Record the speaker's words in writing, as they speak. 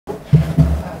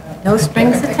No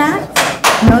strings attached?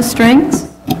 No strings?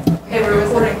 Okay, we're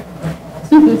recording.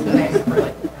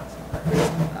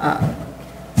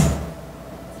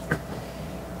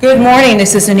 Good morning.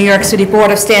 This is the New York City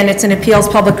Board of Standards and Appeals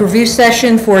Public Review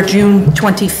Session for June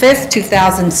 25th,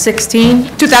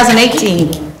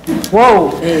 2018. Whoa.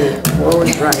 Hey, whoa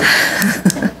is right.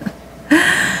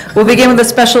 We'll begin with the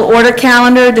special order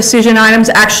calendar, decision items.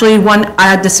 Actually, one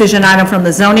decision item from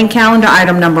the zoning calendar,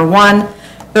 item number 1,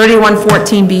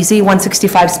 3114 BZ,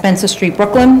 165 Spencer Street,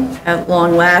 Brooklyn. At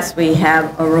long last, we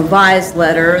have a revised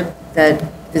letter that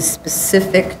is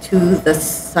specific to the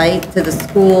site, to the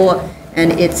school,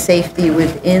 and its safety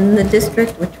within the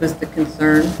district, which was the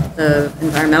concern, the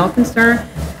environmental concern.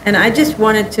 And I just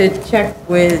wanted to check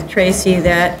with Tracy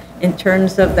that in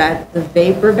terms of that, the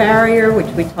vapor barrier, which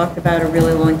we talked about a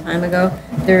really long time ago,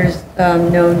 there's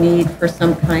no need for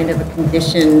some kind of a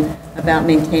condition about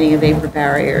maintaining a vapor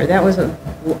barrier. That was an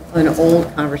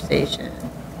old conversation.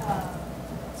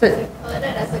 So we put it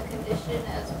as a condition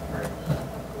as per the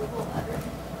approval letter.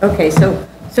 Okay, so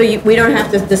we don't have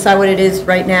to decide what it is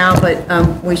right now, but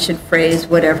we should phrase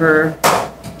whatever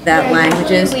that language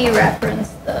is. We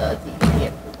reference the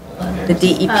DEP approval letter. The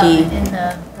DEP. In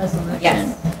the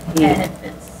resolution. Yes. And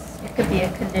if it could be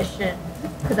a condition,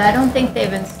 because I don't think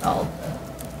they've installed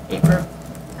the paper.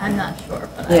 I'm not sure,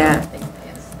 but I don't think they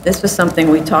installed. This was something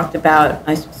we talked about,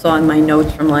 I saw in my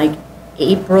notes from like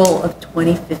April of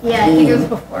 2015. Yeah, I think it was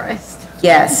before I started.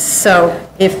 Yes, so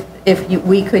if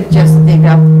we could just dig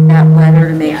up that letter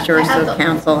to make sure so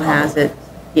council has it.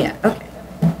 Yeah, okay.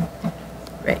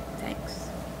 Great, thanks.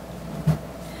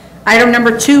 Item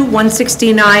number 2,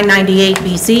 16998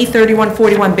 BZ,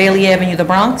 3141 Bailey Avenue, the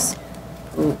Bronx.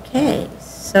 Okay,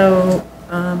 so,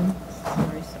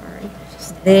 sorry.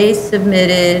 They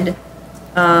submitted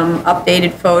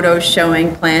updated photos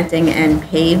showing planting and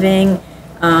paving.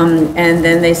 And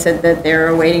then they said that they're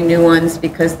awaiting new ones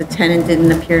because the tenant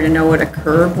didn't appear to know what a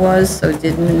curb was, so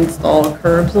didn't install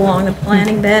curbs along the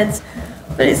planting beds.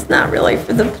 But it's not really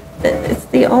it's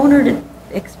the owner to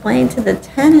explain to the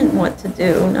tenant what to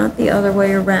do, not the other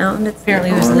way around. It's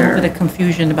Apparently there's a little bit of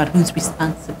confusion about whose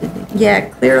responsibility. Yeah,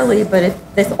 clearly, but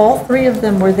if all three of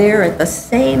them were there at the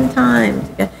same time.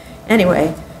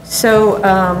 Anyway. So,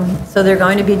 so they're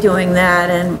going to be doing that,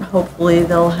 and hopefully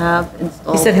they'll have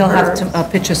installed. He said he'll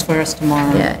have pictures for us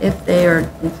tomorrow. Yeah, if they are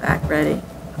in fact ready.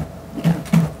 Yeah.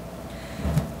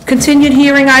 Continued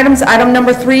hearing items. Item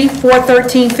number 3,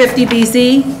 41350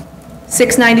 BZ,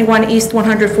 691 East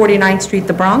 149th Street,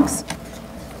 the Bronx.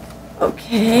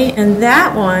 Okay, and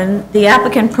that one, the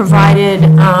applicant provided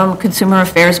Consumer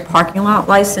Affairs parking lot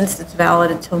license that's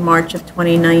valid until March of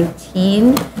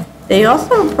 2019. They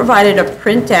also provided a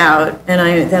printout,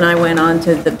 and then I went on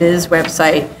to the Biz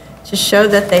website to show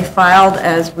that they filed,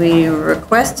 as we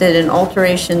requested, an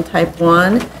alteration type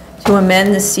 1 to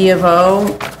amend the C of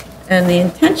O, and the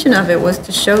intention of it was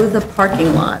to show the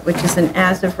parking lot, which is an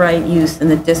as-of-right use in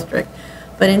the district.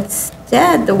 But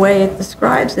instead, the way it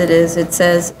describes it is, it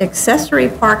says accessory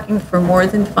parking for more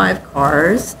than 5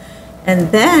 cars,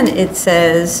 and then it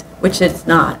says, which it's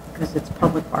not, because it's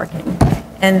public parking,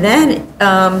 and then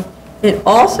it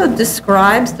also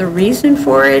describes the reason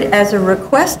for it as a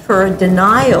request for a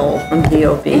denial from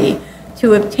DOB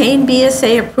to obtain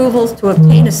BSA approvals to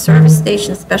obtain a service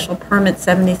station special permit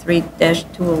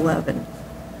 73-211.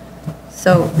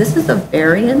 So this is a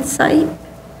variance site.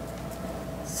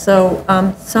 So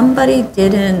somebody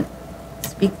didn't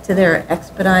speak to their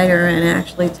expediter and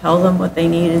actually tell them what they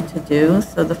needed to do.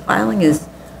 So the filing is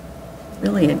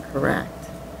really incorrect.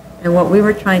 And what we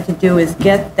were trying to do is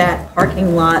get that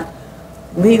parking lot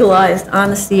legalized on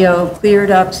the CO,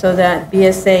 cleared up so that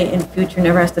BSA in future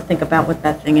never has to think about what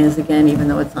that thing is again, even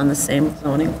though it's on the same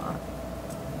zoning law.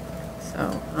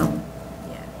 So,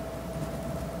 yeah.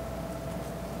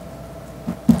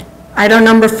 Item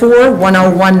number 4,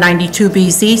 10192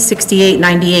 BZ,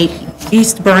 6898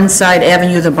 East Burnside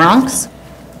Avenue, the Bronx.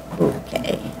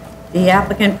 Okay. The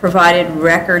applicant provided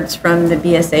records from the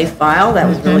BSA file. That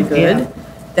was really good. Yeah.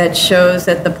 That shows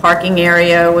that the parking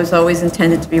area was always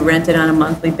intended to be rented on a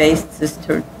monthly basis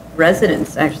to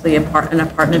residents, actually an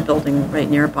apartment building right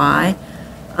nearby.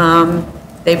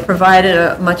 They provided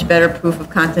a much better proof of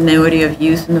continuity of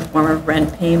use in the form of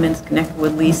rent payments connected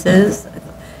with leases,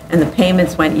 and the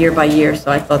payments went year by year, so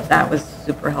I thought that was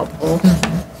super helpful.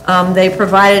 They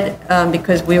provided,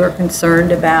 because we were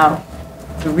concerned about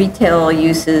the retail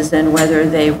uses and whether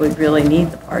they would really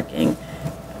need the parking,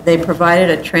 they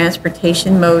provided a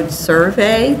transportation mode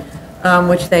survey,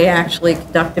 which they actually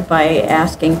conducted by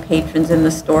asking patrons in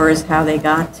the stores how they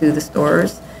got to the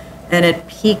stores. And at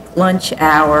peak lunch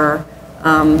hour,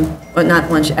 but not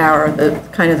lunch hour, the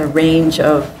kind of the range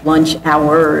of lunch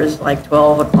hours, like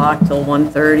 12 o'clock till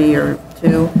 1:30 or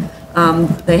 2.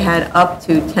 They had up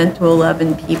to 10 to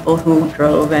 11 people who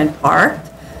drove and parked.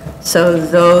 So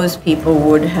those people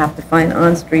would have to find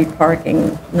on-street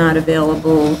parking not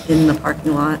available in the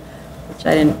parking lot, which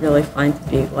I didn't really find to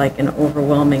be like an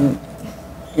overwhelming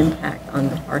impact on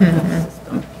the parking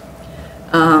system.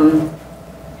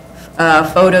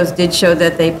 Photos did show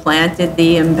that they planted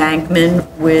the embankment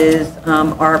with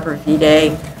arbor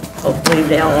vitae. Hopefully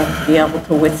they'll be able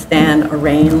to withstand a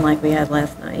rain like we had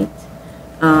last night.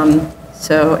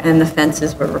 And the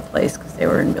fences were replaced because they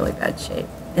were in really bad shape.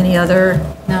 Any other?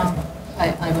 No,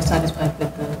 I was satisfied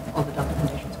with all the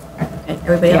documentations. Okay,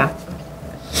 everybody else?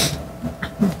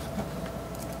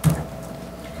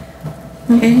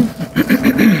 Okay.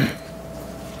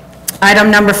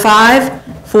 Item number 5,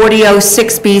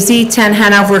 4006BZ, 10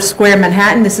 Hanover Square,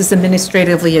 Manhattan. This is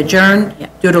administratively adjourned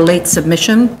due to late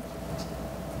submission.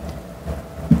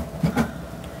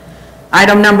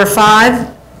 Item number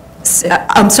 6,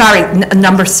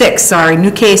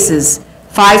 new cases.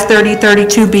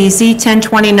 53032BZ,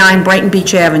 1029 Brighton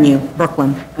Beach Avenue,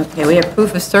 Brooklyn. Okay, we have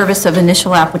proof of service of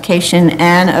initial application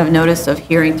and of notice of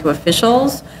hearing to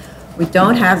officials. We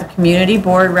don't have the community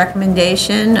board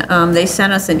recommendation. They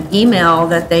sent us an email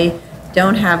that they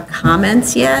don't have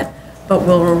comments yet, but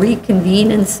will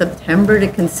reconvene in September to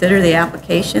consider the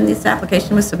application. This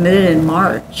application was submitted in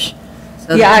March.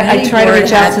 So Yeah, I tried to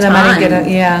reach out to them. I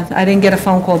didn't get a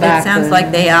phone call back. It sounds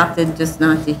like they opted just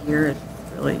not to hear it,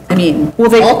 really. I mean,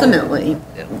 Well, ultimately.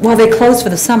 Well, they closed for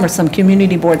the summer, some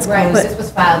community boards Right, closed. this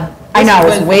was filed. I know,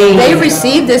 it's way. They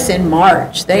received this in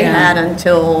March. They Yeah. had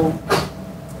until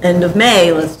end of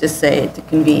May, let's just say, to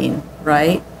convene,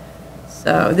 right?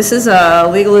 So this is a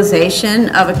legalization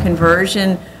of a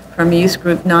conversion from Use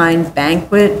Group 9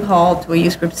 banquet hall to a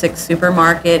Use Group 6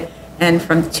 supermarket, and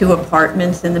from 2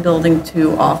 apartments in the building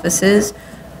to offices.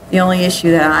 The only issue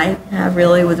that I have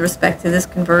really with respect to this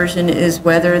conversion is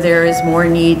whether there is more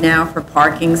need now for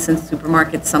parking, since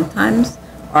supermarkets sometimes,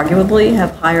 arguably,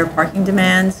 have higher parking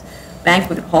demands.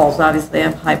 Banquet halls obviously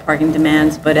have high parking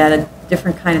demands, but at a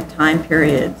different kind of time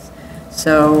periods.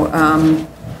 So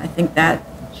I think that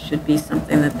should be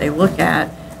something that they look at.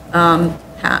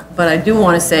 But I do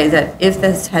want to say that if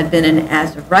this had been an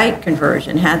as-of-right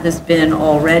conversion, had this been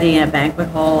already a banquet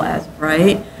hall as of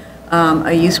right,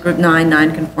 a Use Group 9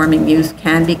 non-conforming use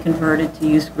can be converted to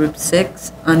Use Group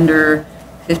 6 under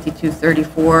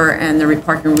 5234, and the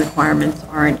parking requirements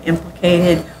aren't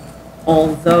implicated,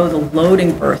 although the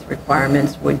loading berth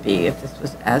requirements would be if this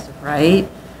was as of right.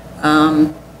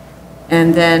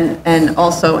 And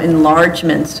also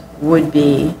enlargements would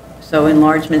be, so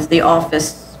enlargements, the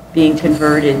office being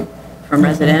converted from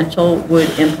residential would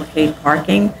implicate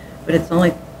parking, but it's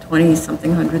only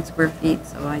 20-something hundred square feet,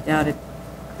 so I doubt it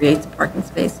creates a parking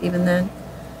space even then.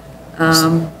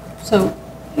 So,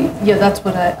 yeah, that's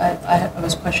what I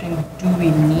was questioning. Do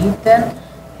we need then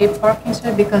a parking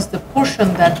space? Because the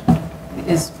portion that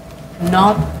is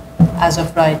not as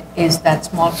of right is that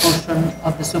small portion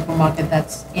of the supermarket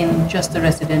that's in just the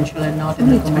residential and not in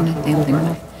the commercial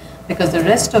overlay. Because the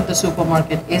rest of the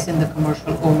supermarket is in the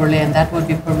commercial overlay, and that would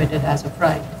be permitted as of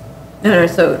right. No,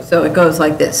 so it goes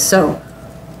like this. So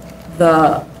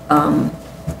the,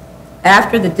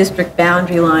 after the district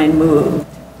boundary line moved,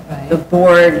 Right. the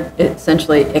board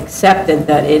essentially accepted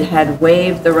that it had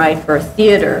waived the right for a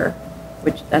theater,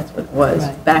 which that's what it was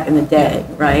Right. back in the day,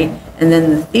 right? And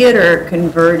then the theater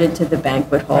converted to the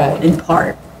banquet hall Right. in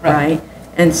part, Right. right?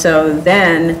 And so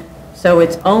then, so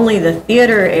it's only the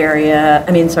theater area,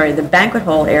 the banquet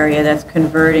hall area that's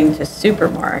converting to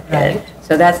supermarket. Right.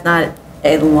 So that's not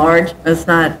it's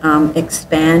not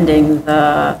expanding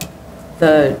the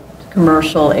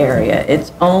commercial area.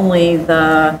 It's only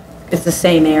it's the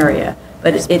same area.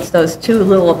 But it's those 2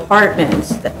 little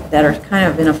apartments that are kind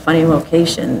of in a funny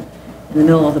location in the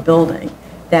middle of the building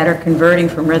that are converting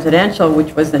from residential,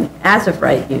 which was an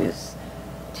as-of-right use,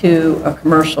 to a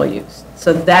commercial use.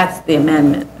 So that's the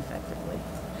amendment, effectively,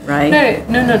 right?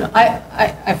 No.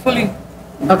 I fully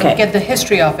Okay. get the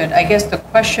history of it. I guess the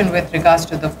question with regards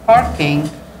to the parking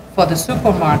for the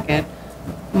supermarket,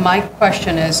 my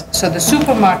question is, so the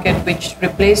supermarket which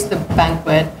replaced the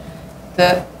banquet,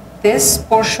 this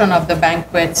portion of the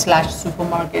banquet /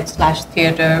 supermarket /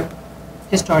 theater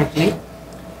historically,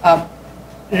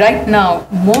 right now,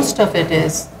 most of it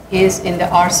is in the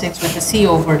R6 with the C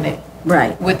overlay.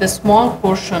 Right. With a small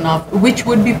portion of, which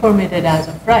would be permitted as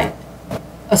of right.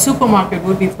 A supermarket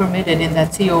would be permitted in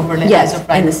that C overlay Yes, as of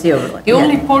right. in the C overlay, The yeah.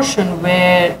 only portion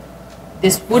where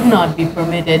this would not be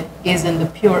permitted is in the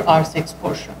pure R6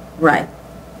 portion. Right.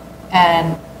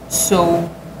 And so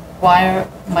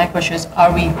my question is,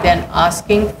 are we then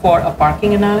asking for a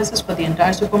parking analysis for the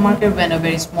entire supermarket when a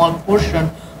very small portion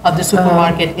of the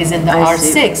supermarket is in the I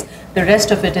see. R6? The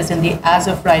rest of it is in the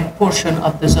as-of-right portion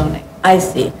of the zoning. I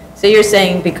see. So you're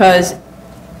saying because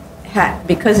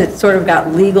it sort of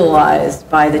got legalized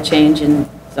by the change in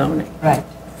zoning Right.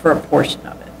 for a portion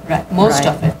of it. Right, most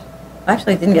Right. of it.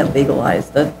 Actually, it didn't get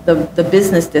legalized. The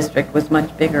business district was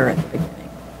much bigger at the beginning.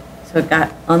 So it got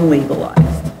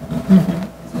unlegalized.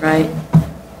 Right?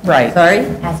 Right. Sorry?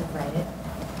 As of righted.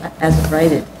 As of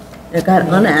righted. It got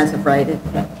as of righted.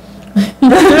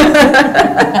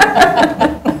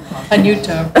 A new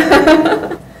term.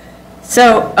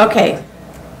 So, okay.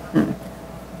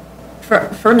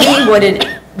 For me, what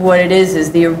it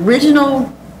is the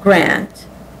original grant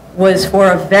was for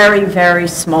a very, very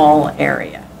small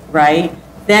area, right?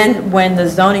 Then when the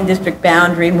zoning district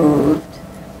boundary moved,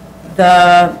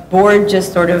 the board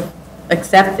just sort of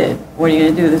accepted, what are you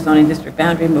going to do? The zoning district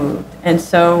boundary moved. And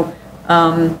so,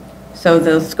 so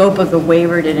the scope of the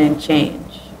waiver didn't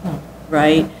change,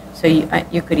 right? So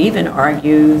you could even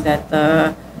argue that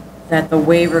the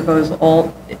waiver goes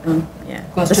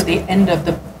Goes to the end of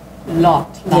the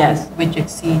lot line, Yes. which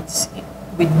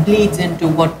bleeds into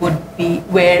what would be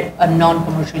where a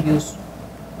non-commercial use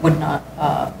would not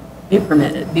be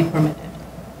permitted. be permitted.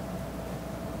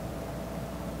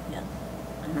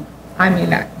 I mean,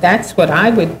 that's what I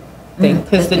would think,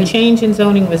 because the change in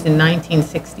zoning was in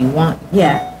 1961.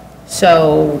 Yeah,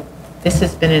 So this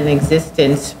has been in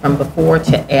existence from before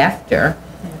to after.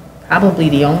 Probably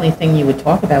the only thing you would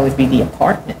talk about would be the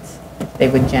apartments. If they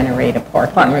would generate a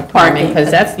parking requirement,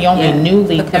 because that's the only Yeah.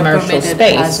 newly But they're commercial permitted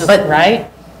space, as of- right?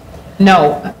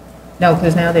 No,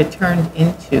 because now they're turned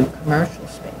into commercial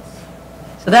space.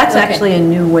 so that's Okay. actually a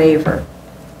new waiver.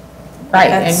 Right,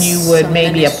 and That's you would something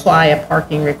maybe is- apply a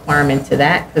parking requirement to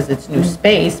that because it's new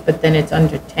space, but then it's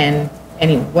under 10,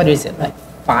 what is it, like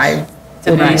 5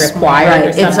 to be very small. required or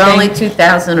Right, something? it's only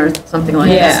 2,000 or something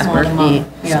like Yeah. that square Small feet. amount,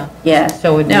 yeah. Yeah.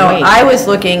 So it'd be No, waived. I was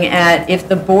looking at if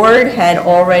the board had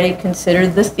already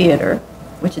considered the theater,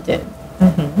 which it did,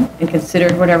 and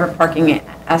considered whatever parking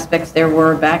aspects there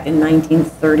were back in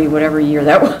 1930, whatever year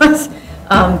that was,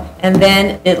 and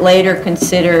then it later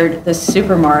considered the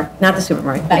supermarket, not the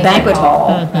supermarket, the banquet hall.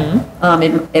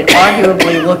 It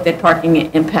arguably looked at parking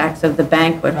impacts of the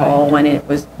banquet hall when it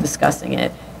was discussing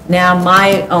it. Now,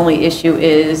 my only issue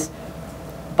is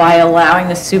by allowing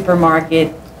the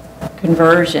supermarket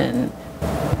conversion,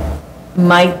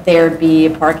 might there be a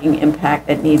parking impact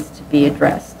that needs to be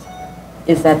addressed?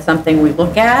 Is that something we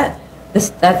look at? That's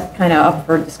kind of up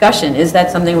for discussion. Is that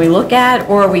something we look at,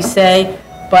 or we say,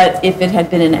 but if it had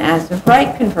been an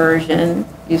as-of-right conversion,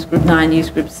 use group 9, use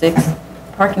group 6,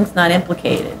 parking's not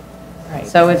implicated. Right.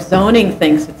 So if zoning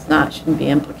thinks it's not, shouldn't be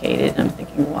implicated, I'm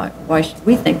thinking, why should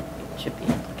we think it should be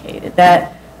implicated?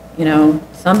 That,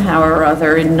 somehow or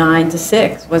other in 9 to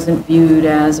 6 wasn't viewed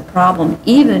as a problem,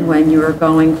 even when you were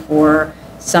going for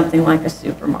something like a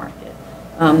supermarket,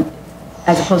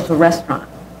 as opposed to a restaurant,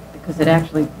 because it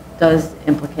actually does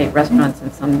implicate restaurants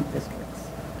in some districts.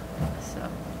 So,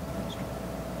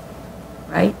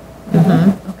 right?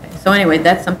 Okay, so anyway,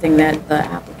 that's something that the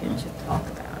applicant should talk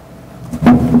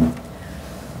about.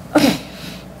 Okay.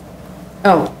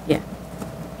 Oh, yeah.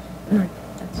 All right,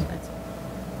 that's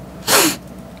it.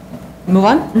 Move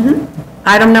on?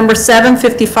 Item number 7,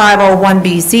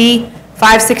 5501BZ,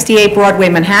 568 Broadway,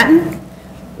 Manhattan.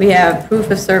 We have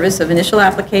proof of service of initial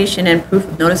application and proof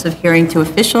of notice of hearing to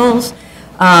officials.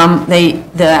 The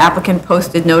applicant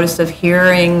posted notice of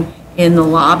hearing in the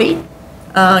lobby.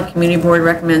 Community board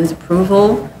recommends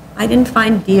approval. I didn't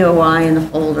find DOI in the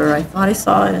folder. I thought I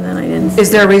saw it and then I didn't.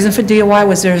 Is there a reason for DOI?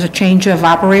 Was there a change of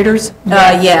operators?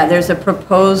 Yeah, there's a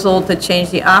proposal to change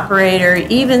the operator,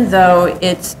 even though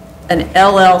it's an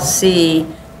LLC.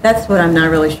 That's what I'm not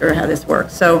really sure how this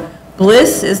works. So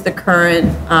Bliss is the current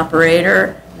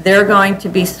operator. They're going to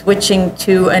be switching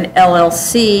to an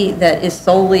LLC that is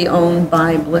solely owned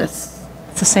by Bliss.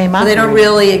 It's the same So operator. they don't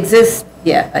really exist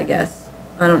yet, I guess.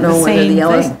 I don't know The whether same the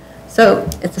LLC. thing. So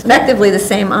it's effectively the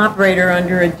same operator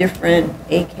under a different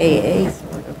AKA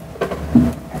sort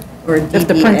of, or If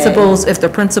the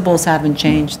DBA. principals haven't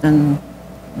changed, then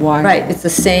why? Right, it's the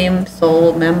same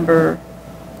sole member,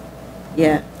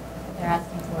 yeah. They're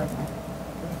asking for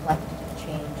reflect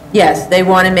change. Yes, they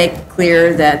want to make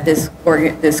clear that this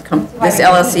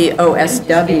LLC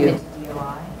OSW.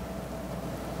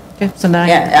 Okay, so now.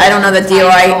 Yeah, I don't know the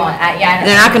DOI,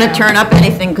 they're not going to turn up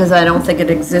anything because I don't think it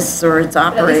exists or it's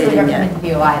But at least they operating recommend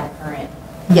yet. DOI, the current.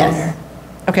 Yes.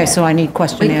 Okay, so I need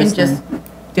questionnaires just then. Do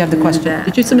you have the do question? that.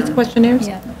 Did you submit the questionnaires?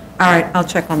 Yeah. All All right, I'll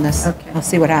check on this. Okay. I'll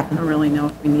see what I happens. don't really know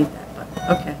if we need that,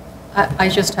 but, okay. I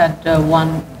just had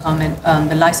one comment.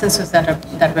 The licenses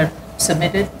that were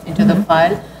submitted into the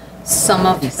file, some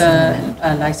of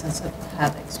the licenses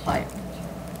have expired.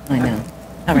 I know.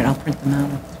 All right, I'll print them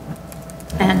out.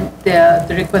 And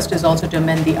the request is also to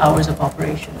amend the hours of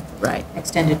operation. Right.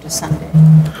 Extended to Sunday.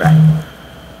 Right.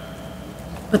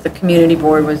 But the community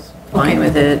board was fine Okay.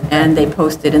 with it, and they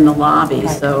posted in the lobby,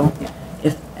 Right. so Yeah.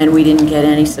 and we didn't get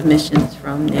any submissions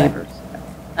from neighbors.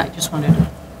 I just wanted to.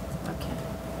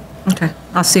 Okay. Okay,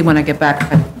 I'll see when I get back.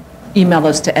 If I email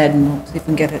those to Ed and we'll see if we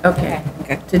can get it. Okay.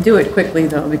 Okay. To do it quickly,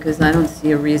 though, because I don't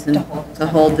see a reason to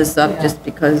hold this up Yeah. just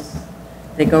because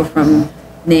they go from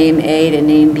name A to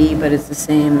name B, but it's the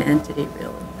same entity,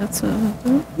 really. That's,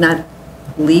 Not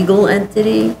legal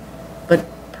entity, but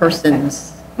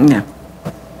persons. yeah.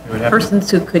 They would have to- Persons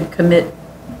who could commit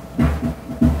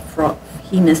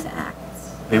heinous acts.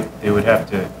 They would have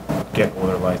to get all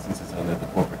their licenses under the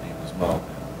corporate name as well.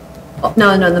 Oh,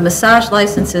 no, the massage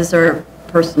licenses are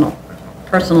personal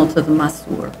to the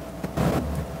masseur.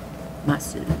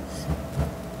 Masseuse.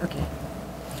 Okay.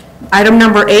 Item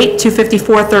number 8,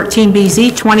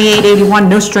 25413BZ, 2881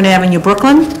 Nostrand Avenue,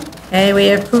 Brooklyn. Okay, we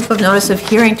have proof of notice of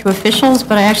hearing to officials,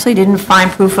 but I actually didn't find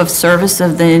proof of service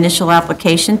of the initial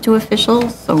application to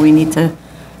officials, so we need to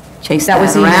chase That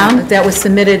was that around. that was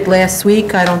submitted last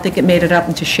week. I don't think it made it up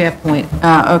into SharePoint.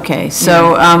 Okay,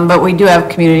 so, but we do have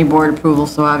community board approval,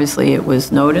 so obviously it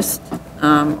was noticed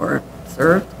or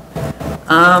served.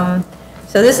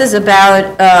 So this is about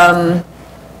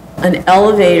an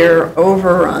elevator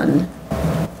overrun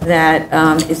that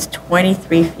is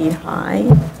 23 feet high,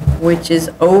 which is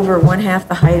over one-half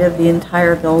the height of the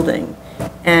entire building.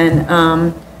 And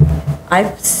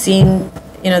I've seen,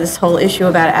 this whole issue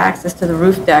about access to the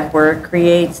roof deck where it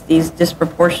creates these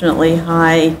disproportionately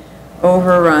high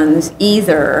overruns,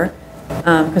 either,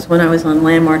 because when I was on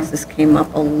landmarks, this came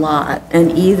up a lot,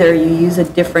 and either you use a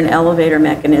different elevator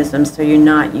mechanism, so you're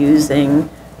not using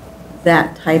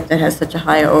that type that has such a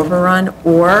high overrun,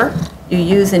 or you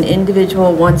use an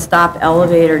individual one-stop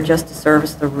elevator just to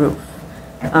service the roof.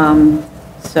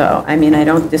 So, I mean, I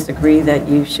don't disagree that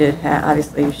you should have,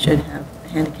 obviously you should have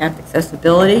handicapped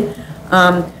accessibility,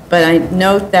 but I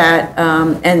note that,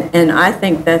 and I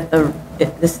think that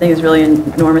this thing is really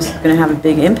enormous, it's going to have a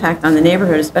big impact on the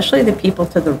neighborhood, especially the people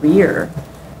to the rear,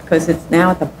 because it's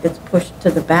now it's pushed to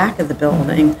the back of the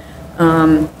building.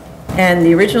 And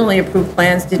the originally approved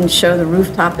plans didn't show the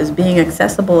rooftop as being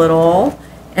accessible at all,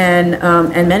 and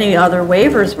many other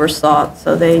waivers were sought,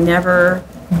 so they never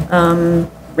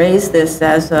raised this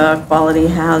as a quality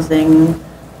housing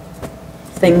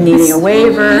thing needing a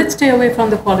waiver. Let's stay away from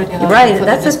the quality housing. Right, for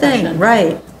that's the thing, discussion,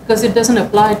 right. Because it doesn't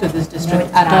apply to this district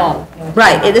at all.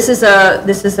 Right, this is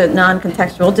a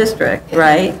non-contextual district,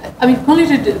 right? I mean,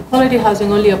 quality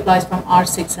housing only applies from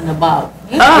R6 and above.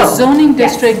 Oh. The zoning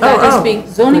district Yes. that is Oh, being,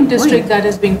 zoning good district point. that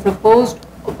is being proposed,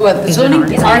 well, the zoning.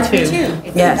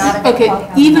 R2. Yes. Okay,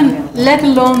 even, let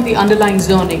alone the underlying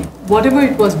zoning, whatever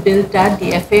it was built at,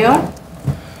 the FAR,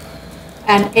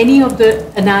 and any of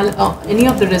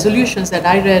the resolutions that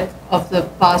I read of the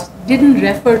past didn't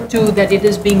refer to that it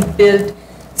is being built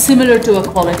similar to a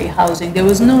quality housing. There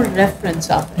was no reference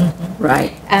of it.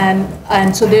 Right.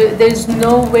 And so there's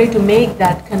no way to make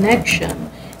that connection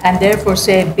and therefore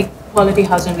say big quality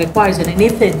housing requires it. And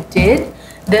if it did,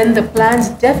 then the plans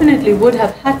definitely would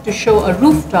have had to show a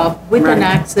rooftop with an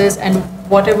Right. access and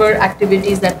whatever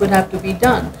activities that would have to be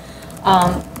done.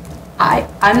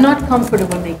 I'm not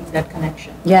comfortable making that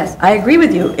connection. Yes, I agree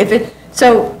with you.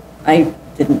 So I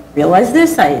didn't realize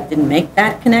this, I didn't make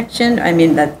that connection. I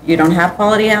mean, that you don't have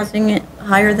quality housing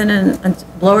higher than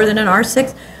lower than an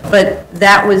R6, but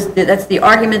that's the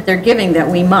argument they're giving, that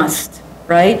we must,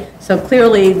 right? So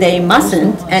clearly they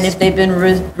mustn't, and if they've been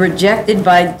rejected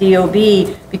by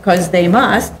DOB because they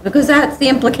must, because that's the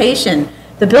implication.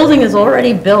 The building is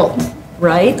already built,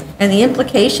 right? And the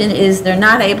implication is they're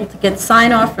not able to get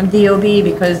sign off from DOB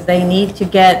because they need to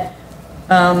get,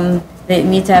 they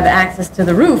need to have access to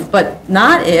the roof, but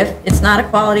not if it's not a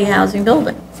quality housing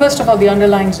building. First of all, the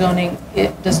underlying zoning,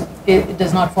 it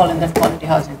does not fall in that quality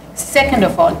housing thing. Second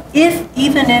of all,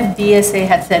 even if DSA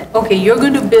had said, okay, we're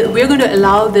going to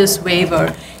allow this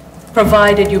waiver,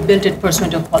 provided you built it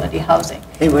pursuant to quality housing.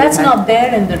 That's not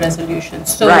there in the resolution.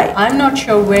 So Right. I'm not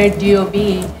sure where DOB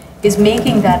is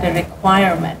making that a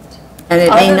requirement. And it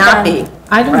may Other not than- be.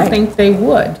 I don't Right. think they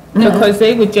would, because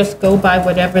they would just go by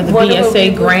whatever the Whatever we BSA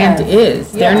would grant have. is.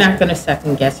 They're Yeah. not going to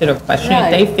second guess it or question it.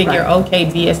 Right. They figure, Right. okay,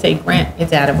 BSA grant,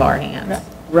 it's out of our hands. Right.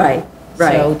 Right,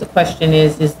 right. So the question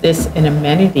is this an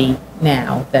amenity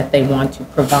now that they want to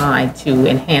provide to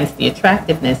enhance the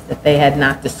attractiveness that they had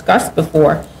not discussed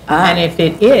before. And if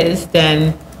it is,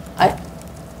 then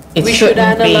it We should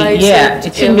shouldn't be, analyze yeah, it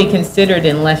it shouldn't be in- considered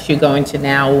unless you're going to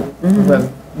now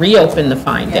reopen the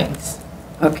findings.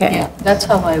 Okay. Yeah, that's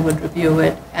how I would review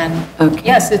it. And Okay.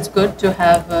 yes, it's good to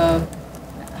have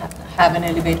an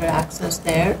elevator access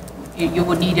there. You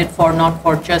would need it for, not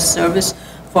for just service,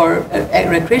 for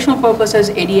recreational purposes,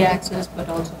 AD access, but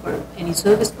also for any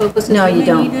service purposes. No, you may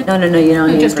don't. need it. No, you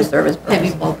don't need it Just for to service Heavy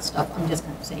purposes. bulk stuff, I'm just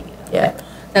kind of saying it. out Yeah. there.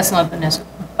 That's not the necessary.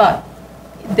 But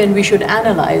then we should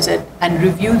analyze it and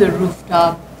review the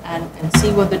rooftop and see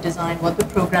what the design, what the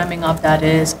programming of that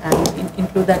is, and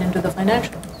include that into the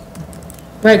financials.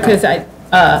 Right, because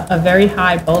a very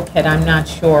high bulkhead, I'm not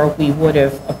sure we would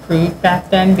have approved back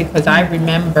then, because I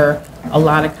remember a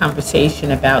lot of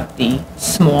conversation about the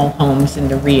small homes in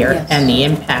the rear Yes. and the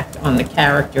impact on the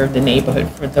character of the neighborhood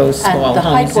for those And small the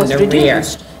height homes in was the rear.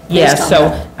 reduced Yeah, based on so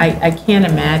that. I can't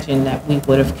imagine that we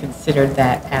would have considered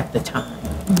that at the time.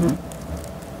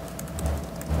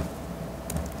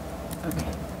 Okay.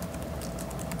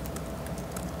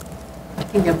 I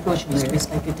think the approach needs to be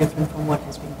slightly different from what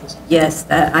has been presented. Yes,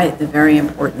 very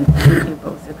important. Thank you,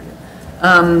 both of you.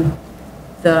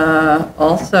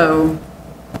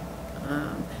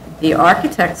 The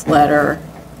architect's letter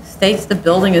states the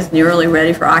building is nearly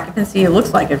ready for occupancy. It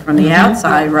looks like it from the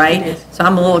outside, It right? is. So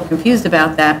I'm a little confused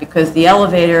about that because the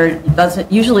elevator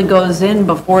usually goes in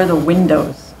before the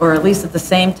windows, or at least at the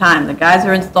same time. The guys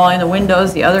are installing the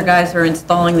windows, the other guys are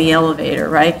installing the elevator,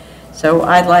 right? So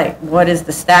I'd like, what is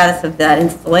the status of that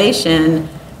installation?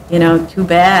 You know, too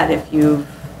bad if you've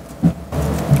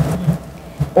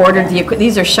ordered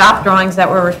these are shop drawings that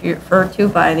were referred to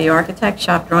by the architect.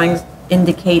 Shop drawings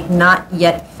indicate not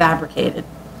yet fabricated,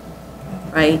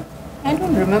 right? I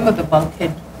don't remember the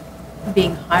bulkhead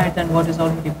being higher than what is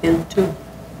already built to.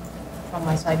 From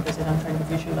my side visit, I'm trying to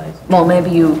visualize. Well,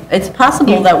 maybe it's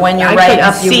possible that when you're I right couldn't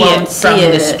up, you won't see from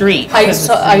the it. street. I because it's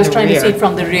was in the trying to see rear. it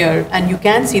from the rear, and you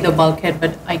can see the bulkhead,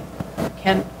 but I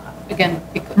can, again,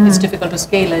 it's difficult to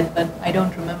scale it, but I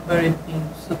don't remember it being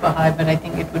super high, but I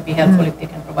think it would be helpful if they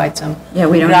can provide some Yeah,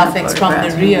 we don't have graphics from the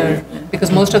photographs. rear,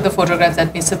 because most of the photographs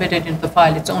that we submitted into the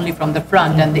file, it's only from the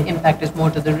front, and the impact is more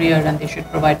to the rear, and they should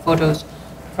provide photos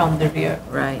from the rear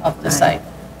Right, of the right. site.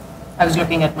 I was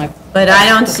looking at my. But I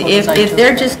don't the see, photos I if took.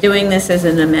 they're just doing this as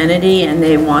an amenity and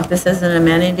they want this as an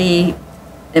amenity,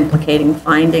 implicating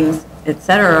findings, et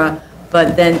cetera,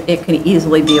 but then it can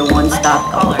easily be a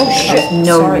one-stop elevator. There's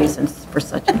no Sorry. reason for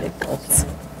such a big bulkhead.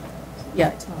 Yeah,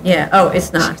 it's not. Yeah, oh,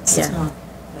 it's not, It's yeah, not.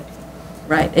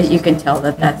 right. You can tell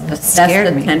that that's the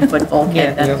Scared me. 10-foot Yeah,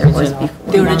 bulkhead the that there was original.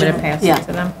 before. The You want me to original, pass yeah. it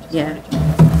to them?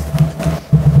 Yeah.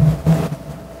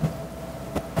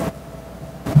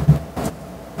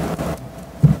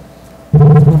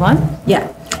 Move on?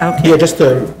 Yeah, Yeah, just,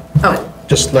 oh,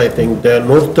 just lighting, the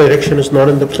north direction is not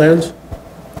in the plans,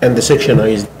 and the section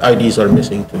IDs are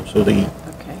missing too. So okay.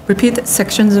 Repeat that,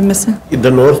 sections are missing?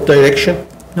 the north direction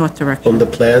North direction. on the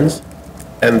plans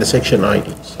and the section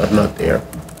IDs are not there.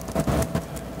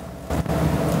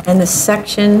 And the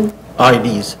section,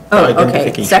 IDs, oh, okay,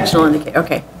 identification. sectional indicator,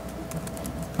 okay.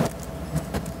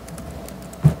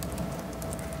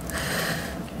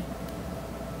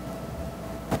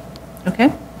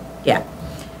 Okay. Yeah.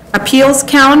 Appeals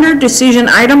calendar, decision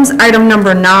items, item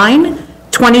number 9,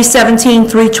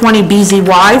 2017-320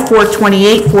 BZY,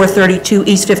 428, 432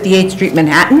 East 58th Street,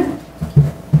 Manhattan.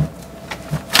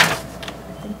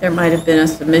 I think there might have been a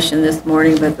submission this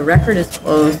morning, but the record is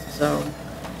closed, so.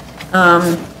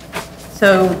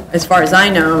 So as far as I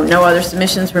know, no other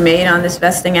submissions were made on this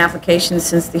vesting application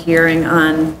since the hearing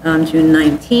on June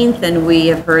 19th, and we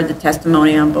have heard the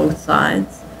testimony on both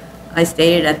sides. I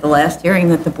stated at the last hearing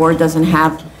that the board doesn't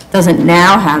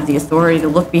now have the authority to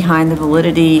look behind the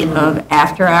validity of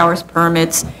after-hours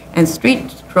permits and street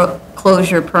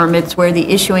closure permits where the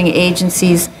issuing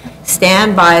agencies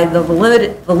stand by the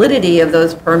validity of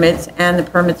those permits, and the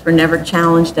permits were never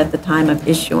challenged at the time of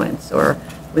issuance or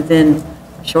within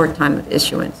a short time of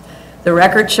issuance. The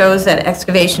record shows that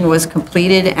excavation was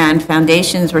completed and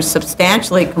foundations were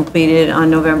substantially completed on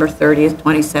November 30th,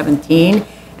 2017,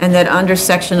 and that under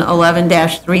Section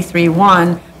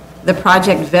 11-331, the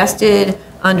project vested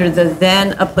under the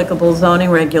then applicable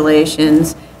zoning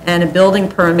regulations, and a building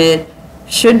permit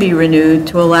should be renewed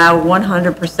to allow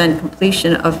 100%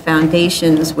 completion of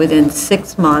foundations within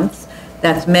 6 months.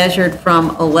 That's measured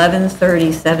from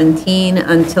 11/30/17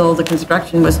 until the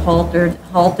construction was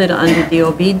halted under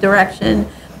DOB direction,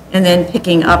 and then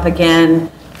picking up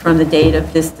again from the date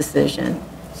of this decision.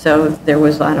 So there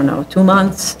was, I don't know, 2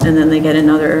 months, and then they get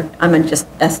another, I'm just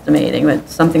estimating, but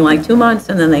something like 2 months,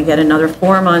 and then they get another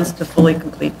 4 months to fully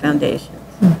complete foundations.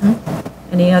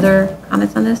 Any other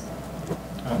comments on this?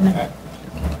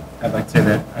 I'd like to say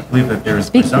that I believe that there is.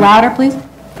 Speak louder, please.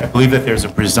 I believe that there's a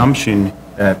presumption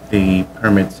that the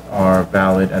permits are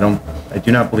valid. I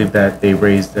do not believe that they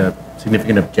raised a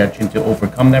significant objection to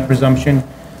overcome that presumption.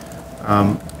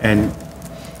 And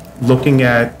looking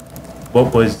at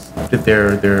what was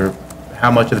how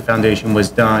much of the foundation was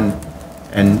done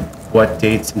and what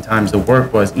dates and times the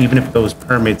work was, even if those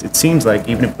permits, it seems like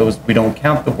even if we don't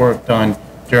count the work done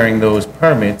during those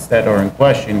permits that are in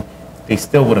question, they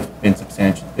still would have been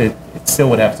substantial, it still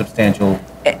would have substantial.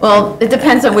 Well, it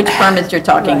depends on which permits you're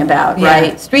talking about,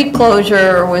 right? Street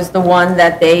closure was the one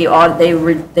that they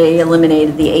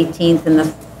eliminated the 18th and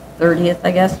the 30th,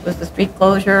 I guess, was the street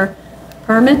closure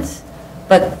permits,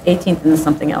 but 18th and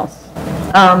something else.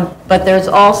 But there's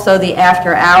also the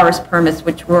after-hours permits,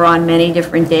 which were on many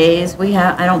different days.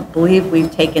 I don't believe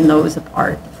we've taken those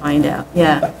apart to find out,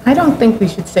 I don't think we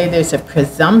should say there's a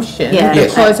presumption, Yeah. Yes.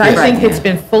 because I Yes. think it's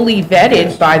been fully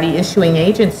vetted by the issuing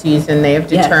agencies, and they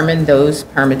have Yes. determined those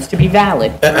permits to be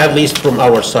valid. At least from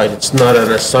our side, it's not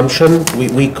an assumption.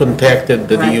 We contacted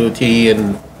the Right. DOT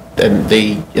and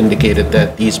they indicated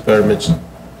that these permits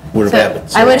were valid.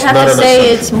 So I would it's have not to an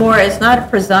say assumption. it's not a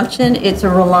presumption, it's a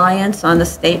reliance on the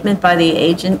statement by the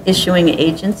issuing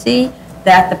agency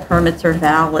that the permits are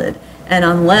valid. And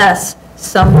unless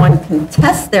someone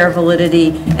contests their validity,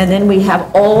 and then we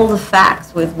have all the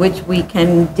facts with which we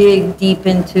can dig deep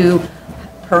into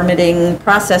permitting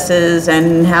processes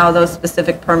and how those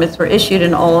specific permits were issued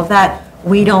and all of that,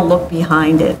 we don't look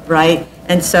behind it, right?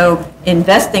 And so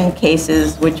investing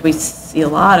cases, which we see a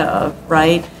lot of,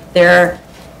 right, there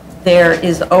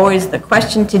is always the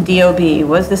question to DOB,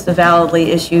 was this a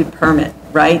validly issued permit,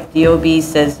 right? DOB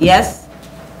says, yes,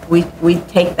 we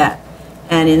take that.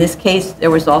 And in this case,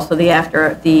 there was also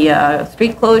the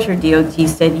street closure, DOT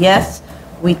said, yes,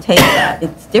 we take that.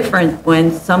 It's different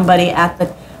when somebody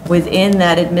within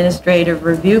that administrative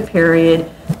review period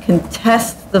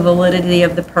contests the validity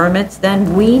of the permits,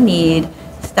 then we need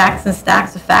stacks and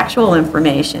stacks of factual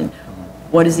information.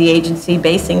 What is the agency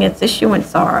basing its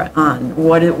issuance on?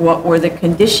 What were the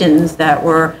conditions that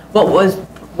were,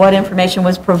 what information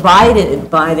was provided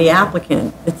by the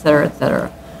applicant, et cetera, et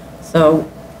cetera. So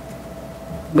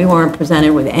we weren't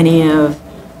presented with any of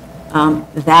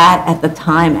that at the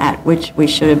time at which we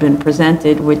should have been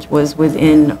presented, which was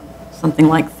within something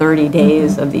like 30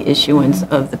 days of the issuance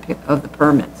of the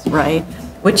permits, right?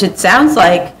 Which it sounds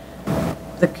like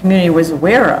the community was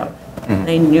aware of.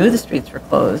 They knew the streets were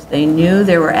closed. They knew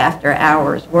there were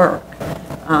after-hours work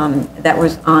that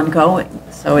was ongoing.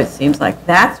 So it seems like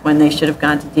that's when they should have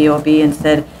gone to DOB and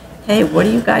said, hey, what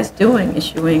are you guys doing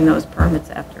issuing those permits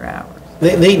after hours?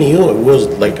 They knew it was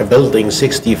like a building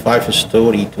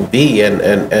 65-story to be, and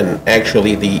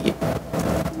actually the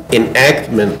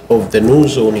enactment of the new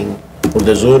zoning, or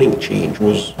the zoning change,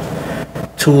 was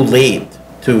too late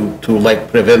to like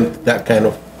prevent that kind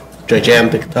of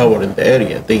gigantic tower in the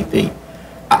area.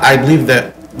 I believe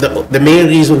that the main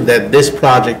reason that this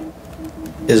project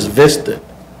is vested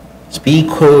is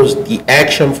because the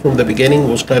action from the beginning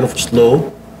was kind of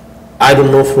slow. I don't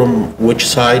know from which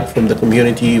side, from the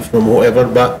community, from whoever,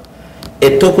 but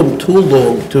it took them too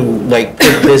long to like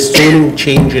put this zoning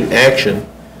change in action,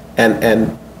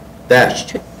 and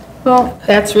that. Well,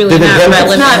 That's really Did it not help?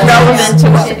 it's relevant. not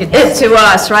relevant to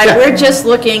us, right? Yeah. We're just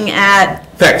looking at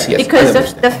Facts, yes. I because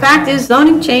understand. the fact is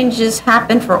zoning changes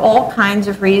happen for all kinds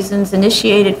of reasons,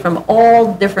 initiated from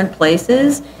all different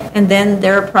places, and then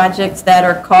there are projects that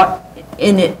are caught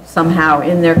in it somehow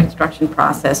in their construction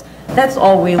process. That's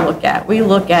all we look at. We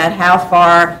look at how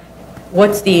far,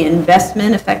 what's the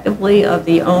investment effectively of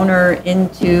the owner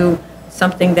into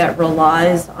something that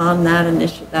relies on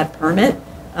that permit,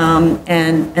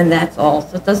 and that's all.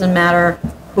 So it doesn't matter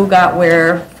who got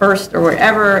where first or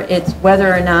wherever, it's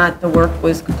whether or not the work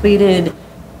was completed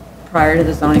prior to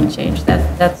the zoning change.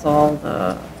 That's all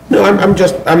the... No,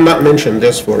 I'm not mentioning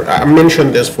this I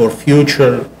mentioned this for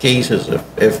future cases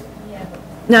if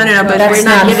No, but That's we're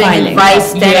not not giving finding.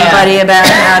 advice to anybody about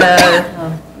how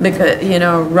to,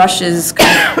 because, rushes,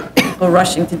 people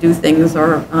rushing to do things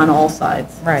are on all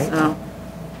sides. Right. So,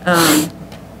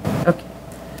 okay.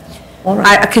 All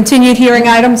right. Continued hearing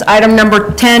items, item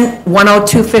number 10,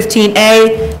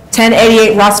 10215A,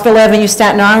 1088 Rossville Avenue,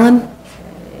 Staten Island.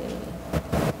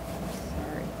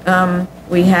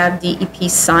 We have DEP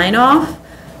sign-off,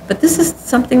 but this is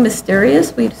something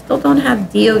mysterious. We still don't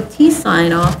have DOT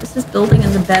sign-off. This is building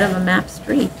in the bed of a map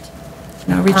street.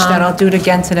 No, reach that, I'll do it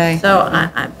again today. So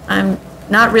I'm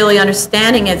not really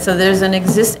understanding it, so there's and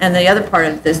the other part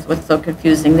of this, what's so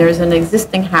confusing, there's an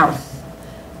existing house.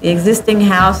 The existing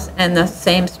house and the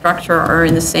same structure are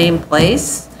in the same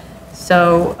place,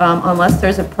 so unless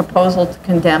there's a proposal to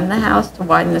condemn the house to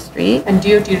widen the street. And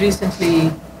DOT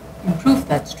recently improved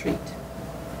that street.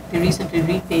 They recently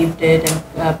repaved it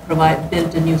and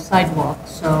built a new sidewalk,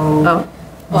 so.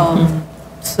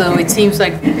 So it seems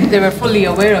like they were fully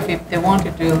aware of if they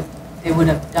wanted to, they would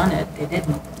have done it, they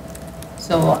didn't.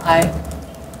 So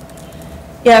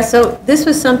Yeah, so this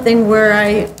was something where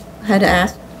I had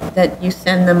asked that you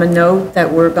send them a note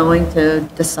that we're going to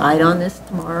decide on this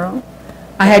tomorrow.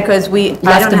 I had Because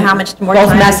I don't know how much more both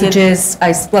time. messages, I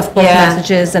left both Yeah,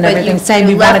 messages and but everything, you- saying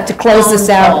we you wanted left to close this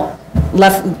phone out.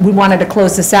 We wanted to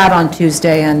close this out on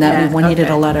Tuesday and that Yeah, we needed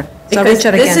okay. a letter. So I'll Because reach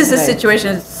out again this is a today.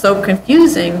 situation that's so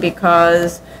confusing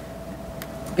because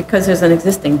there's an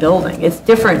existing building. It's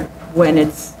different when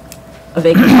it's a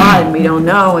vacant lot and we don't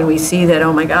know and we see that,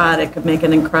 oh my God, it could make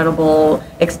an incredible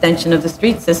extension of the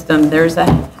street system. There's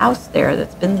a house there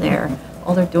that's been there.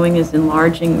 All they're doing is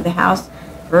enlarging the house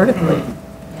vertically.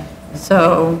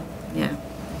 So, yeah,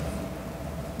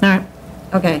 All right,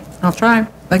 okay. I'll try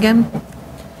again.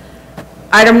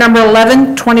 Item number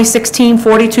 11,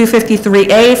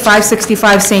 2016-4253A,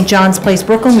 565 St. John's Place,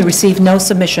 Brooklyn. We received no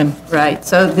submission, Right,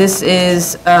 so this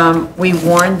is, we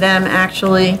warned them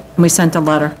actually. and we sent a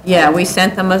letter. Yeah, we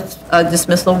sent them a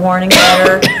dismissal warning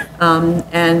letter,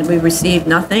 and we received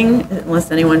nothing unless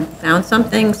anyone found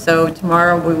something. So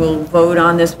tomorrow we will vote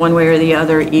on this one way or the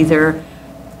other, either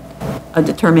a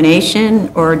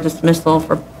determination or a dismissal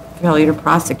for failure to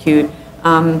prosecute.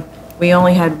 We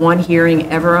only had one hearing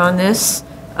ever on this.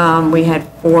 We had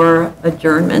 4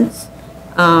 adjournments,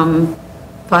 5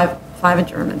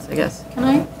 adjournments, I guess. can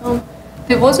I,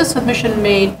 there was a submission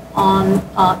made on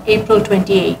April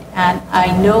 28th, and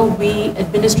I know we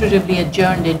administratively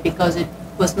adjourned it because it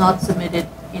was not submitted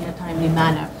in a timely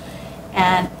manner.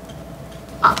 And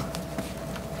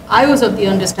I was of the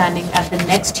understanding at the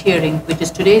next hearing, which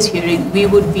is today's hearing, we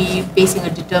would be basing a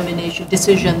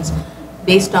decisions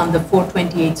based on the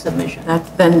 428 submission.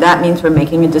 Then that means we're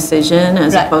making a decision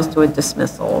as Right. opposed to a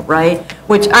dismissal, right?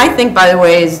 Which I think, by the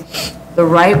way, is the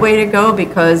right way to go,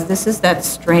 because this is that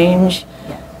strange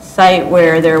site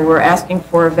where we're asking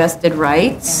for vested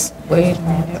rights, Wait a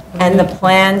minute. and the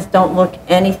plans don't look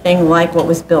anything like what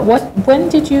was built. When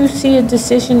did you see a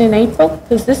decision in April?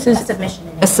 Because this is,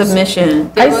 A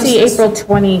submission. There I was see this- April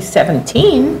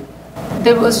 2017.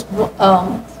 There was,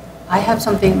 I have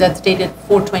something that's dated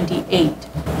 428,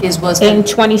 was In the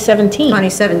 2017.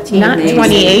 2017, Not maybe.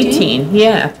 2018,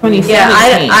 yeah, 2017. Yeah,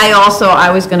 I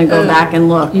was going to go back and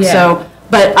look, Yeah. so,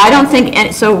 but I don't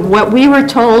think, so what we were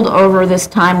told over this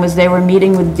time was they were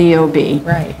meeting with DOB.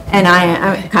 Right. And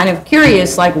I'm kind of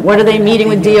curious, like, what are they meeting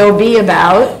with DOB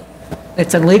about?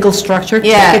 It's a legal structure,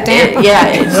 take Yeah, it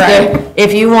down.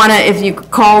 if you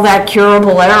call that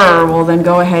curable error, well, then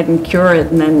go ahead and cure it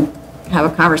and then have a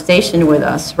conversation with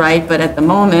us, right? But at the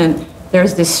moment,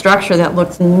 there's this structure that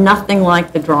looks nothing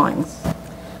like the drawings.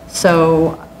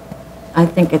 So I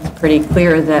think it's pretty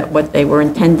clear that what they were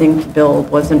intending to build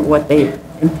wasn't what they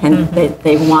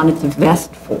they wanted to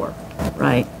vest for,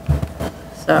 right?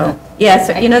 So, yeah,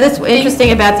 so, that's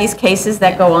interesting about these cases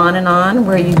that go on,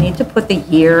 where you need to put the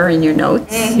year in your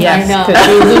notes. Yes, know. because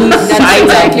you lose That's sight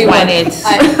exactly of when what it's,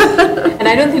 And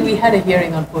I don't think we had a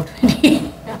hearing on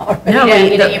 420. No,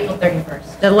 April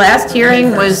 31st. the last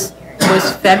hearing was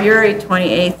February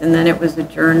 28th, and then it was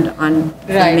adjourned on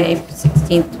Right. May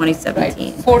 16th, Right,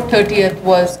 2017. 430th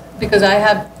was, because I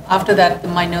have, after that,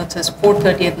 my note says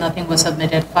 430th, nothing was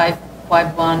submitted,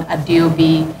 551 at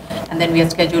DOB, and then we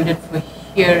had scheduled it for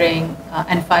hearing,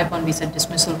 and 51 we said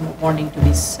dismissal warning to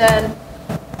be sent,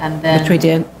 and then. Which we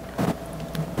did.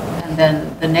 And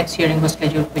then the next hearing was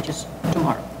scheduled, which is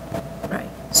tomorrow. Right.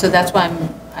 So that's why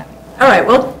All right,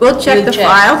 we'll check We'll the check.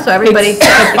 file, so everybody. the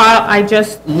file, I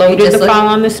just loaded just the looked? file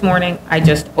on this morning. I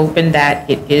just opened that.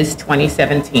 It is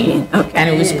 2017. Okay. And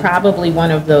it was probably one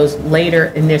of those later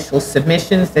initial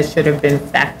submissions that should have been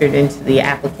factored into the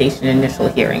application initial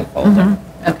hearing folder.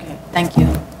 okay, thank you.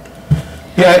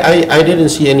 Yeah, I didn't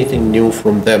see anything new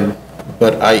from them,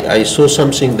 but I saw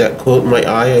something that caught my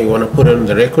eye. I want to put it on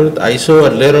the record. I saw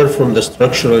a letter from the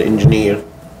structural engineer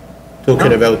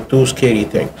talking about 2 scary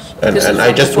things. And This is I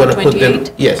from just want to put them,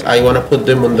 428? yes, I want to put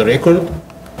them on the record,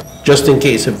 just in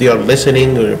case if they are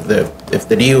listening, or if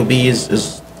the DOB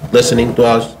is listening to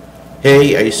us.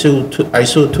 Hey, I saw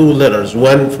 2 letters,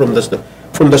 one from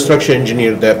the structural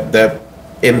engineer that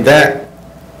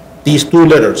these 2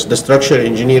 letters, the structural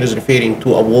engineer is referring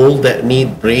to a wall that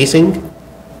need bracing.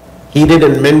 He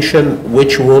didn't mention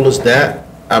which wall is that.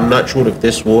 I'm not sure if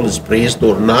this wall is raised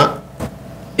or not.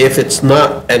 If it's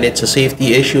not, and it's a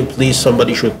safety issue, please,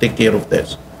 somebody should take care of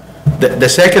this. The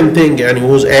second thing, and it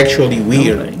was actually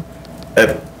weird,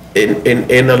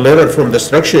 in a letter from the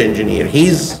structure engineer,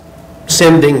 he's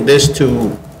sending this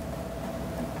to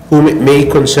whom it may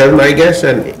concern, I guess,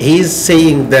 and he's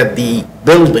saying that the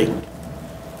building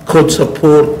could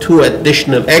support 2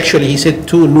 additional, actually, he said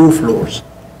 2 new floors.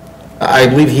 I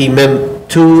believe he meant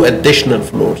 2 additional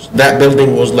floors. That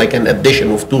building was like an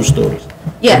addition of 2 stories.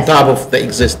 Yes. On top of the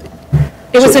existing.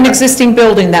 It was an existing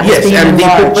building that was Yes, being and they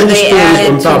put enlarged. 2 They stories on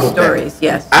added top 2 of that. stories,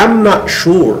 yes. I'm not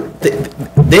sure,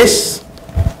 this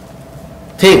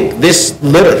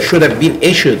letter should have been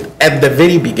issued at the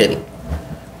very beginning.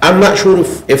 I'm not sure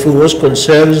if it was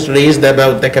concerns raised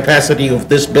about the capacity of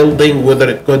this building, whether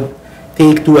it could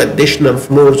take 2 additional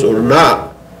floors or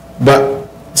not, but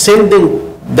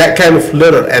sending that kind of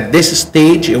letter at this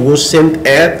stage, it was sent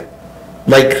at,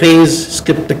 like, raise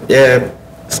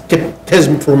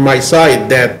skepticism from my side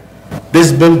that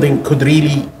this building could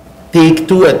really take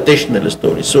 2 additional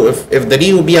stories. So if the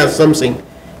DOB has something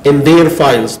in their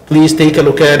files, please take a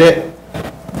look at it.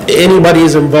 Anybody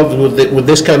is involved with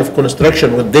this kind of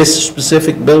construction, with this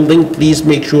specific building, please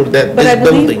make sure that But I this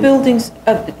believe building. buildings,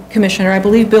 Commissioner, I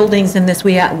believe buildings in this,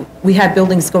 we had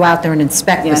buildings go out there and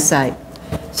inspect the Yes. site.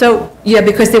 So, yeah,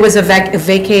 because there was a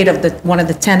vacate of one of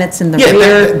the tenants in the Yeah,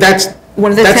 rear. that's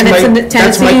One of the that's tenants my- in the, that's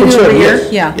tenants my in the concern, rear,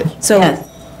 yes, yeah. yes. So, Yes.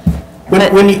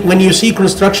 When you see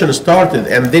construction started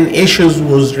and then issues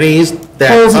was raised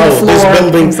that, Holes in the oh, this floor,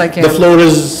 building, things like the that. floor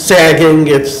is sagging,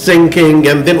 it's sinking,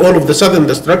 and then all of a sudden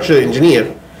the structure engineer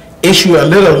issue a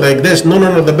letter like this,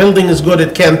 no, the building is good,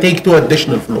 it can take 2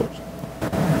 additional floors.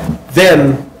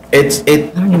 Then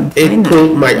it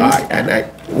caught my eye, and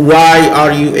why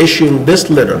are you issuing this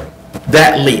letter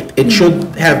that late? It should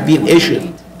have been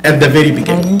issued at the very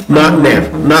beginning, not now,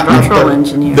 not Structural after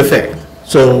engineer. the fact.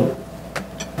 So,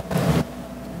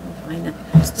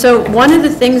 So one of the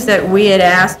things that we had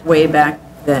asked way back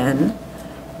then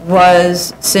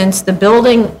was, since the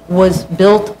building was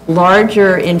built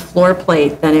larger in floor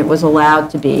plate than it was allowed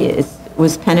to be, it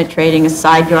was penetrating a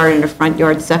side yard and a front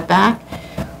yard setback,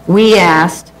 we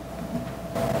asked,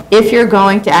 if you're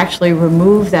going to actually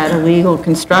remove that illegal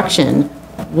construction,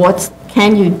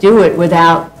 can you do it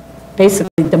without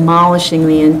basically demolishing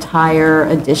the entire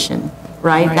addition?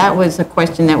 Right? That was a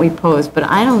question that we posed, but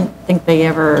I don't think they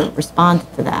ever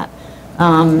responded to that.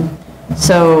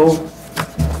 So,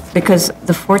 because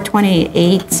the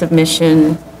 428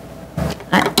 submission,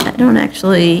 I don't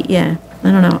actually, I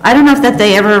don't know. I don't know if that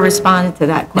they ever responded to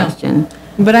that question.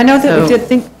 but I know that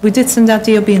So- we did send out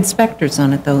DOB inspectors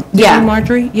on it, though. Did Yeah. you,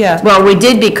 Marjorie? Yeah. Well, we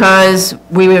did because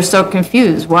we were so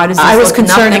confused. Why does I this was look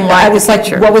concerned, nothing I like was the like,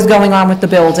 picture? what was going on with the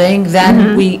building?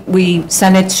 Then we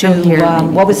sent it to, From here, maybe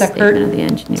what was the that, Kurt? statement of the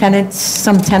engineer. Tenants,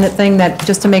 some tenant thing that,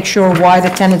 just to make sure why the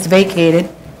tenant's vacated,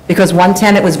 because one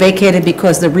tenant was vacated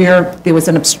because the rear, there was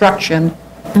an obstruction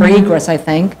for egress, I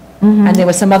think, and there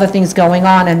was some other things going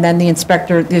on, and then the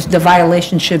inspector, the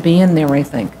violation should be in there, I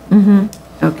think.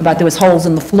 About there was holes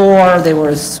in the floor, there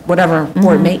was whatever,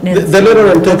 poor maintenance. the letter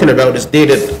I'm talking about is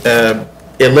dated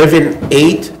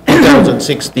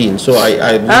 11/8/2016, so I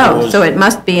believe it Oh, was. so it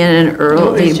must be in an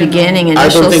early beginning, I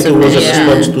initial don't think it was a submission.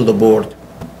 response to the board.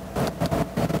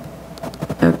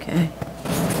 Okay.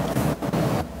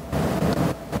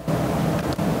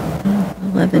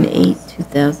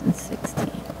 11/8/2016.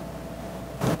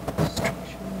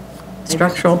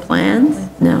 Structural plans?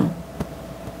 No.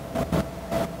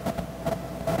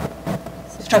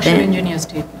 Structural Then- engineer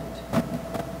statement,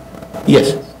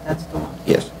 Yes, that's the one.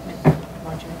 yes.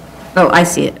 Marjorie. Oh, I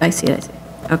see it.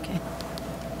 Okay.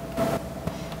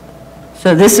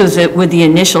 So this was it with the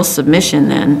initial submission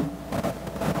then?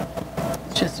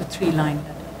 It's just a 3-line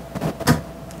letter.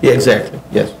 Yeah, exactly,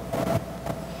 yes.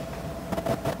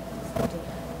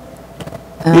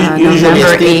 Usually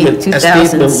November 8, a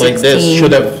statement like this 2016.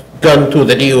 should have gone to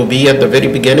the DOB at the very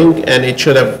beginning, and it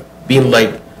should have been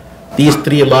like these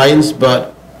 3 lines,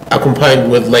 but accompanied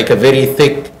with like a very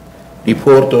thick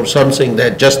report or something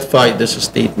that justified this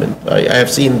statement. I have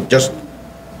seen just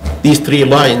these 3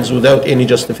 lines without any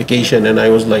justification, and I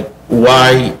was like,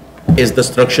 why is the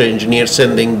structure engineer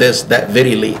sending this that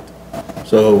very late?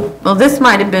 So, Well, this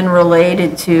might have been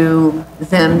related to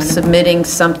them submitting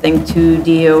something to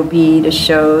DOB to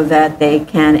show that they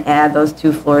can add those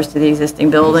 2 floors to the existing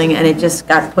building, and it just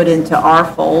got put into our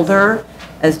folder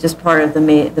as just part of the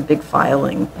big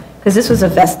filing. Because this was a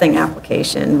vesting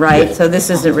application, right? Yes. So this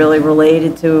isn't really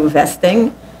related to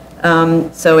vesting.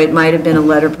 So it might have been a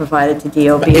letter provided to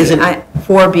DOB But isn't-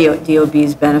 for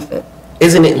DOB's benefit.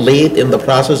 isn't it late in the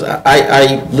process?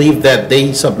 I believe that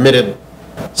they submitted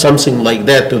something like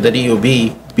that to the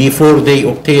DOB before they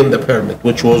obtained the permit,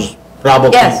 which was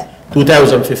probably Yes.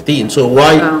 2015. So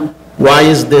why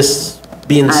is this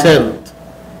being sent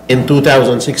in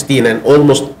 2016 and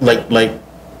almost like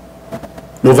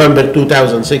November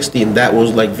 2016? That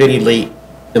was like very late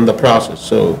in the process,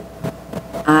 so.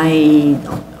 I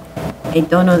don't know. I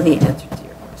don't know the answer to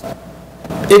your question.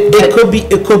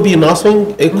 It could be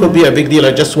nothing, it could be a big deal.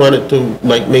 I just wanted to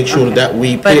like make sure that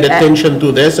we paid But, attention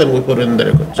to this and we put it in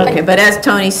the record. So- Okay, but as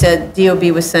Tony said,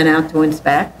 DOB was sent out to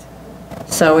inspect.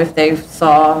 So if they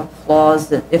saw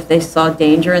flaws, if they saw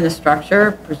danger in the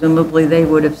structure, presumably they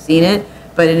would have seen it.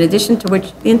 But in addition to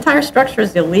which, the entire structure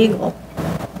is illegal.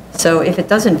 So if it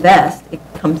doesn't vest, it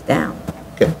comes down,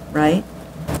 Okay. right?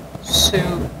 So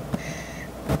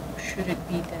should it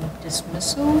be then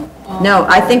dismissal? or- No,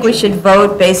 I think we should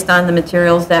vote based on the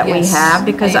materials that we Yes, have,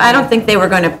 because I I don't agree. think they were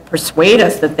going to persuade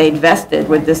us that they'd vested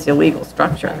with this illegal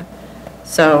structure.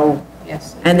 So,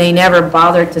 Yes. and they never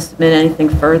bothered to submit anything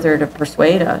further to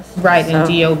persuade us. Right, and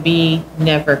So- DOB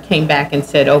never came back and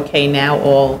said, okay, now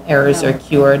all errors are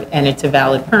cured and it's a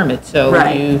valid permit. So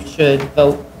Right. you should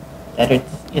vote that it's,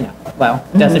 well,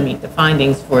 doesn't meet the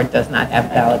findings for it does not have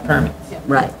valid permits.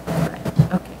 Right,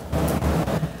 okay.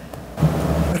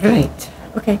 Right,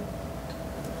 okay.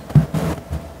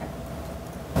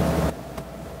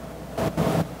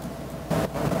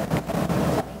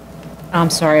 I'm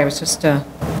sorry, I was just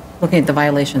looking at the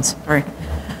violations, sorry.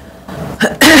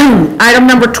 Item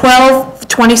number 12,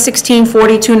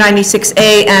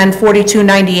 2016-4296A and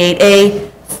 4298A,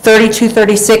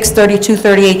 3236,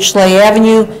 3238 Schley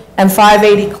Avenue, and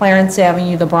 580 Clarence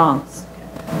Avenue, the Bronx.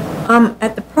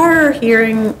 At the prior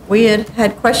hearing, we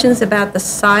had questions about the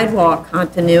sidewalk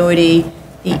continuity,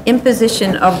 the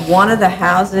imposition of one of the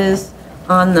houses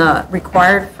on the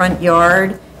required front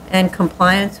yard, and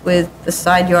compliance with the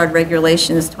side yard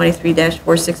regulations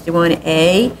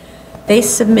 23-461A. They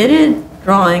submitted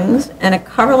drawings and a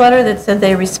cover letter that said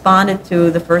they responded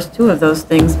to the first two of those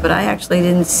things, but I actually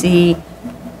didn't see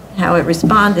how it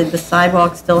responded. The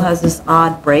sidewalk still has this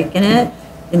odd break in it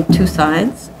in two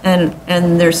sides, and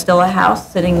there's still a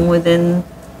house sitting within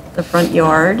the front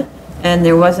yard, and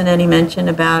there wasn't any mention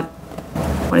about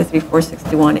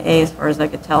 23-461A as far as I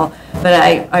could tell. But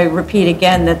I repeat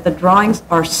again that the drawings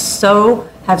have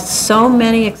so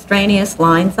many extraneous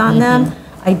lines on them.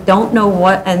 I don't know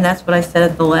what, and that's what I said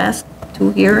at the last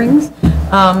two hearings,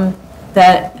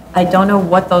 that I don't know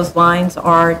what those lines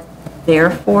are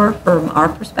there for from our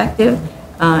perspective,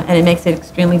 and it makes it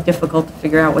extremely difficult to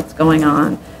figure out what's going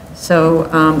on. So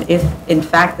if in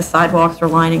fact the sidewalks are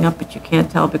lining up but you can't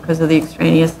tell because of the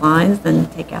extraneous lines, then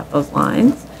take out those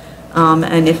lines.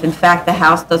 And if in fact the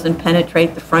house doesn't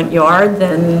penetrate the front yard,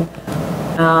 then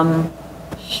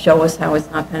show us how it's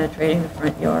not penetrating the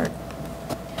front yard.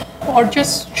 Or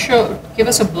just give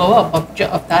us a blow-up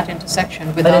of that intersection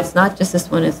But without. it's not just this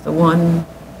one, it's the one,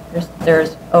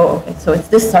 oh, okay, so it's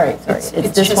this, sorry, it's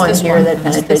it's this just one this here one. that It's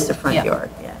penetrates this- the front yeah. yard,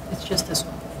 yeah. It's just this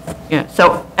one. Yeah,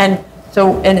 and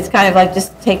it's kind of like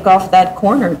just take off that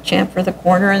corner, chamfer the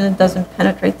corner, and it doesn't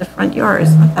penetrate the front yard.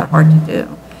 It's not that hard to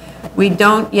do. We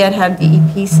don't yet have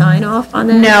DEP sign off on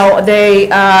it? No, they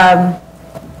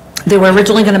were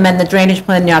originally going to amend the drainage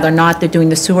plan, now they're not, they're doing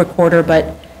the sewer quarter, but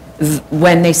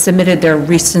when they submitted their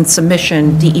recent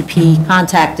submission, DEP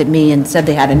contacted me and said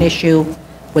they had an issue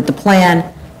with the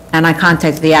plan, and I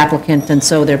contacted the applicant, and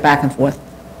so they're back and forth.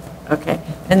 Okay,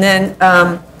 and then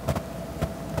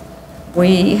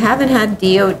we haven't had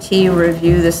DOT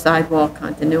review the sidewalk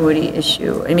continuity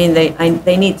issue. I mean,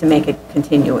 they need to make it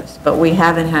continuous, but we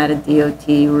haven't had a DOT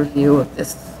review of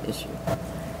this issue.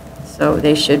 So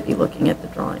they should be looking at the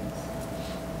drawings.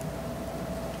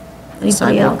 Anybody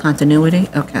Sidewalk else? continuity,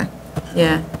 okay.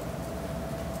 Yeah.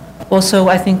 Also,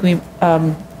 I think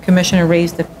Commissioner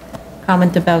raised the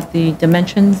comment about the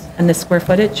dimensions and the square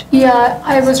footage. Yeah,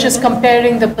 I was just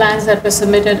comparing the plans that were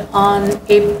submitted on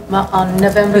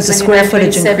November There's a square 29,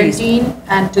 footage increase. 2017,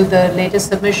 and to the latest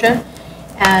submission.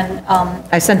 And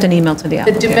I sent an email to the the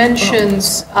applicant.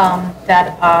 dimensions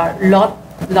that are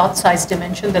lot size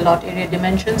dimension, the lot area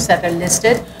dimensions that are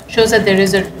listed, shows that there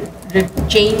is a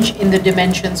change in the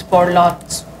dimensions for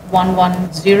lots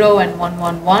 110 and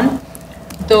 111.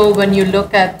 Though when you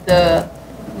look at the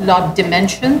lot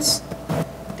dimensions,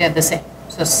 they're the same.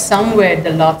 So somewhere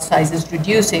the lot size is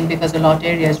reducing because the lot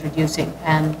area is reducing.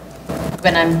 And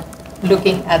when I'm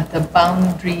looking at the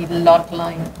boundary lot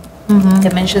line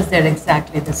dimensions, they're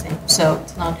exactly the same. So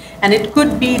it's not, and it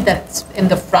could be that in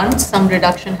the front, some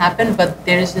reduction happened, but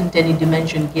there isn't any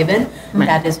dimension given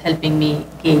that is helping me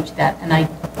gauge that. And I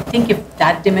think if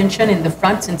that dimension in the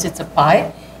front, since it's a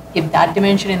pie, if that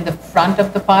dimension in the front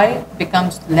of the pie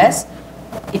becomes less,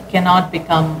 it cannot be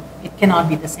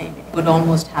the same. It would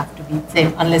almost have to be the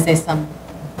same unless there's some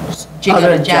jig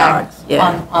or a jag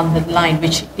on the line,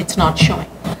 which it's not showing.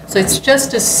 So it's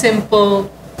just a simple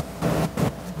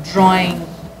drawing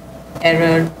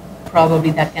error,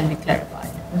 probably, that can be clarified.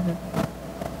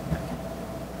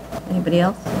 Anybody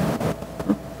else?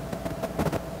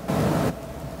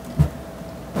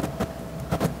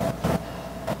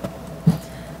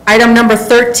 Item number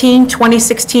 13,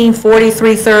 2016,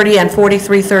 4330 and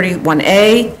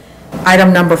 4331A.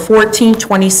 Item number 14,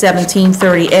 2017,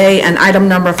 30A. And item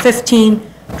number 15,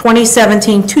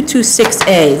 2017,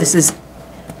 226A. This is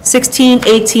 16,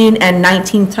 18, and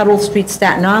 19 Tuttle Street,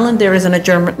 Staten Island. There is an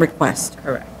adjournment request.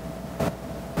 Correct.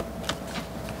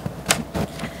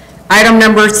 Item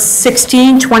number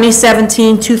 16,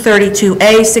 2017,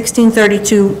 232A,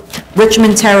 1632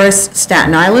 Richmond Terrace,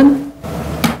 Staten Island.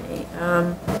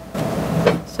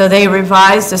 So they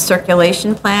revised the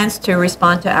circulation plans to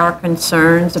respond to our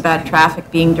concerns about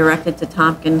traffic being directed to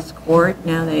Tompkins Court.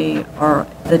 Now the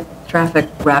traffic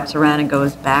wraps around and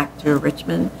goes back to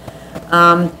Richmond.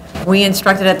 We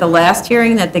instructed at the last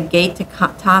hearing that the gate to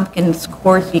Tompkins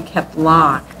Court be kept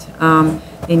locked.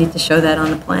 They need to show that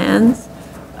on the plans.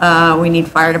 We need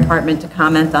fire department to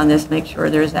comment on this, make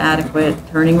sure there's adequate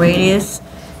turning radius.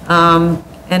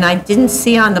 And I didn't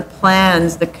see on the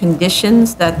plans the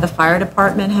conditions that the fire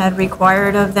department had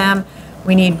required of them.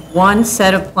 We need one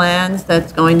set of plans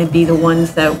that's going to be the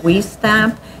ones that we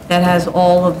stamp, that has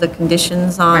all of the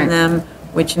conditions on them,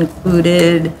 which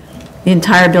included the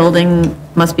entire building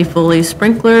must be fully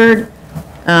sprinklered,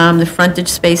 the frontage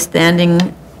space,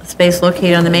 standing space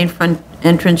located on the main front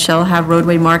entrance shall have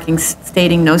roadway markings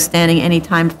stating no standing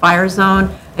anytime fire zone.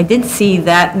 I did see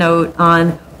that note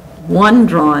on one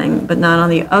drawing, but not on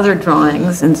the other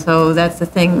drawings, and so that's the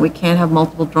thing, we can't have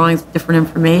multiple drawings with different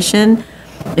information.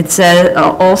 It said,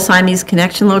 all Siamese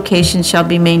connection locations shall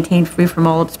be maintained free from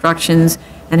all obstructions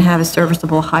and have a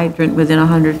serviceable hydrant within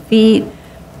 100 feet.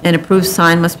 An approved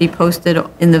sign must be posted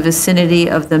in the vicinity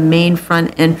of the main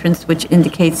front entrance, which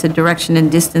indicates the direction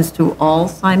and distance to all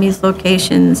Siamese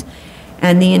locations.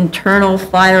 And the internal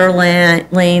fire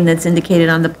lane that's indicated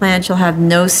on the plan shall have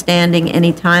no standing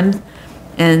anytime,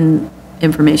 and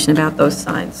information about those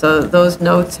signs. So those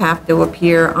notes have to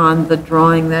appear on the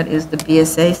drawing that is the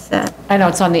BSA set. I know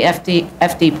it's on the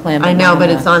FD plan. I know, but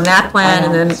it's on that plan,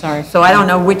 and then, sorry. so I don't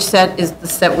know which set is the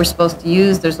set we're supposed to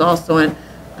use. There's also an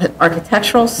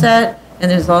architectural set,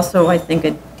 and there's also, I think,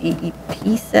 a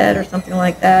DEP set or something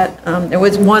like that. There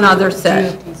was one other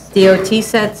set, DOT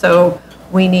set, so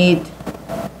we need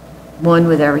one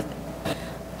with everything.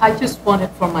 I just wanted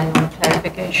for my own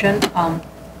clarification.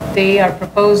 They are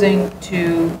proposing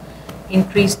to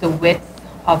increase the width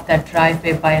of that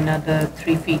driveway by another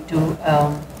 3 feet to,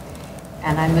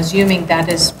 and I'm assuming that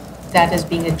is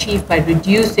being achieved by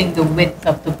reducing the width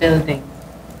of the building.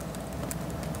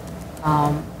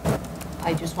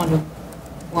 I just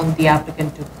want the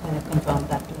applicant to kind of confirm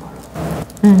that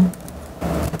tomorrow.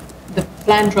 The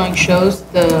plan drawing shows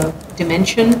the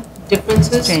dimension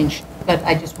differences. Change. But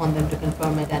I just want them to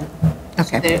confirm it, and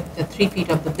Okay. so the 3 feet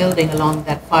of the building along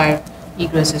that fire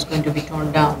egress is going to be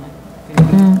torn down, and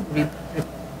going to be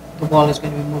the wall is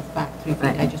going to be moved back 3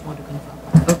 feet. I just want to confirm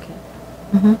that. Okay.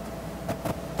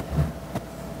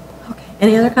 Okay,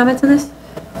 any other comments on this?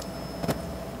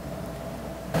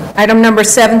 Item number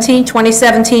 17,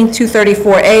 2017,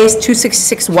 234A,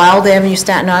 266 Wild Avenue,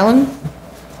 Staten Island.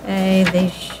 Okay,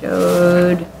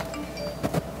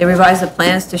 they revised the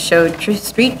plans to show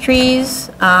street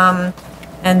trees,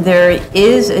 and there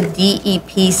is a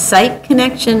DEP site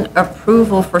connection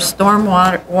approval for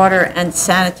stormwater and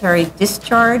sanitary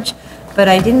discharge, but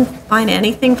I didn't find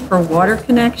anything for water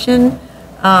connection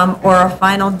or a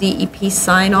final DEP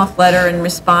sign-off letter in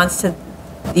response to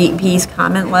DEP's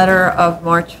comment letter of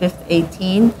March 5th,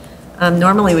 18.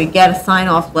 Normally we get a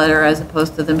sign-off letter as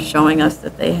opposed to them showing us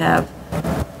that they have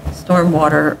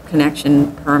stormwater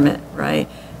connection permit, right?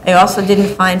 I also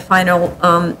didn't find final,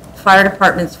 fire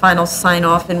department's final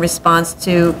sign-off in response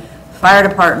to fire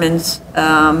department's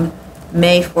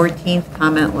May 14th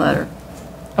comment letter.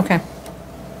 Okay.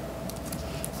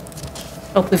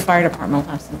 Hopefully fire department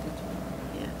will have something.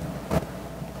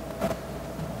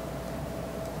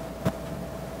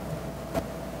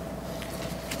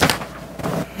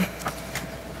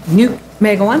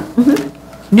 May I go on?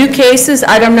 New cases,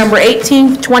 item number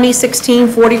 18, 2016,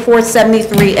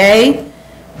 4473A,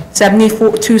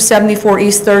 274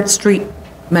 East 3rd Street,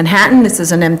 Manhattan. This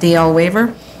is an MDL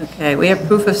waiver. Okay, we have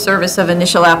proof of service of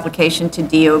initial application to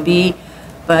DOB,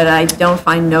 but I don't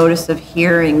find notice of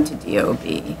hearing to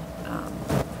DOB,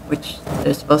 which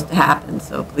they're supposed to happen,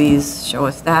 so please show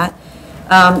us that.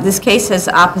 This case has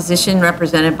opposition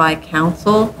represented by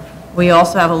counsel. We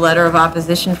also have a letter of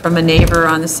opposition from a neighbor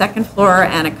on the second floor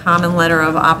and a common letter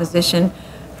of opposition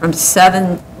from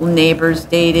 7 neighbors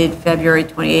dated February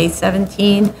 28,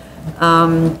 17.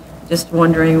 Just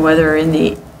wondering whether in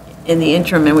the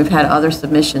interim, and we've had other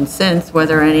submissions since,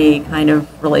 whether any kind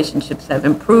of relationships have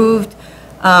improved.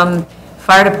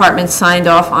 Fire department signed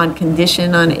off on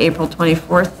condition on April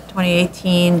 24th,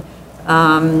 2018,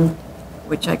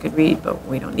 which I could read, but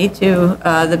we don't need to.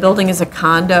 The building is a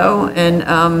condo,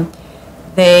 and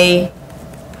they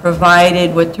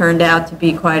provided what turned out to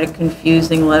be quite a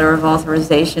confusing letter of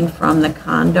authorization from the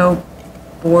condo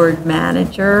board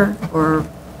manager, or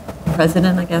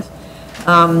president, I guess,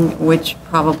 which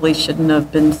probably shouldn't have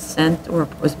been sent or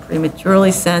was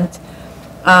prematurely sent.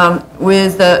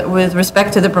 With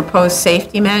respect to the proposed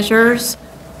safety measures,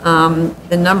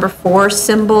 the number 4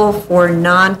 symbol for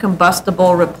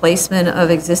non-combustible replacement of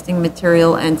existing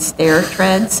material and stair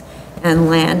treads and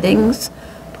landings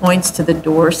points to the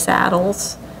door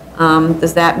saddles.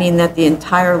 Does that mean that the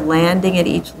entire landing at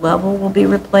each level will be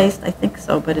replaced? I think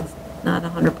so, but it's not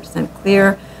 100%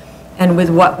 clear. And with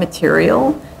what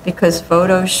material? Because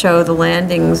photos show the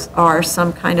landings are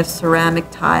some kind of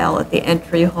ceramic tile at the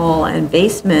entry hall and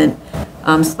basement /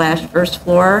 first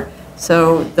floor.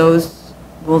 So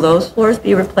will those floors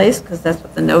be replaced? Because that's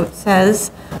what the note says.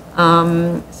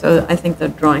 So I think the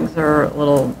drawings are a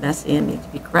little messy and need to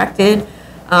be corrected.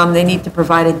 They need to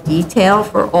provide a detail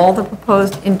for all the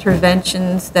proposed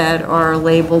interventions that are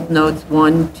labeled notes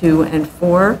 1, 2, and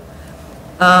 4.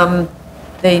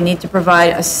 They need to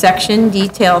provide a section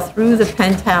detail through the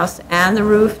penthouse and the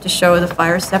roof to show the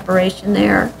fire separation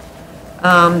there.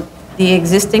 The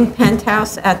existing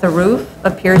penthouse at the roof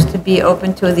appears to be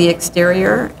open to the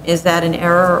exterior. Is that an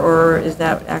error, or is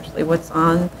that actually what's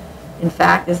on? In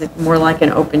fact, is it more like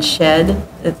an open shed?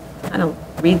 It kind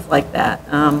of reads like that,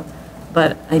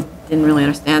 but I didn't really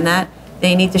understand that.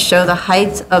 They need to show the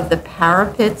heights of the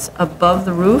parapets above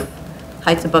the roof,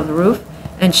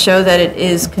 and show that it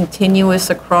is continuous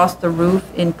across the roof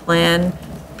in Plan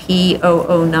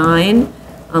P009,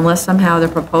 unless somehow the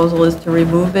proposal is to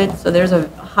remove it. So there's a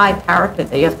high parapet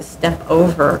that you have to step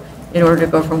over in order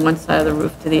to go from one side of the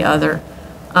roof to the other.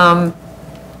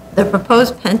 The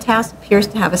proposed penthouse appears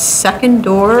to have a second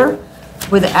door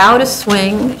without a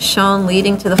swing shown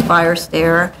leading to the fire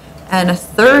stair, and a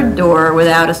third door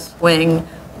without a swing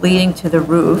leading to the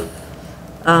roof.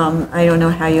 I don't know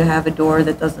how you have a door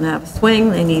that doesn't have a swing.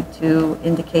 They need to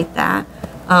indicate that.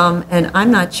 And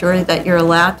I'm not sure that you're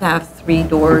allowed to have 3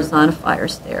 doors on a fire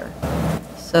stair.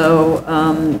 So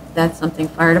that's something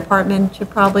fire department should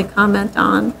probably comment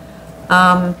on.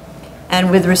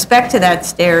 And with respect to that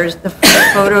stairs, the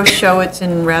photos show it's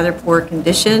in rather poor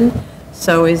condition.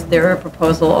 So is there a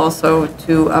proposal also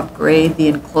to upgrade the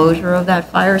enclosure of that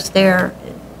fire stair?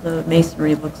 The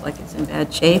masonry looks like it's in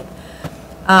bad shape.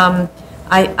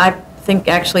 I think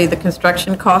actually the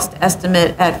construction cost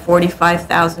estimate at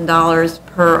 $45,000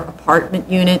 per apartment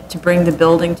unit to bring the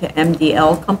building to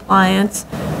MDL compliance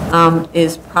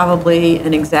is probably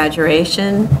an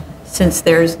exaggeration, since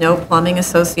there's no plumbing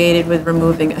associated with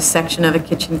removing a section of a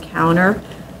kitchen counter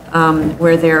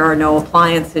where there are no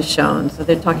appliances shown. So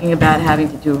they're talking about having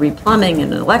to do replumbing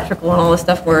and electrical and all this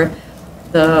stuff where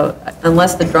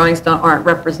unless the drawings aren't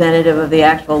representative of the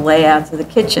actual layouts of the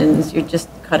kitchens, you're just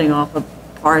cutting off a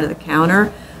part of the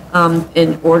counter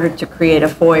in order to create a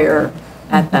foyer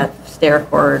at that stair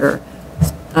corridor.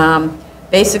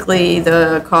 Basically,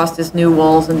 the cost is new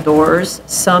walls and doors,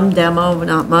 some demo, but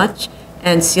not much,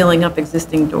 and sealing up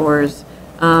existing doors.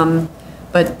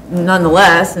 But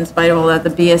nonetheless, in spite of all that, the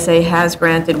BSA has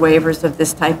granted waivers of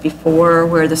this type before,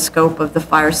 where the scope of the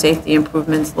fire safety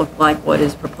improvements look like what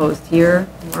is proposed here,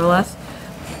 more or less.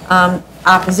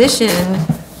 Opposition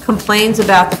complains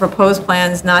about the proposed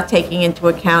plans not taking into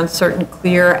account certain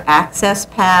clear access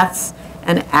paths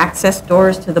and access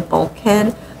doors to the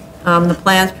bulkhead. The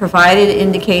plans provided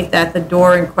indicate that the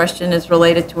door in question is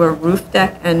related to a roof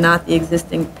deck and not the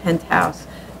existing penthouse.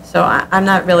 So I'm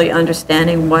not really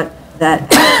understanding what that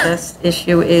access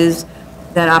issue is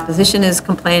that opposition is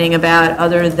complaining about,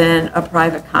 other than a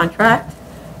private contract,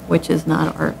 which is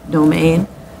not our domain.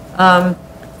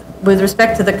 With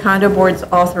respect to the condo board's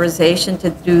authorization to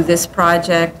do this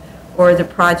project, or the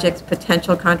project's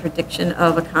potential contradiction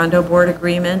of a condo board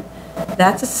agreement.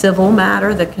 That's a civil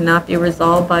matter that cannot be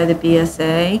resolved by the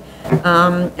BSA.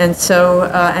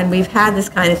 And we've had this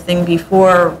kind of thing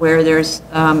before where there's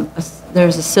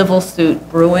a civil suit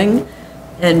brewing,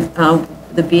 and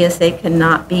the BSA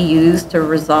cannot be used to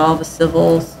resolve a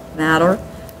civil matter.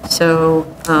 So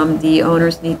the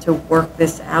owners need to work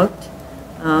this out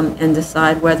and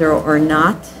decide whether or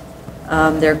not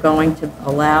they're going to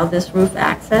allow this roof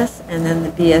access, and then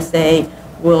the BSA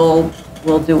will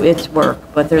do its work.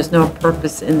 But there's no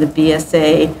purpose in the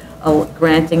BSA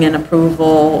granting an approval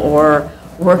or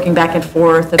working back and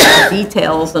forth about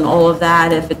details and all of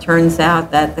that if it turns out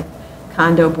that the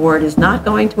condo board is not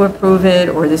going to approve it,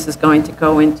 or this is going to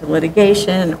go into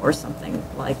litigation or something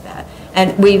like that.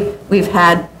 And we've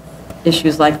had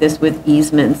issues like this with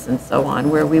easements and so on,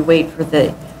 where we wait for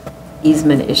the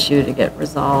easement issue to get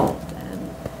resolved,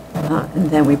 and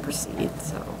then we proceed.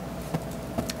 So,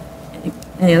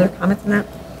 any other comments on that?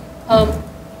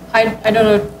 I don't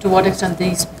know to what extent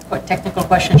these technical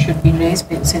questions should be raised,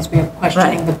 since we are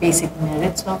questioning the basic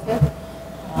merits of it.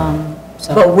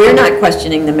 But we're not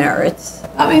questioning the merits.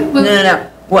 I mean, No.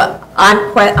 Well,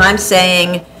 I'm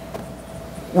saying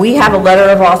we have a letter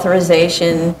of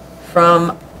authorization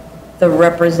from the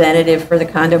representative for the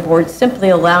condo board, simply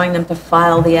allowing them to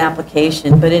file the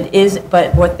application.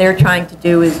 But what they're trying to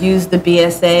do is use the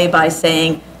BSA by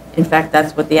saying, in fact,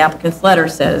 that's what the applicant's letter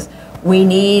says.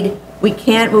 We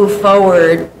can't move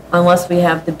forward unless we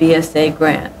have the BSA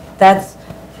grant. That's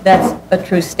a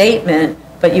true statement,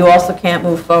 but you also can't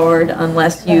move forward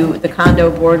unless the condo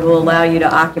board will allow you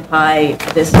to occupy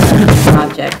this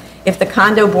project. If the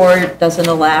condo board doesn't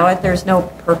allow it, there's no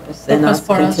purpose in us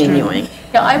continuing.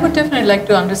 Yeah, I would definitely like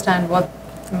to understand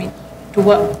to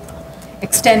what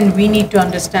extent we need to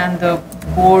understand the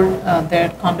board, their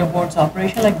condo board's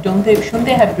operation. Like, shouldn't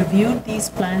they have reviewed these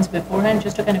plans beforehand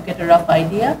just to kind of get a rough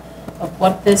idea of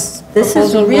what this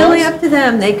proposal is really was? up to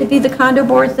them. They could be the condo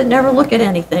boards that never look at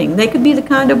anything. They could be the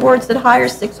condo boards that hire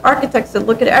 6 architects that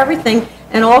look at everything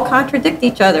and all contradict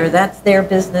each other. That's their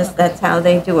business. That's how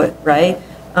they do it, right?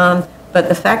 But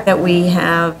the fact that we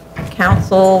have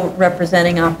counsel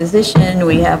representing opposition,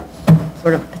 we have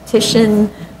sort of petition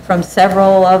from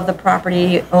several of the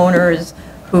property owners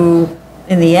who,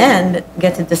 in the end,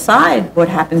 get to decide what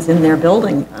happens in their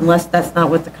building, unless that's not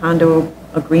what the condo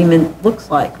agreement looks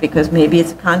like, because maybe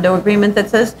it's a condo agreement that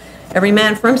says every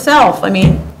man for himself. I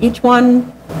mean, each one's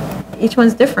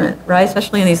different, right?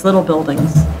 Especially in these little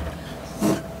buildings.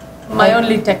 My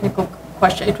only technical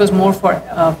question, it was more for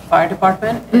fire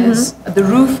department, is the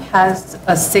roof has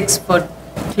a 6-foot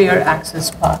clear access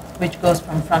path which goes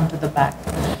from front to the back,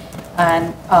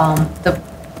 and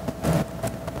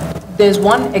there's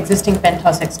one existing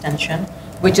penthouse extension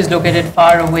which is located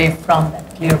far away from that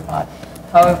clear path.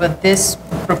 However, this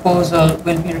proposal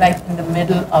will be right in the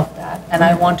middle of that, and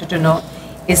I wanted to know,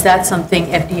 is that something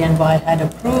FDNY had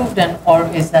approved, or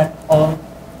is that all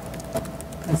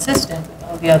consistent with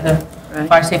all the other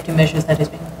fire safety measures that is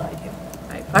being applied here?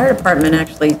 Right. Fire department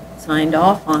actually signed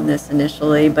off on this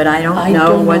initially, but I don't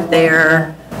know what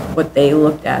they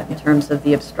looked at in terms of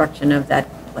the obstruction of that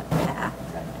path.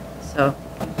 So,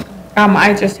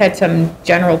 I just had some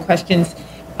general questions.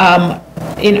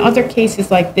 In other cases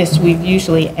like this, we've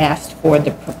usually asked for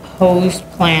the proposed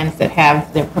plans that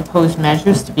have their proposed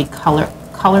measures to be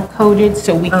color-coded,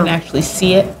 so we can actually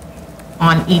see it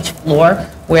on each floor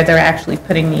where they're actually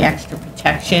putting the extra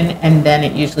protection, and then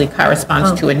it usually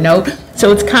corresponds to a note.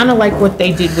 So it's kind of like what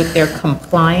they did with their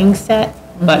complying set,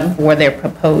 but for their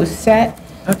proposed set.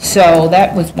 So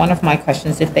that was one of my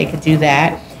questions, if they could do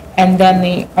that. And then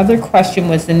the other question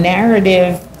was, the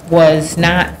narrative was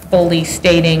not fully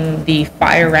stating the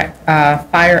fire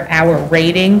hour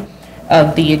rating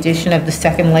of the addition of the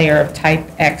second layer of type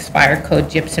X fire code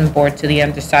gypsum board to the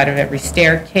underside of every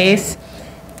staircase,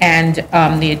 and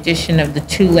the addition of the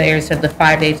 2 layers of the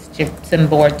 5/8 gypsum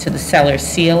board to the cellar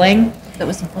ceiling. that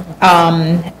was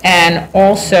And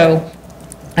also,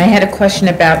 I had a question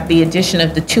about the addition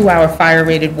of the 2-hour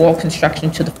fire-rated wall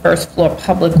construction to the first floor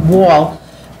public wall.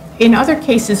 In other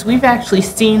cases, we've actually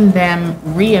seen them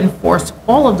reinforce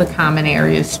all of the common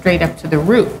areas straight up to the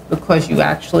roof, because you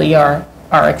actually are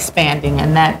expanding,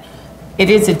 and that it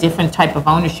is a different type of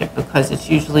ownership, because it's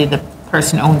usually the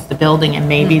person owns the building, and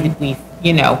maybe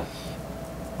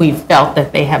we've felt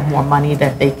that they have more money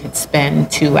that they could spend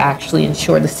to actually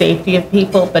ensure the safety of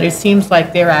people, but it seems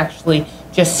like they're actually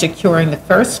just securing the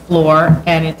first floor,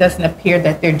 and it doesn't appear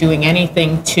that they're doing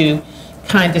anything to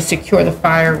kind of secure the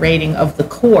fire rating of the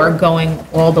core going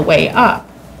all the way up.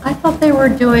 I thought they were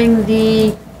doing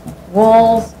the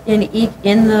walls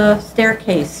in the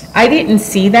staircase. I didn't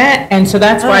see that, and so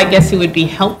that's why I guess it would be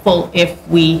helpful if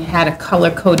we had a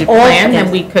color-coded All- plan yes.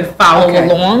 and we could follow Okay.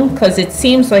 along, because it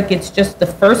seems like it's just the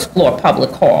first floor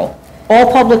public hall.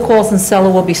 All public halls in cellar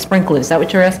will be sprinkled, is that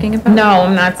what you're asking about? No,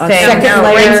 I'm not saying second no,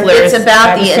 layer. sprinklers. It's about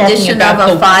I was the talking addition about of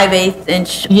a the- 5/8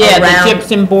 inch Yeah, the around.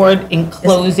 gypsum board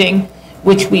enclosing,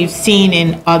 which we've seen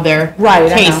in other Right, I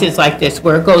know. cases like this,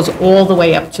 where it goes all the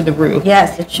way up to the roof.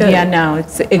 Yes, it should. Yeah, no,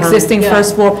 it's existing Yeah.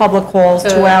 first floor public halls,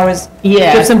 2 hours.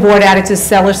 Yeah. Gypsum board added to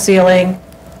cellar ceiling,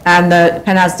 and the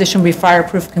penthouse addition will be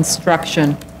fireproof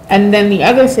construction. And then the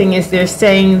other thing is they're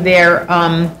saying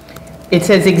it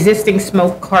says existing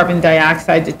smoke carbon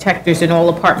dioxide detectors in all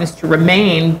apartments to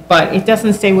remain, but it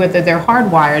doesn't say whether they're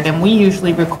hardwired, and we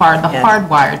usually require the Yes.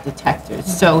 hardwired detectors.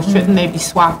 So shouldn't they be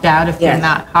swapped out if they're Yes.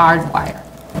 not hardwired?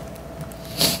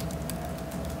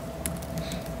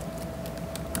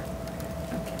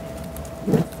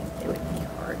 You would think they would be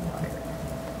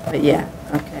hardwired. But yeah,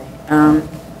 okay.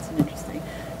 It's interesting.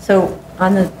 So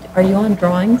are you on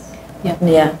drawings? Yeah.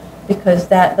 Yeah, because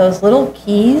those little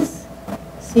keys,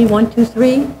 see 1, 2,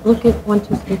 3, look at 1,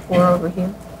 2, 3, 4 over here.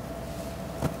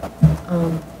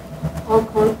 All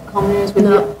common areas with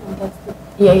No.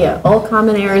 Yeah, all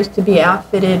common areas to be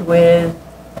outfitted with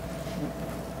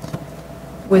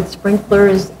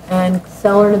sprinklers and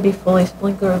cellar to be fully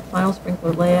sprinkler, final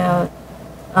sprinkler layout.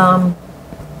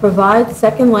 Provide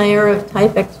second layer of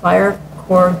type X fire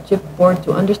core gyp board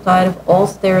to underside of all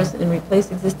stairs and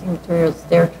replace existing materials,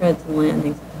 stair treads and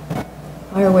landings.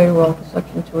 Higher weighted wall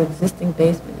construction to existing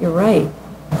basement. You're right.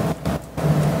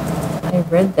 I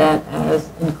read that as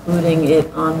including it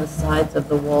on the sides of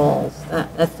the walls.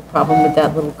 That's the problem with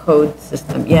that little code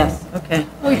system. Yes, okay.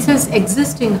 Oh, it says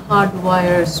existing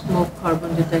hardwire smoke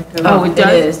carbon detector. Oh, it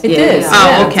does? It It is. is.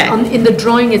 Oh, okay. In the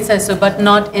drawing it says so, but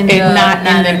not in the Not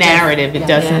in the narrative, it Yeah.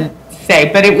 doesn't say,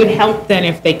 but it would help then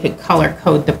if they could color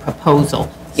code the proposal.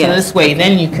 So Yes. this way,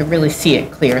 then you could really see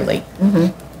it clearly.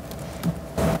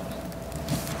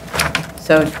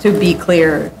 So to be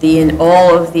clear, in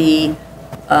all of the,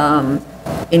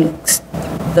 in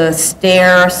the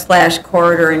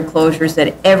stair/corridor enclosures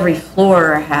that every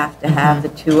floor have to have the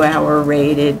 2-hour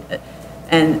rated,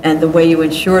 and the way you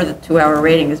ensure the 2-hour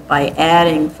rating is by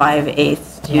adding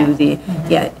 5/8 to the,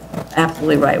 yeah,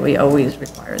 absolutely right, we always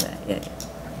require that, yeah.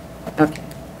 Okay.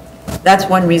 That's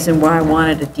one reason why I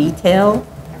wanted a detail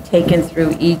taken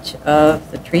through each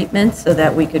of the treatments so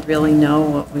that we could really know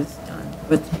what was done,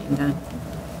 what's being done.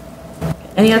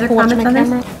 Any other comments on this?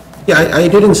 Yeah, I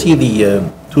didn't see the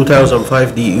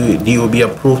 2005 DOB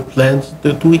approved plans.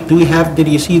 Do we have, did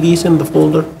you see these in the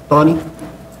folder, Tony?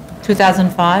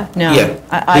 2005? No. Yeah,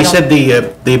 I they don't- said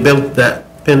they built that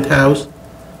penthouse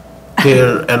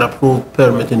here and approved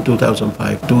permit in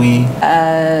 2005. Do we?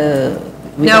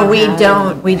 No, we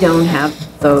don't have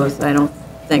those, I don't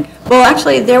think. Well,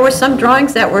 actually, there were some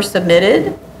drawings that were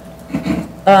submitted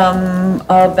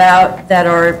that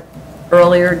are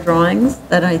earlier drawings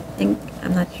that I think,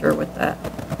 I'm not sure what that,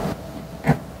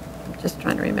 I'm just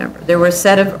trying to remember. There were a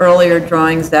set of earlier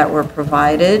drawings that were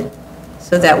provided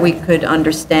so that we could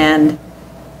understand,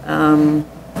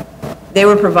 they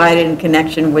were provided in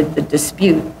connection with the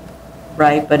dispute,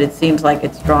 right? But it seems like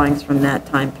it's drawings from that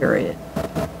time period.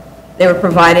 They were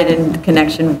provided in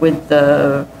connection with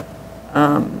the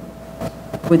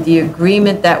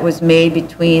agreement that was made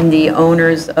between the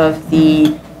owners of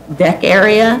the deck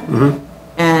area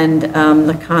and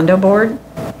the condo board.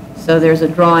 So there's a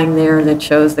drawing there that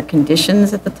shows the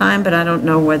conditions at the time, but I don't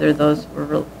know whether those were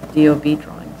real DOB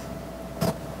drawings.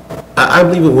 I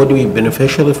believe it would be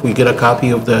beneficial if we get a copy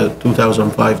of the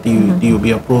 2005 DOB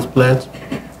approved plans.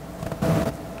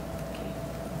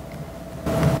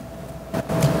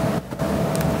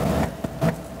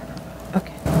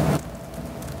 Okay.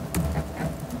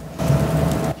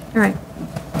 All right.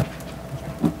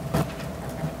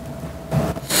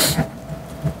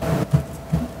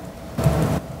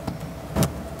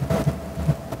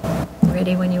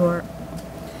 Ready when you are.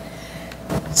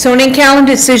 Zoning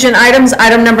calendar decision items,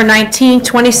 item number 19,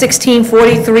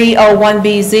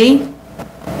 2016-4301BZ.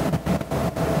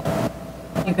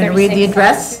 You going to read the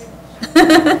address?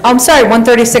 I'm sorry,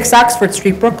 136 Oxford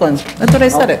Street, Brooklyn. That's what I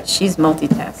said it. She's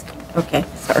multitasking. Okay.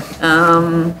 Sorry.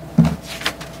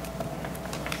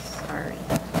 Sorry.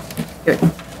 Good.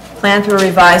 Plans were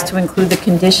revised to include the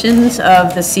conditions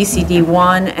of the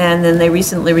CCD1, and then they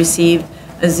recently received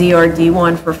a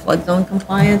ZRD1 for flood zone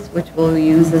compliance, which we'll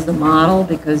use as a model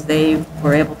because they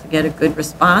were able to get a good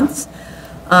response.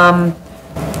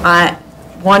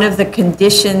 One of the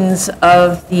conditions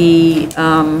of the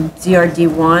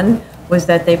ZRD1 was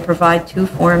that they provide 2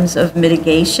 forms of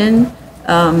mitigation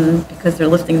because they're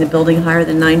lifting the building higher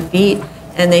than 9 feet.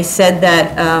 And they said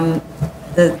that,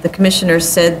 the commissioner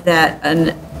said that,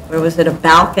 a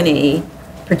balcony,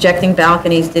 projecting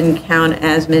balconies didn't count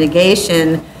as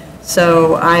mitigation.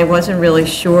 So I wasn't really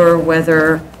sure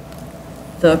whether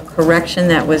the correction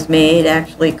that was made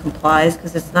actually complies,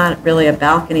 because it's not really a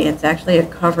balcony, it's actually a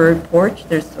covered porch.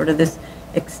 There's sort of this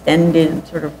extended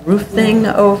sort of roof thing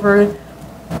over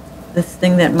this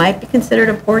thing that might be considered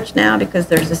a porch now, because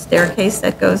there's a staircase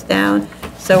that goes down.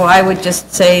 So I would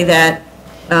just say that,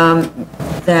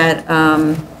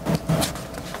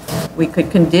 we could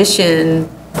condition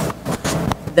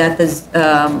that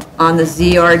on the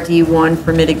ZRD1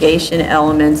 for mitigation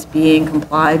elements being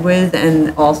complied with,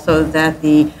 and also that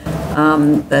the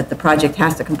project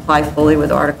has to comply fully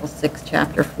with Article 6,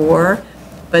 Chapter 4.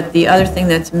 But the other thing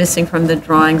that's missing from the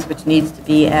drawings, which needs to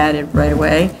be added right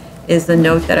away, is the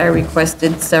note that I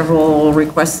requested several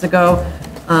requests ago,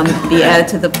 be added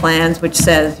to the plans, which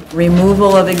says,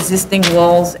 removal of existing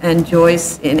walls and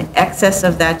joists in excess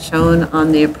of that shown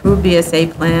on the approved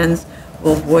BSA plans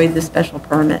will void the special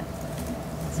permit.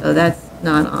 So that's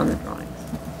not on the drawings.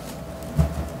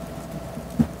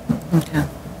 Okay.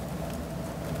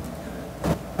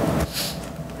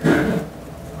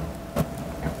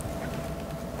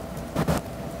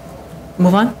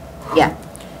 Move on? Yeah.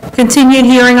 Continued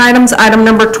hearing items, item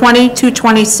number 20,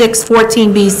 226,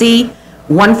 14BZ,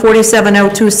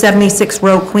 14702 76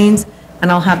 Road, Queens,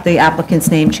 and I'll have the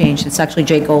applicant's name changed. It's actually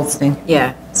Jay Goldstein.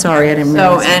 Yeah. Sorry, I didn't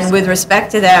So, realize. and with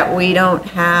respect to that, we don't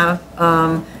have,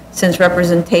 since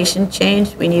representation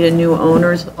changed, we need a new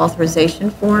owner's authorization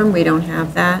form. We don't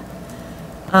have that.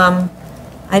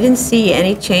 I didn't see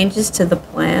any changes to the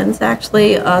plans,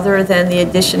 actually, other than the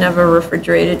addition of a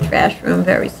refrigerated trash room,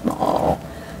 very small,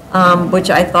 which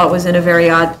I thought was in a very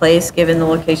odd place, given the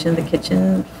location of the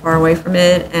kitchen, far away from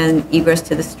it, and egress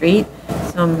to the street.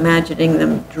 So I'm imagining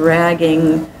them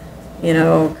dragging,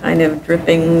 kind of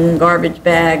dripping garbage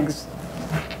bags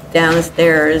down the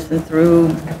stairs and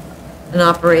through an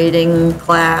operating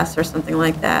class or something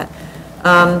like that.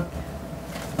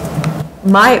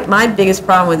 My biggest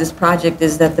problem with this project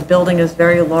is that the building is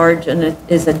very large and it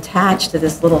is attached to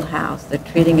this little house. They're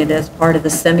treating it as part of the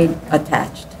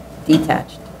semi-attached,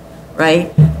 detached,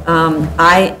 right?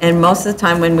 And most of the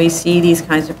time when we see these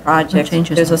kinds of projects,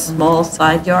 there's a small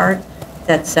side yard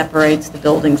that separates the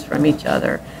buildings from each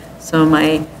other. So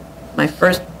my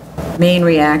first main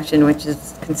reaction, which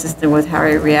is consistent with how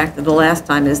I reacted the last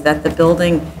time, is that the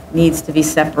building needs to be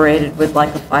separated with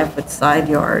like a 5-foot side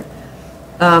yard.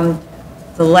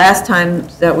 The last time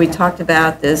that we talked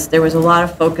about this, there was a lot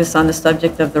of focus on the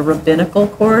subject of the rabbinical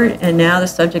court, and now the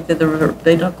subject of the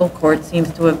rabbinical court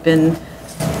seems to have been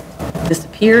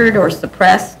disappeared or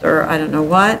suppressed, or I don't know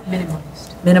what.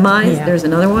 Minimized. Yeah. There's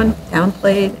another one,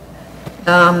 downplayed.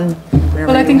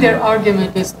 Well, I think their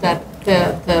argument is that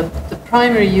the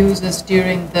primary uses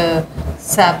during the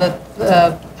Sabbath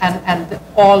and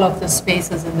all of the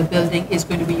spaces in the building is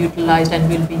going to be utilized and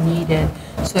will be needed.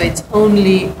 So it's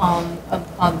only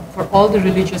for all the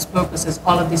religious purposes,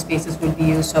 all of these spaces will be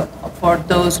used. So for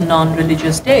those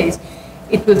non-religious days,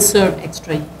 it will serve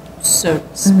extra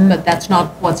service. Mm-hmm. But that's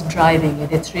not what's driving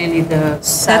it. It's really the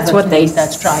Sabbath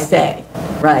that's driving say,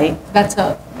 right? That's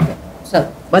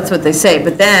what they say.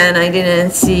 But then I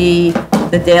didn't see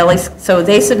the daily, so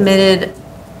they submitted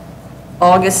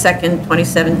August 2nd,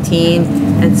 2017,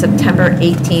 and September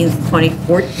 18th,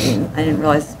 2014. I didn't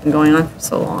realize it's been going on for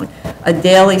so long. A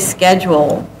daily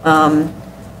schedule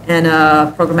and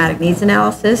a programmatic needs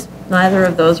analysis. Neither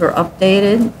of those are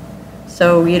updated.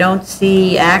 So you don't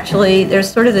see, actually, there's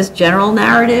sort of this general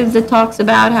narrative that talks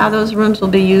about how those rooms will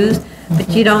be used, but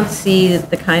you don't see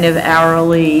the kind of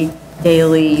hourly,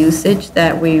 daily usage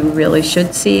that we really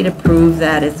should see to prove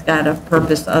that it's got a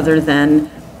purpose other than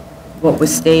what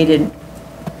was stated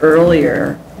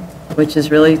earlier, which is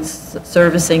really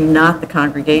servicing not the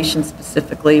congregation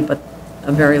specifically, but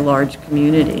a very large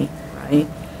community, right?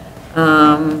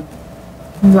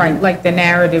 Right, like the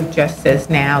narrative just says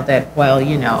now that, well,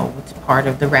 it's part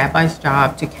of the rabbi's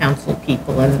job to counsel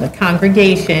people in the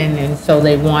congregation, and so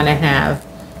they want to have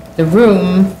the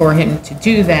room for him to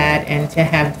do that and to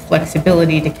have the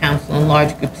flexibility to counsel in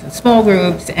large groups and small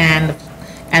groups, and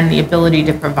the ability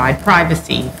to provide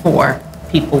privacy for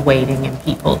people waiting and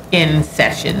people in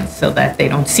sessions so that they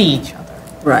don't see each other.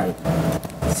 Right.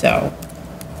 So.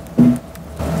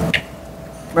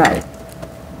 Right.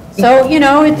 So,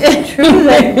 it's true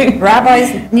that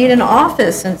rabbis need an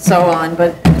office and so on,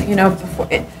 but,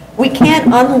 we can't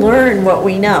unlearn what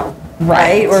we know,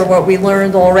 right? Or what we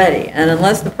learned already. And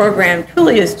unless the program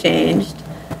truly has changed,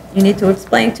 you need to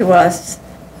explain to us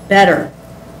better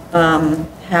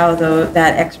how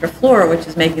that extra floor, which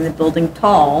is making the building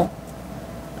tall,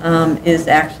 is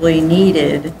actually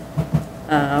needed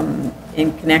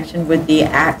in connection with the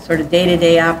sort of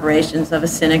day-to-day operations of a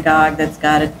synagogue that's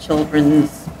got a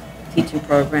children's teaching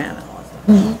program and all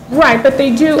that. Right, but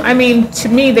they do, I mean, to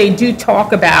me, they do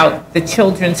talk about the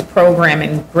children's program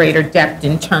in greater depth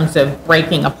in terms of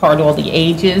breaking apart all the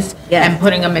ages Yes. and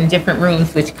putting them in different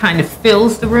rooms, which kind of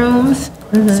fills the rooms,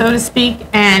 so to speak.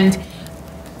 And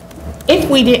if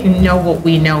we didn't know what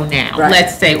we know now, Right.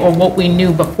 let's say, or what we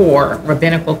knew before,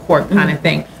 rabbinical court kind of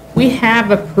thing, we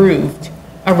have approved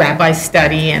a rabbi's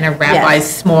study and a rabbi's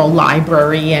Yes. small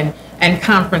library and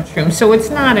conference room. So it's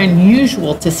not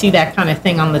unusual to see that kind of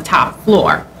thing on the top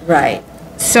floor. Right.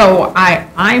 So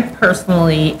I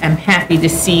personally am happy to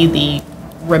see the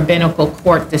rabbinical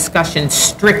court discussion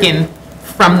stricken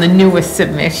from the newest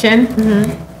submission.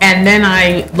 And then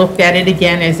I looked at it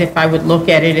again as if I would look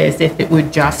at it as if it were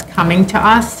just coming to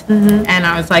us. And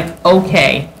I was like,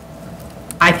 okay,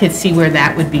 I could see where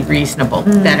that would be reasonable,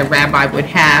 that a rabbi would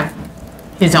have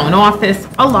his own office,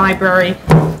 a library,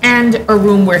 and a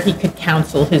room where he could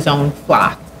counsel his own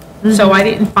flock. So I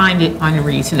didn't find it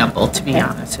unreasonable, to be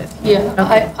honest with you.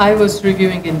 Yeah, I was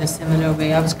reviewing in a similar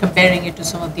way. I was comparing it to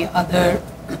some of the other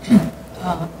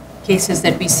cases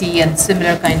that we see and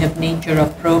similar kind of nature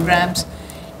of programs,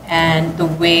 and the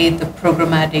way the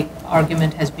programmatic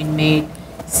argument has been made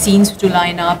seems to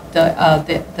line up.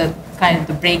 The kind of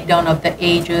the breakdown of the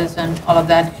ages and all of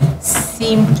that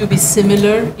seem to be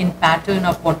similar in pattern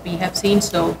of what we have seen.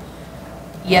 So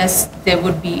yes, there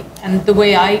would be, and the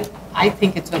way I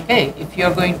think it's okay if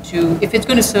you're going to, if it's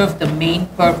going to serve the main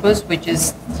purpose, which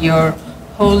is your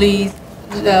holy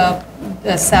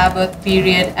Sabbath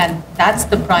period, and that's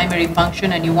the primary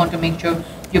function, and you want to make sure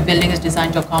your building is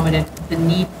designed to accommodate the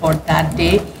need for that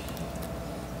day.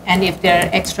 And if there are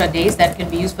extra days that can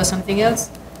be used for something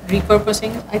else,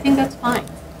 repurposing, I think that's fine.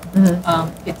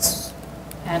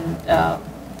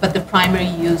 But the primary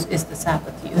use is the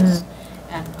Sabbath use.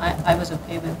 And I was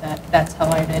okay with that. That's how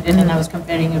I read it, and I was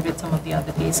comparing it with some of the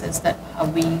other cases that how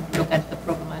we look at the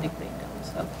programmatic breakdown.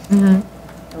 So,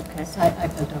 Okay. so I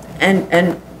felt okay.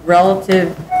 And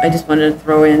relative, I just wanted to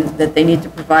throw in that they need to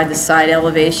provide the side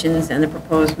elevations and the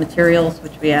proposed materials,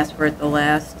 which we asked for at the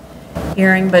last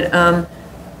hearing. But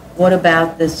what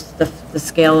about the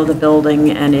scale of the building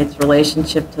and its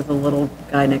relationship to the little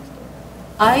guy next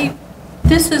door?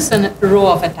 This is a row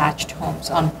of attached homes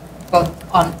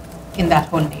in that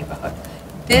whole neighborhood.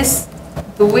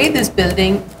 The way this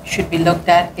building should be looked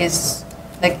at is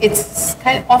like, it's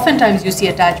oftentimes you see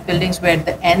attached buildings where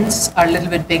the ends are a little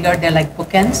bit bigger, they're like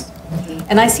bookends.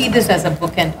 And I see this as a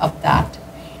bookend of that.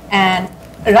 And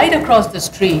right across the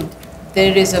street,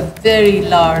 there is a very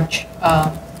large, I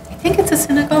think it's a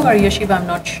synagogue or yeshiva, I'm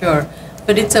not sure,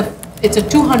 but it's a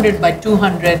 200 by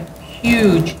 200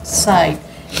 huge site.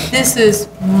 This is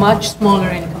much smaller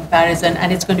in comparison,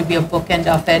 and it's going to be a bookend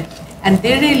of it. And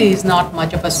there really is not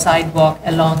much of a sidewalk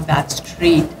along that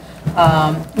street,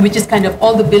 which is kind of,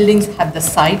 all the buildings have the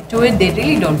side to it. They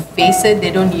really don't face it,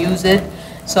 they don't use it.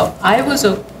 So I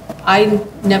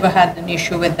never had an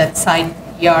issue with that side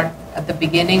yard at the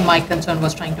beginning. My concern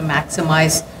was trying to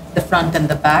maximize the front and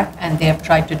the back, and they have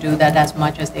tried to do that as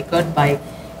much as they could by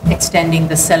extending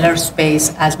the cellar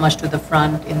space as much to the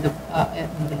front in the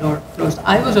lower floors.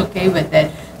 I was okay with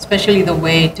it, especially the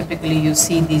way typically you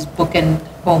see these bookend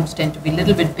homes tend to be a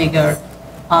little bit bigger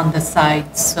on the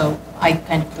sides. So I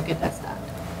kind of took it as that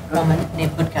from a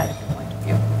neighborhood character point of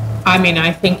view. I mean,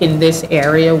 I think in this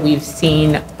area, we've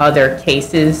seen other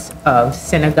cases of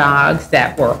synagogues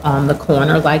that were on the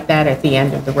corner like that at the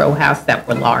end of the row house that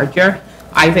were larger.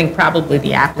 I think probably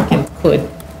the applicant could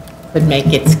make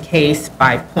its case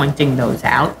by pointing those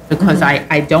out, because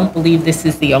I don't believe this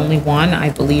is the only one.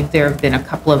 I believe there have been a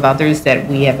couple of others that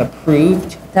we have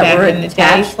approved That were back in the day.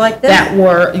 attached like this? That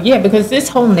were, yeah, because this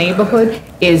whole neighborhood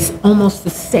is almost the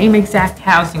same exact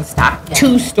housing stock,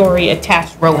 two-story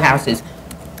attached row houses,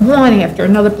 one after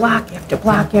another, block after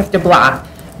block after block.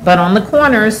 But on the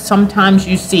corners, sometimes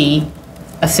you see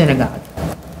a synagogue.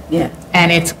 Yeah.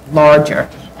 And it's larger,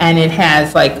 and it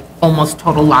has like almost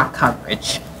total lot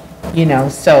coverage. You know,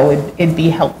 so it'd be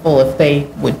helpful if they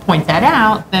would point that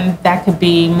out, then that could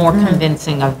be more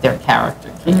convincing of their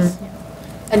character case.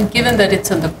 And given that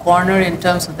it's in the corner in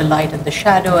terms of the light and the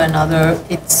shadow and other,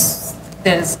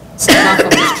 there's enough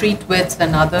of the street width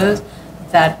and others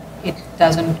that it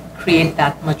doesn't create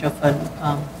that much of an,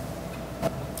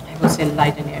 I would say,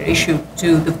 light and air issue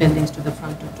to the buildings to the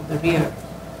front or to the rear.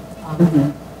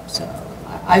 So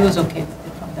I was okay with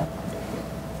it from that point of view.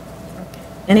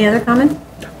 Any other comments?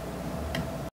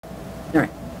 All right.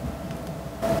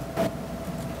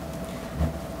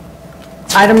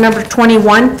 Item number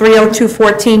 21,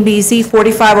 30214 BZ,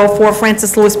 4504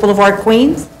 Francis Lewis Boulevard,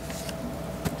 Queens.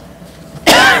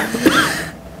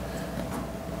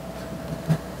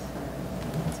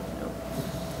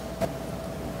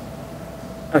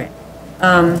 Okay.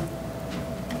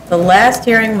 The last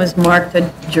hearing was marked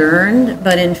adjourned,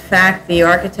 but in fact, the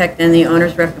architect and the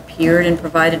owner's rep appeared and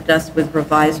provided us with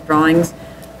revised drawings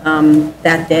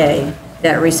that day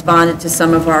that responded to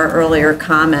some of our earlier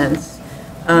comments.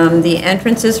 The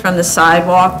entrances from the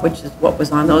sidewalk, which is what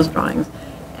was on those drawings,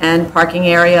 and parking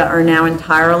area are now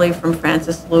entirely from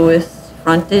Francis Lewis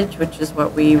frontage, which is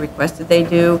what we requested they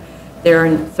do. There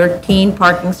are 13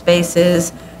 parking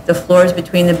spaces. The floors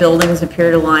between the buildings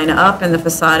appear to line up, and the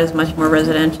facade is much more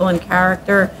residential in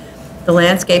character. The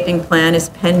landscaping plan is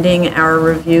pending our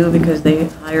review because they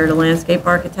hired a landscape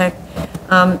architect.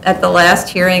 At the last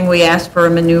hearing, we asked for a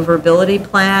maneuverability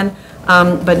plan,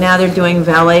 but now they're doing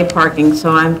valet parking,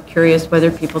 so I'm curious whether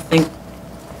people think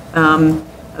a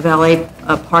valet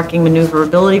parking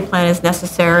maneuverability plan is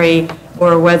necessary,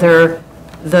 or whether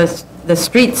the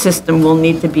street system will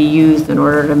need to be used in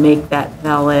order to make that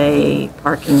valet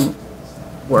parking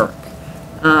work.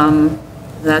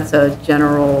 That's a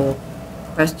general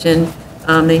question.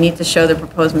 They need to show the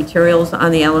proposed materials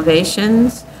on the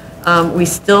elevations. We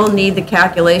still need the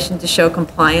calculation to show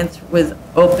compliance with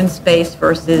open space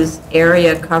versus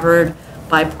area covered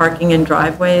by parking and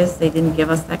driveways. They didn't give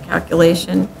us that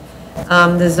calculation.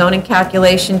 The zoning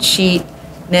calculation sheet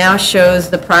now shows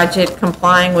the project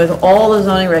complying with all the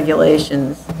zoning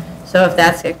regulations. So if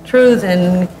that's true,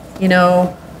 then, you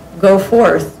know, go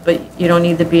forth, but you don't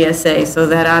need the BSA. So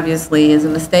that obviously is a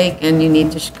mistake, and you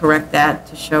need to correct that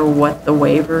to show what the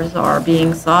waivers are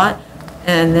being sought.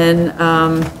 And then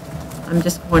I'm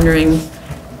just wondering,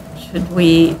 should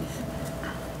we,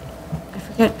 I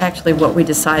forget actually what we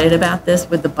decided about this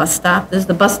with the bus stop.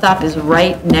 The bus stop is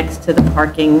right next to the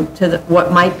parking, to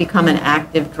what might become an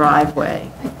active driveway.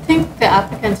 I think the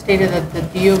applicant stated that the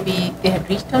DOB, they had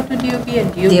reached out to DOB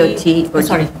and DOB.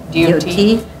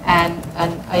 DOT. And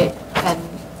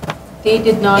they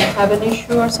did not have an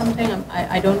issue or something.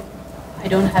 I don't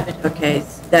have it. Okay,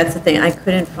 that's the thing. I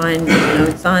couldn't find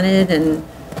notes on it, and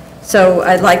so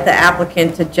I'd like the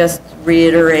applicant to just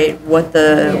reiterate what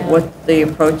the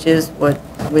approach is, with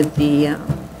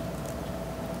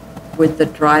the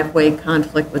driveway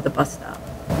conflict with the bus stop.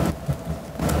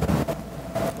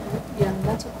 Yeah,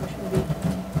 that's a question.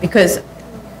 Because,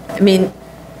 I mean,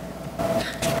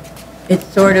 it's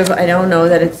sort of, I don't know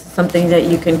that it's something that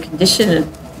you can condition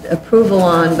approval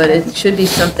on, but it should be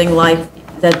something like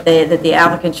that the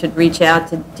applicant should reach out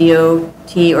to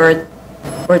DOT, or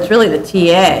it's really the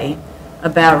TA,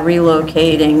 about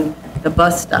relocating the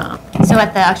bus stop. So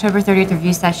at the October 30th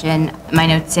review session, my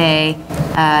notes say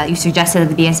you suggested that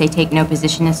the BSA take no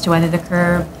position as to whether the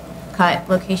curb cut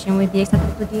location would be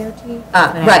acceptable to DOT.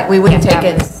 Right, we wouldn't take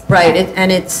it, right,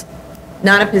 and it's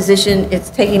not a position, it's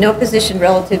taking no position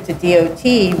relative to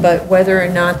DOT, but whether or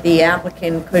not the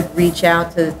applicant could reach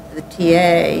out to the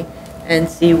TA and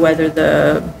see whether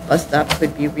the bus stop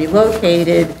could be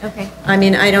relocated. Okay. I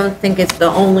mean, I don't think it's the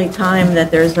only time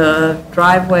that there's a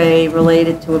driveway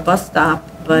related to a bus stop,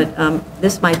 but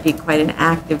this might be quite an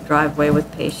active driveway with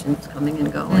patients coming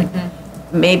and going.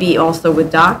 Maybe also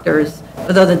with doctors,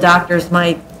 although the doctors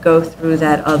might go through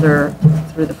that other,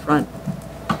 through the front.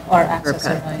 Or access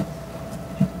it, right?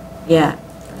 Yeah.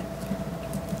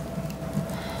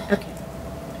 Okay.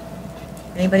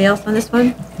 Anybody else on this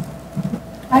one?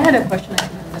 I had a question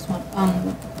actually on this one.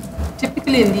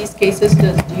 Typically in these cases,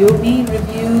 does DOB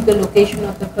review the location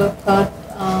of the curb cut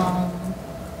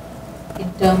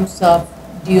in terms of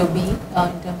DOB,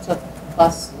 in terms of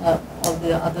bus, all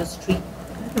the other street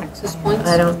access points?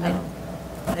 I don't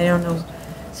know.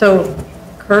 So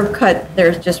curb cut,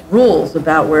 there's just rules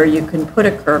about where you can put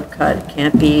a curb cut. It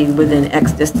can't be within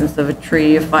X distance of a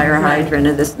tree, a fire hydrant,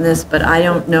 and this, but I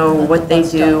don't know what they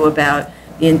do about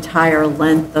the entire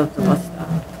length of the bus stop.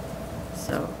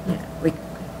 So, yeah,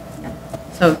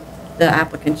 so the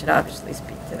applicant should obviously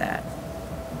speak to that.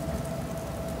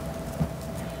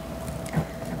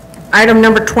 Item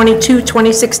number 22,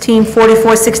 2016,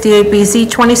 4468 BZ,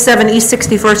 27 East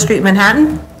 61st Street,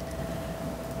 Manhattan.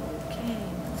 Okay.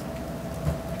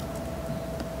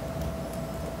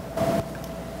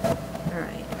 All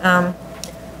right.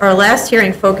 Our last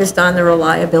hearing focused on the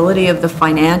reliability of the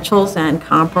financials and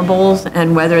comparables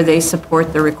and whether they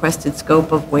support the requested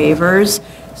scope of waivers.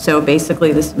 So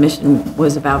basically, the submission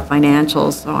was about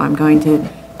financials, so I'm going to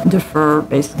defer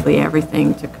basically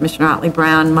everything to Commissioner Otley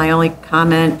Brown. My only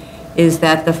comment is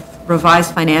that the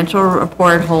revised financial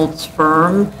report holds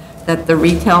firm that the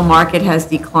retail market has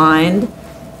declined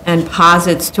and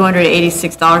posits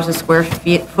 $286 a square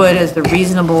foot as the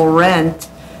reasonable rent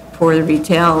for the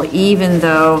retail, even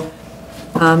though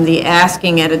the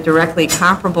asking at a directly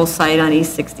comparable site on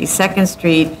East 62nd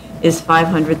Street is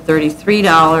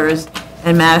 $533,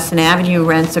 and Madison Avenue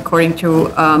rents, according to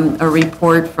a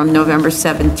report from November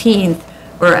 17th,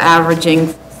 were averaging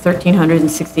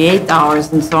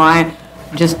 $1,368. And so I'm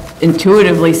just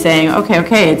intuitively saying,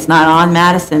 okay, it's not on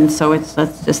Madison, so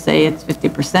let's just say it's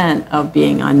 50% of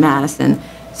being on Madison.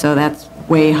 So that's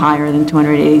way higher than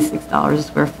 $286 a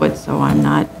square foot, so I'm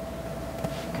not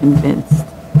convinced.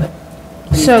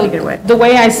 So the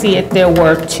way I see it, there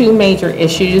were two major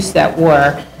issues that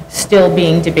were still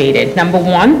being debated. Number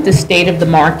one, the state of the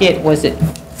market, was it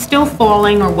still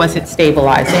falling or was it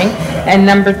stabilizing? And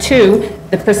number two,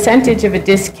 the percentage of a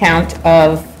discount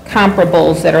of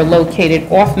comparables that are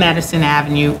located off Madison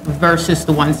Avenue versus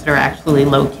the ones that are actually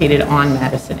located on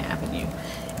Madison Avenue.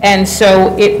 And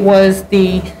so it was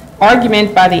the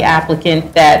argument by the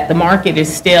applicant that the market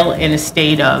is still in a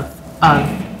state of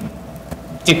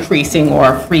decreasing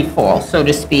or free fall, so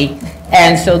to speak.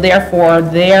 And so therefore,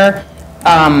 their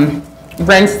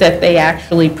rents that they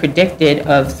actually predicted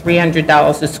of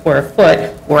 $300 a square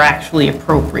foot were actually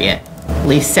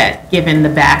appropriately set, given the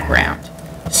background.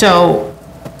 So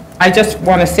I just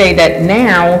want to say that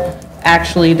now,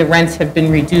 actually, the rents have been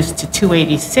reduced to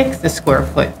 $286 a square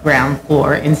foot ground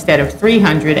floor instead of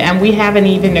 $300, and we haven't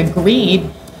even agreed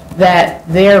that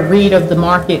their read of the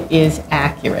market is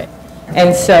accurate.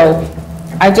 And so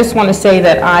I just want to say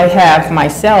that I have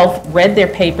myself read their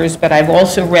papers, but I've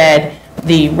also read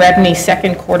the REBNY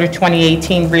second quarter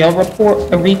 2018 retail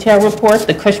report,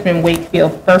 the Cushman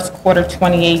Wakefield first quarter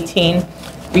 2018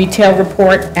 retail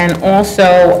report, and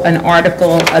also an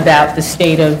article about the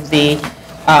state of the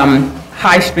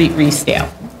high street retail.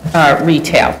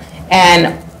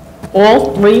 And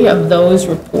all three of those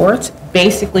reports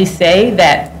basically say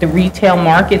that the retail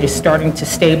market is starting to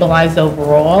stabilize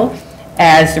overall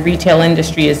as the retail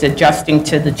industry is adjusting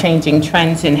to the changing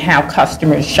trends in how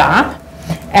customers shop.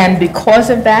 And because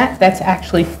of that, that's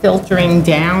actually filtering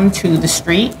down to the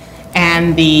street,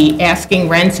 and the asking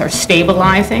rents are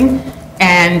stabilizing.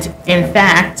 And in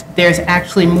fact, there's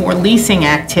actually more leasing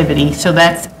activity, so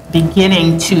that's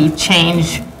beginning to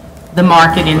change the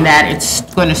market in that it's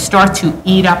going to start to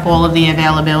eat up all of the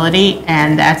availability,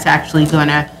 and that's actually going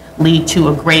to lead to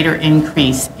a greater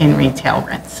increase in retail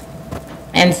rents.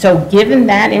 And so given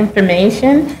that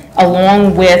information,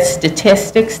 along with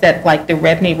statistics that, like the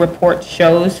REBNY report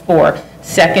shows for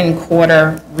second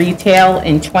quarter retail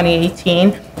in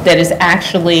 2018, that is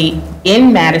actually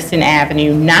in Madison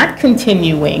Avenue, not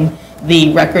continuing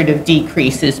the record of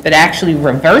decreases, but actually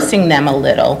reversing them a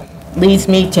little, leads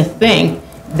me to think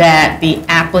that the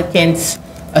applicants'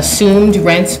 assumed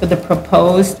rents for the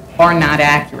proposed are not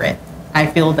accurate. I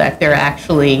feel that they're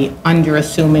actually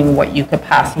underassuming what you could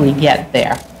possibly get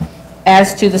there.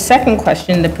 As to the second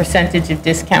question, the percentage of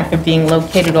discount for being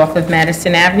located off of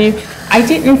Madison Avenue, I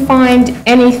didn't find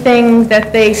anything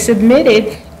that they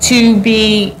submitted to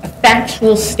be a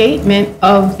factual statement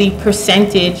of the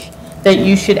percentage that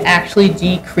you should actually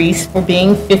decrease for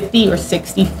being 50 or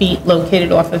 60 feet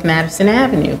located off of Madison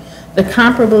Avenue. The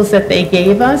comparables that they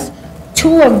gave us,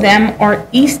 two of them are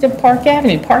east of Park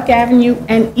Avenue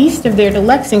and east of there to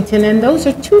Lexington, and those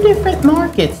are two different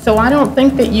markets. So I don't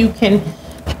think that you can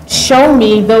show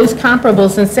me those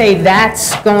comparables and say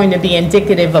that's going to be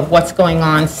indicative of what's going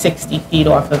on 60 feet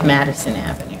off of Madison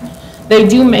Avenue. They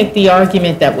do make the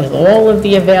argument that with all of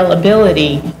the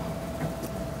availability,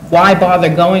 why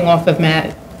bother going off of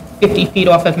 50 feet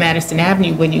off of Madison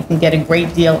Avenue when you can get a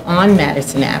great deal on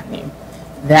Madison Avenue?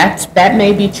 That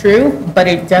may be true, but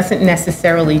it doesn't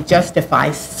necessarily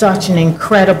justify such an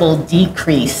incredible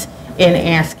decrease in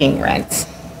asking rents.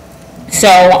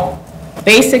 So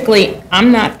basically,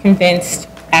 I'm not convinced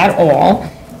at all.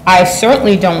 I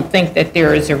certainly don't think that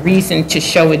there is a reason to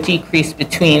show a decrease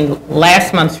between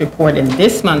last month's report and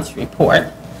this month's report.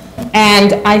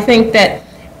 And I think that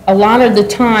a lot of the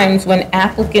times when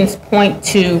applicants point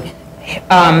to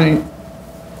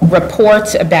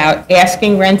reports about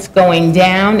asking rents going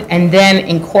down and then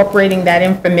incorporating that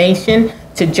information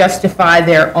to justify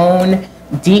their own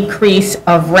decrease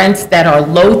of rents that are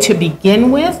low to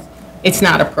begin with, it's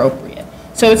not appropriate.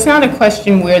 So it's not a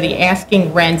question where the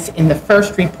asking rents in the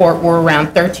first report were around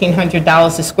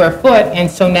 $1,300 a square foot,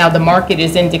 and so now the market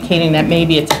is indicating that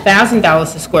maybe it's $1,000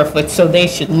 a square foot, so they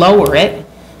should lower it.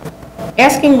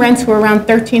 Asking rents were around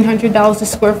 $1,300 a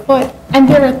square foot, and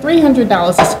they're at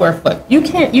 $300 a square foot. You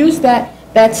can't use that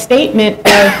that statement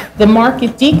of the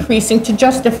market decreasing to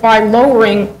justify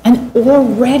lowering an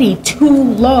already too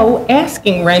low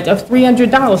asking rent of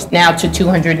 $300 now to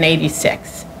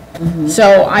 $286.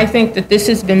 So I think that this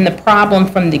has been the problem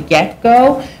from the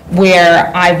get-go,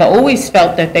 where I've always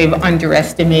felt that they've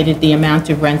underestimated the amount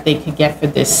of rent they could get for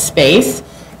this space.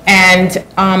 And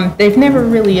they've never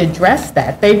really addressed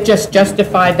that. They've just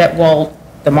justified that, well,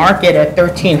 the market at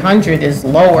 1,300 is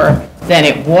lower than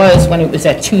it was when it was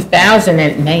at 2,000,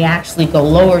 and it may actually go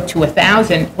lower to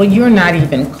 1,000. Well, you're not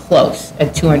even close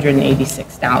at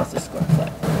 $286 a square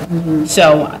foot.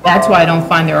 So that's why I don't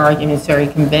find their arguments very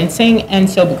convincing. And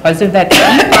so because of that, the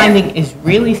fee finding is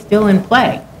really still in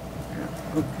play.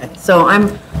 Okay. So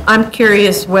I'm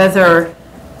curious whether,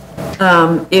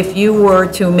 if you were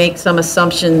to make some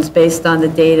assumptions based on the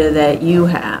data that you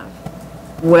have,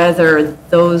 whether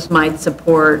those might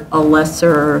support a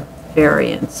lesser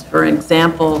variance. For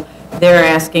example, they're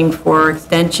asking for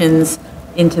extensions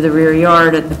into the rear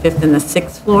yard at the 5th and the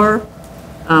 6th floor,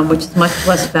 which is much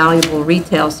less valuable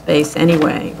retail space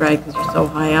anyway, right, because you're so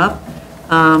high up.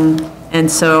 And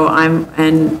so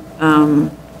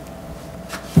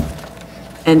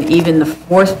and even the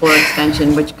 4th floor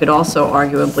extension, which could also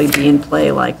arguably be in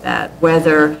play like that,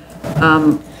 whether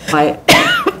by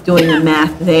doing the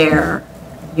math there,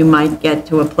 you might get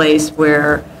to a place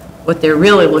where what they're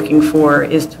really looking for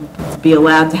is to be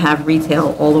allowed to have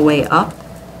retail all the way up,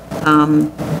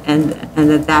 and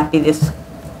that be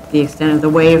the extent of the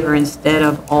waiver instead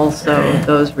of also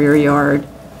those rear yard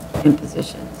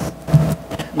impositions.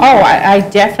 Oh, I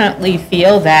definitely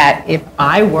feel that if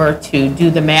I were to do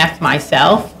the math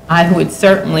myself, I would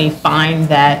certainly find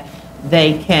that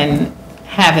they can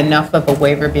have enough of a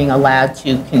waiver being allowed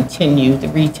to continue the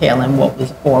retail in what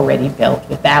was already built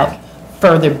without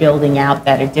further building out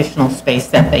that additional space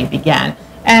that they began.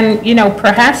 And, you know,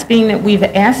 perhaps being that we've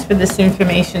asked for this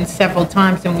information several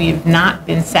times and we've not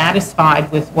been satisfied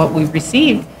with what we've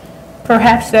received,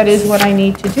 perhaps that is what I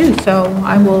need to do. So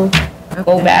I will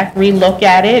go back, relook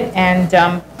at it, and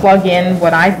plug in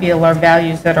what I feel are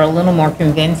values that are a little more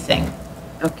convincing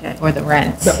for the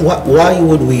rents. Why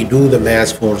would we do the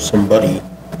math for somebody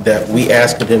that we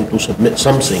asked him to submit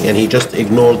something and he just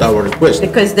ignored our request?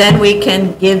 Because then we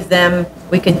can give them,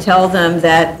 we can tell them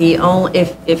that the only,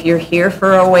 if you're here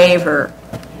for a waiver,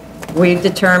 we've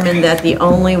determined that the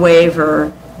only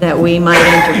waiver that we might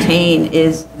entertain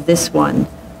is this one.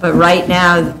 But right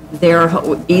now,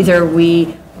 either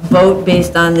we vote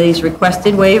based on these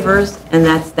requested waivers, and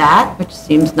that's that, which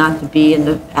seems not to be in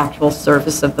the actual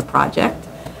service of the project,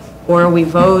 or we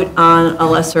vote on a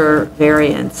lesser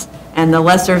variance. And the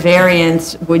lesser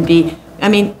variance would be, I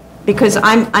mean, because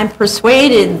I'm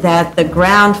persuaded that the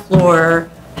ground floor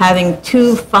having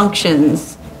two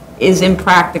functions is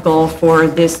impractical for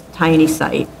this tiny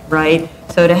site, right?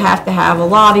 So to have a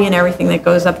lobby and everything that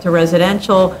goes up to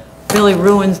residential really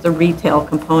ruins the retail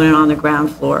component on the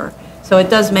ground floor. So it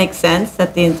does make sense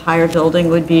that the entire building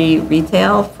would be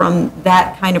retail from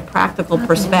that kind of practical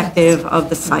perspective of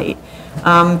the site.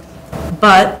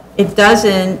 But it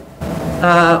doesn't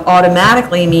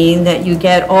automatically mean that you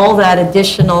get all that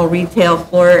additional retail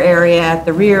floor area at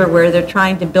the rear where they're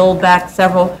trying to build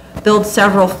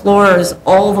several floors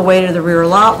all the way to the rear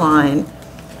lot line.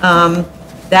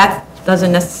 That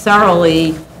doesn't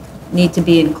necessarily need to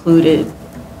be included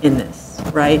in this,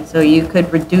 right? So you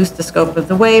could reduce the scope of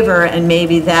the waiver, and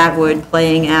maybe that would,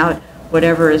 playing out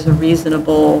whatever is a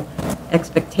reasonable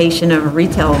expectation of a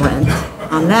retail rent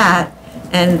on that.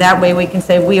 And that way we can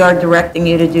say, we are directing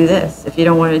you to do this. If you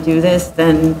don't want to do this,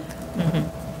 then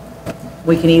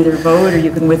we can either vote or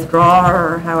you can withdraw,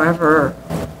 or however,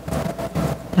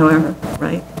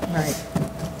 right? Right.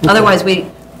 Otherwise, we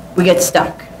get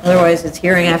stuck. Otherwise, it's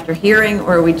hearing after hearing,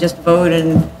 or we just vote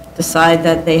and decide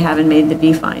that they haven't made the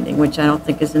B finding, which I don't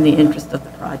think is in the interest of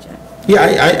the project.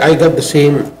 Yeah, I got the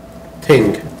same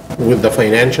thing with the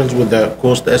financials, with the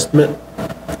cost estimate.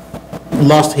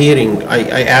 Last hearing,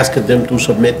 I asked them to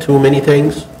submit too many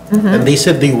things, and they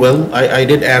said they will. I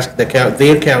did ask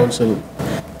their counsel,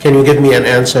 can you give me an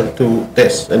answer to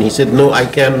this? And he said, no, I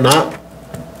cannot.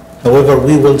 However,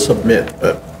 we will submit.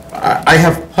 I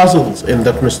have puzzles in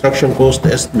the construction cost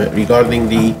estimate regarding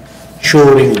the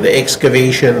shoring, the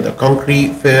excavation, the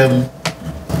concrete fill,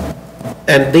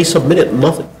 and they submitted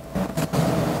nothing.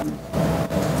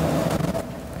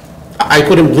 I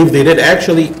couldn't believe they did.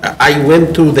 Actually, I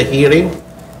went to the hearing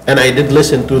and I did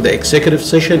listen to the executive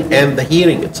session and the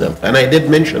hearing itself, and I did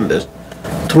mention this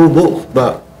through both,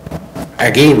 but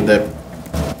again, the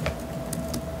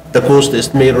cost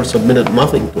estimator submitted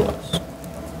nothing to us.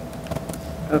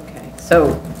 Okay,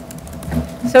 so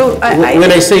So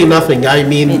When I say nothing, I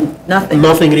mean nothing.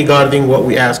 nothing regarding what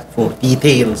we asked for,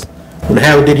 details. And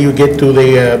how did you get to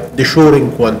the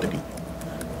shoring quantity?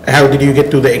 How did you get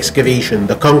to the excavation,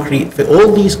 the concrete,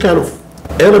 all these kind of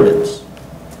elements,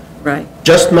 Right.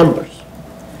 just numbers.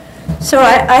 So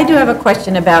I do have a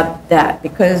question about that,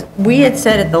 because we had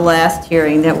said at the last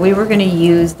hearing that we were going to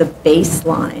use the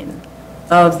baseline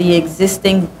of the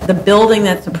existing, the building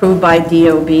that's approved by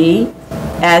DOB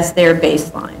as their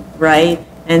baseline, right?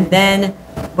 And then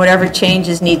whatever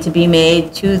changes need to be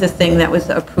made to the thing that was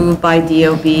approved by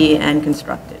DOB and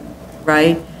constructed,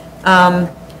 right?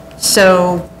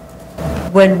 So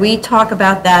when we talk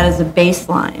about that as a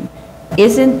baseline,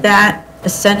 isn't that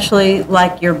essentially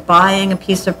like you're buying a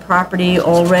piece of property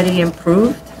already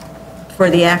improved for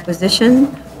the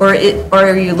acquisition? Or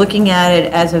are you looking at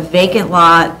it as a vacant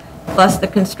lot plus the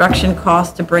construction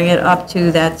cost to bring it up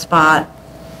to that spot,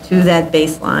 to that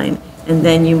baseline, and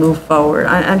then you move forward?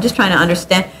 I'm just trying to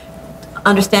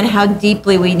understand how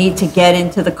deeply we need to get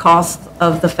into the cost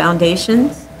of the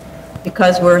foundations,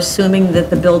 because we're assuming that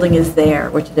the building is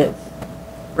there, which it is,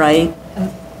 right?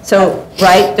 So,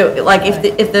 right, like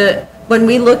when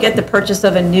we look at the purchase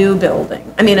of a new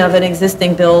building, of an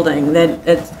existing building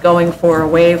that's going for a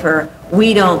waiver,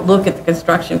 we don't look at the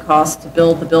construction costs to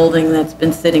build the building that's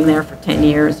been sitting there for 10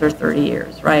 years or 30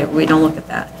 years, right? We don't look at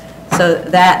that. So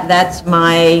that's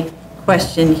my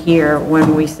question here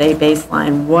when we say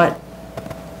baseline.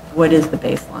 What is the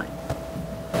baseline?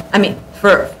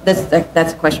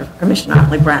 That's a question for Commissioner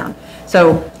Otley Brown.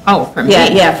 So. Oh, for me?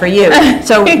 Yeah, for you.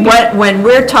 So when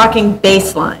we're talking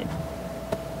baseline,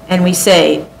 and we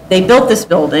say, they built this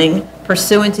building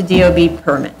pursuant to DOB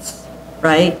permits,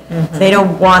 right? Mm-hmm. They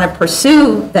don't want to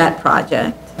pursue that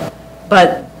project,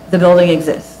 but the building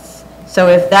exists. So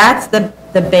if that's the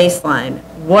baseline,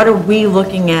 what are we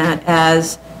looking at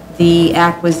as the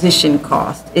acquisition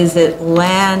cost? Is it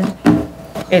land?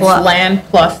 It's land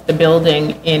plus the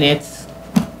building in its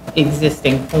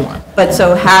existing form. But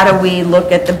so how do we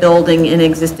look at the building in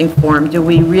existing form? Do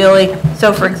we really,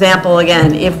 so for example,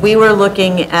 again, if we were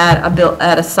looking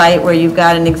at a site where you've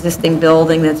got an existing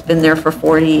building that's been there for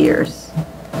 40 years,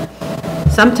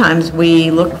 sometimes we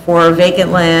look for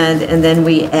vacant land and then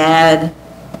we add.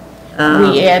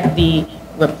 We add the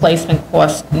replacement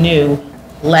cost new,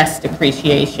 less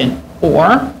depreciation,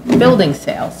 or building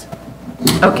sales.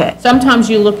 Okay.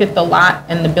 Sometimes you look at the lot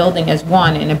and the building as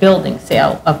one in a building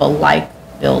sale of a like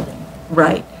building.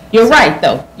 Right. You're right,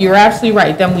 though. You're absolutely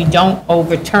right. Then we don't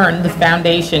overturn the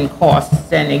foundation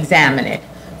costs and examine it,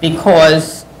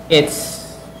 because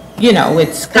it's,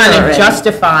 it's kind of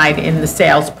justified in the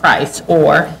sales price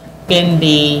or in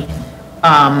the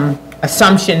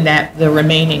assumption that the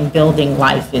remaining building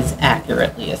life is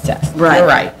accurately assessed. Right. You're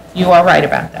right. You are right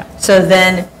about that. So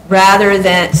then, rather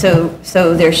than, so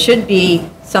there should be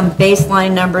some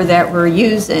baseline number that we're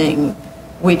using,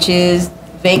 which is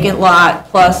vacant lot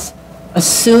plus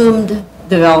assumed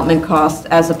development costs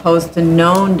as opposed to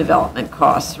known development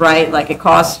costs, right? Like it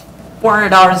costs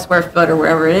 $400 a square foot or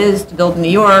wherever it is to build in New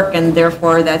York, and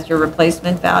therefore that's your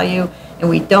replacement value. And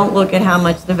we don't look at how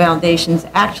much the foundations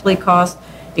actually cost,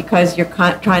 because you're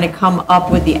trying to come up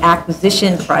with the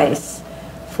acquisition price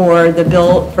for the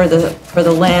for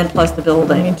the land plus the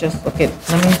building. Let me just go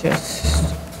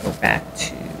back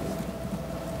to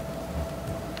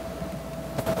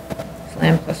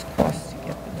land plus cost to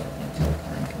get the building to the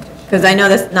current condition. Because I know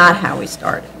that's not how we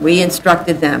started. We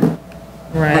instructed them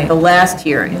at the last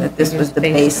hearing that this was the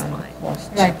baseline.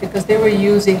 Right, because they were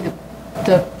using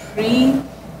the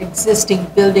pre-existing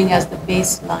building as the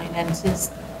baseline, and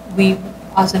since we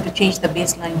asked them to change the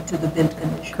baseline to the built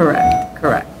condition.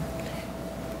 Correct.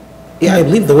 Yeah, I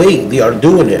believe the way they are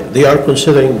doing it, they are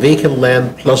considering vacant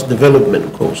land plus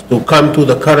development cost to come to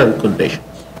the current conditions.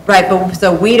 Right, but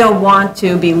so we don't want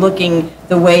to be looking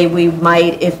the way we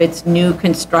might if it's new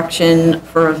construction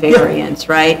for a variance,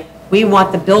 right? We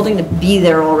want the building to be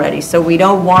there already, so we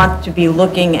don't want to be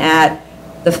looking at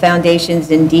the foundations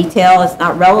in detail. It's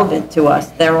not relevant to us.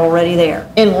 They're already there.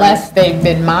 Unless they've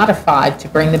been modified to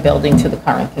bring the building to the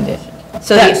current condition.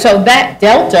 So that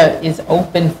delta is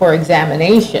open for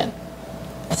examination.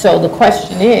 So the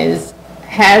question is,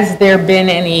 has there been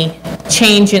any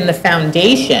change in the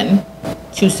foundation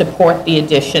to support the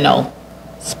additional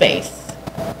space?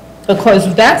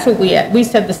 Because that's what we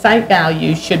said the site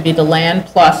value should be the land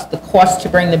plus the cost to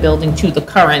bring the building to the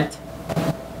current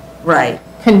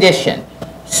condition.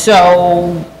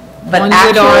 So, but one would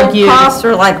actual argue, costs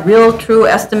are like real true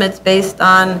estimates based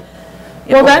on.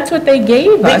 Well, that's what they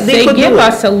gave us. They give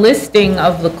us a listing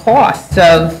of the costs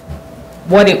of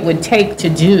what it would take to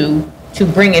do to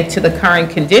bring it to the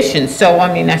current condition. So,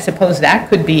 I mean, I suppose that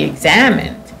could be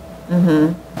examined.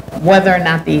 Whether or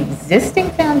not the existing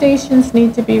foundations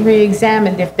need to be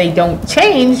re-examined, if they don't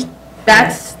change,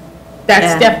 that's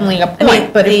definitely a point. I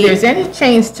mean, But if there's any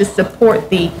change to support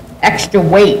the extra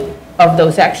weight of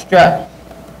those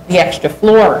the extra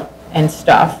floor and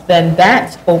stuff, then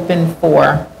that's open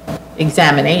for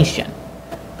examination.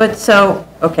 But so,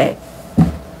 okay,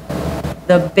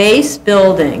 the base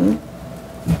building,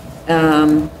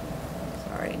 sorry,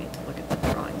 I need to look at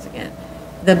the drawings again.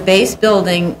 The base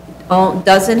building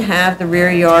doesn't have the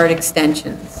rear yard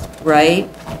extensions, right?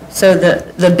 So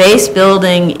the base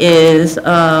building is,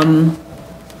 that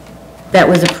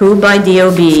was approved by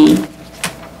DOB,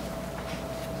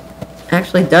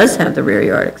 actually does have the rear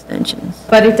yard extensions.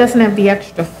 But it doesn't have the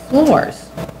extra floors.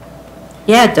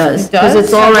 Yeah, it does, It because does?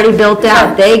 it's already built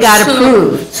out. They got So-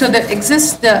 approved. So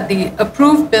the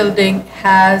approved building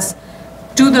has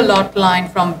to the lot line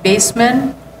from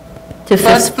basement, To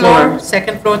first fifth floor,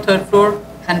 second floor, third floor,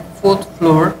 and fourth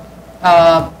floor.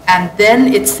 And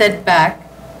then it's set back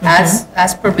as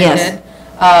permitted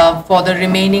for the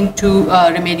remaining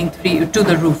three, to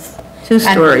the roof. 2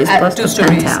 stories plus Two the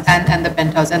stories penthouse. and the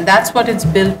penthouse. And that's what it's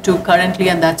built to currently,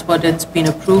 and that's what it's been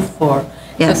approved for.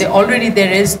 Yes. So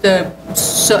there is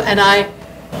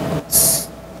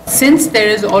since there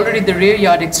is already the rear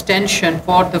yard extension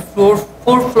for the four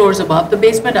floors above the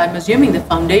basement, I'm assuming the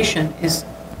foundation is.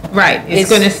 Right, it's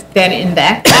going to, then in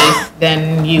that case,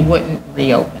 then you wouldn't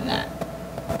reopen that.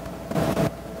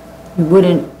 You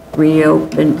wouldn't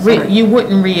reopen, sorry. You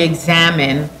wouldn't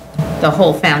re-examine the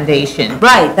whole foundation.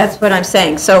 Right, that's what I'm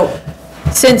saying. So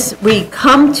since we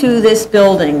come to this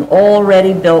building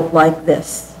already built like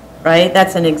this, right?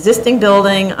 That's an existing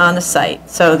building on the site.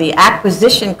 So the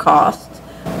acquisition cost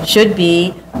should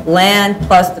be land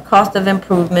plus the cost of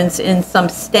improvements in some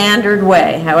standard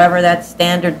way, however that's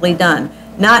standardly done.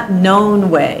 Not known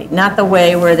way, not the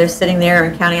way where they're sitting there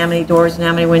and counting how many doors and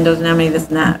how many windows and how many this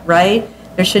and that, right?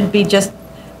 There should be just,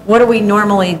 what do we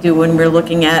normally do when we're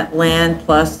looking at land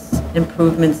plus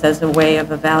improvements as a way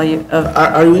of a value of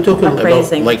Are you talking about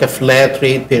appraising? like a flat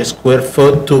rate per square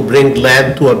foot to bring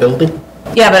land to a building?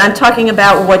 Yeah, but I'm talking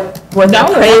about what No,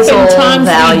 appraisal oftentimes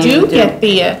value we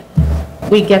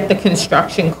do get the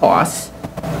construction costs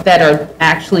that are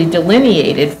actually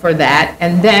delineated for that,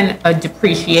 and then a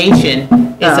depreciation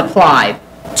is Oh. applied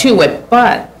to it.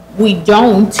 But we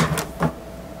don't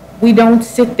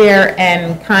sit there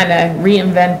and kind of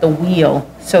reinvent the wheel,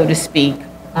 so to speak,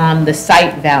 on the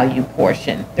site value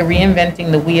portion. The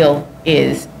reinventing the wheel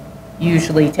is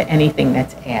usually to anything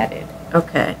that's added.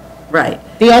 Okay, right.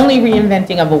 The only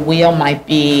reinventing of a wheel might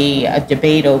be a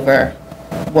debate over,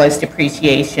 was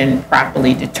depreciation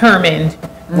properly determined?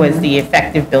 Was the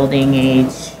effective building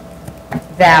age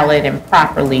valid and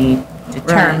properly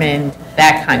determined?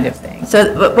 That kind of thing.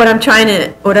 So but what I'm trying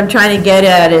to get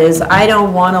at is, I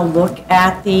don't want to look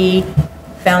at the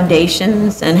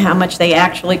foundations and how much they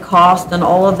actually cost and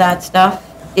all of that stuff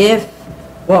if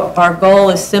what our goal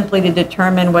is simply to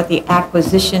determine what the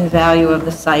acquisition value of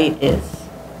the site is.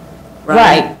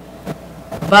 Right.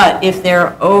 But if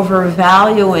they're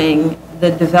overvaluing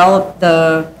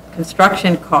the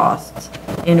construction costs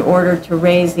in order to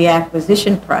raise the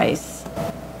acquisition price,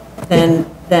 then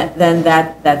that's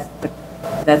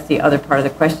the other part of the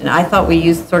question. I thought we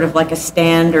used sort of like a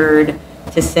standard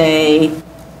to say,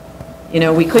 you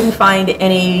know, we couldn't find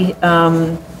any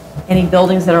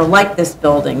buildings that are like this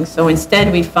building. So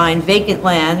instead, we find vacant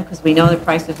land, because we know the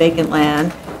price of vacant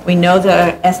land. We know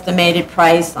the estimated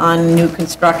price on new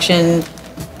construction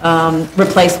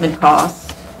replacement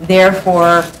costs.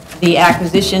 Therefore, the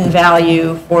acquisition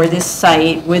value for this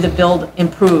site with a build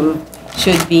improved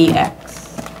should be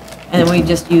X. And then we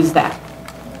just use that.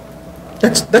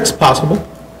 That's possible.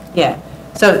 Yeah.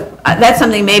 So that's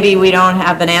something maybe we don't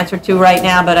have an answer to right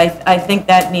now, but I think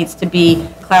that needs to be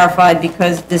clarified,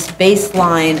 because this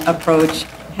baseline approach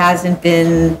hasn't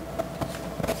been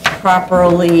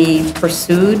properly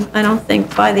pursued, I don't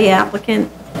think, by the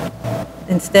applicant.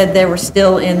 Instead, they were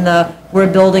still in the,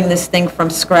 we're building this thing from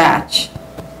scratch,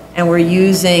 and we're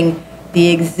using the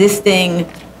existing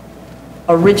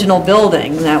original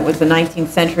building, that was the 19th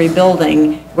century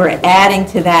building, we're adding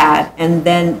to that,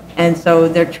 and so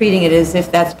they're treating it as if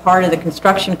that's part of the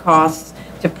construction costs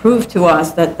to prove to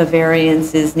us that the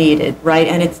variance is needed, right?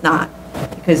 And it's not,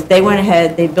 because they went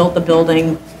ahead, they built the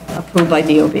building approved by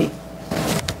DOB.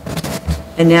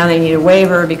 And now they need a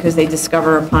waiver because they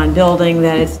discover upon building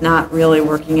that it's not really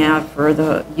working out for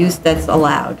the use that's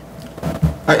allowed.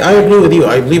 I agree with you.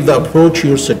 I believe the approach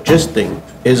you're suggesting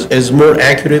is more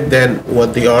accurate than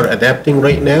what they are adapting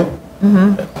right now.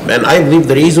 And I believe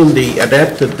the reason they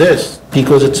adapted this,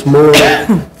 because it's more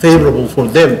favorable for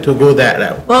them to go that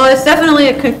route. Well, it's definitely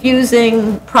a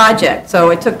confusing project, so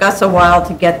it took us a while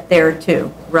to get there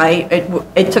too, right?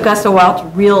 It took us a while to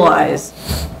realize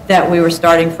that we were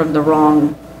starting from the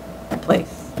wrong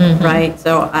place, right?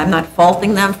 So I'm not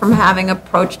faulting them from having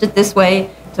approached it this way.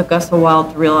 It took us a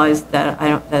while to realize that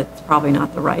that's probably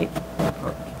not the right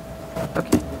approach.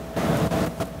 Okay.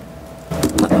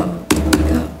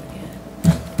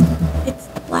 It's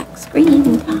black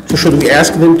screen time. So should we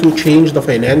ask them to change the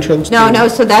financials? No,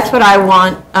 so that's what I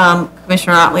want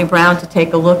Commissioner Otley Brown to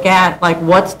take a look at, like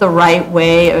what's the right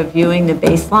way of viewing the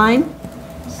baseline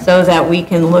so that we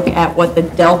can look at what the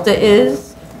delta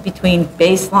is between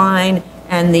baseline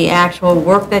and the actual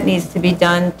work that needs to be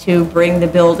done to bring the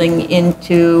building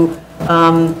into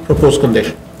Proposed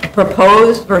condition.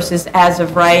 proposed versus as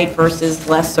of right versus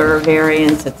lesser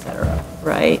variance, et cetera,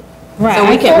 right? Right, So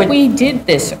I can- thought we did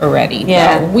this already,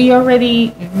 Yeah. though. We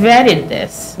already vetted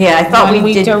this. Yeah, I thought when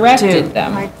we did directed too.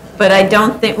 them. But I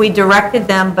don't think, we directed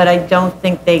them, but I don't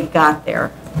think they got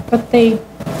there. But they,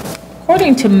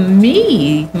 according to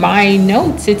me, my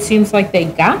notes, it seems like they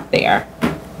got there.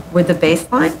 With the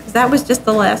baseline? Because that was just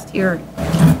the last hearing.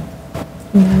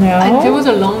 There No? was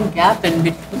a long gap in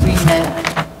between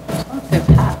that. I thought they've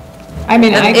had. I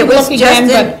mean, I It could was look just again,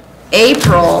 in but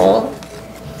April,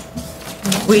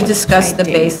 we discussed the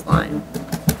baseline.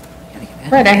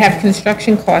 right, I have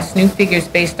construction costs, new figures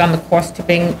based on the cost to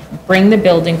bring the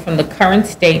building from the current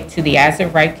state to the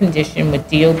as-of-right condition with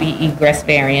DOB egress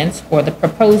variance or the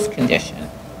proposed condition.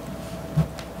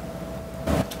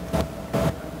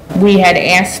 We had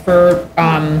asked for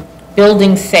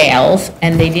building sales,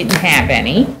 and they didn't have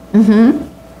any.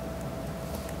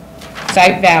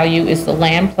 Site value is the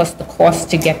land plus the cost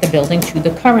to get the building to the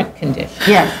current condition.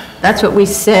 Yes, that's what we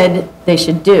said they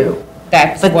should do.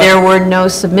 That's But what, there were no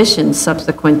submissions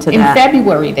subsequent to in that.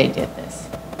 February, they did this.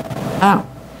 Oh,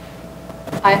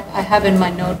 I have in my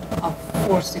note of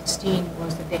 416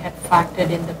 was that they had factored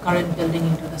in the current building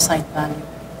into the site value.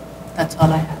 That's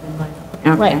all I have in my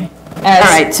note. okay. As-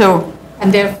 All right, so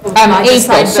And therefore. by the April,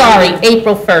 site sorry, value-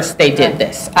 April 1st they did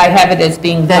this. I have it as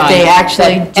being done. That they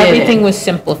actually that did it. Everything was And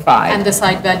simplified. the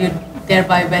site value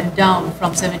thereby went down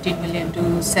from 17 million to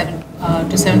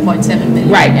 7.7 million.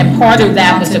 Right, and part of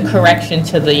that was a correction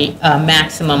to the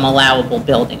maximum allowable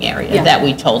building area Yeah. that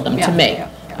we told them to Yeah, make. yeah,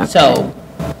 So,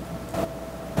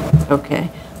 okay.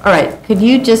 All right, could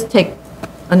you just take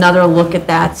another look at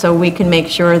that so we can make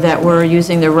sure that we're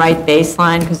using the right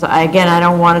baseline? Because again, I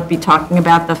don't want to be talking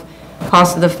about the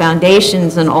cost of the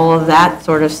foundations and all of that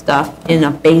sort of stuff in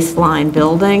a baseline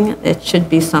building. It should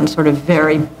be some sort of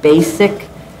very basic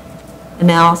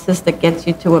analysis that gets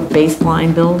you to a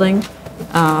baseline building.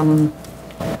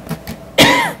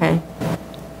 Okay.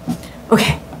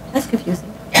 Okay, that's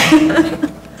confusing.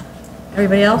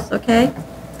 Everybody else, okay?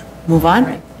 Move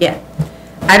on. Yeah.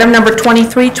 Item number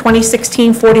 23,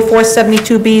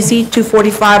 2016-4472BZ,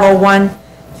 24501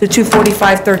 to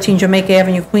 24513 Jamaica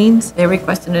Avenue, Queens. They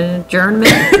requested an adjournment.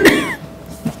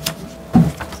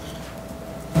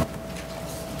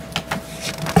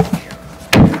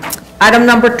 Item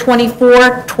number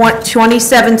 24,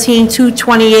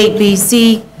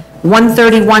 2017-228BZ,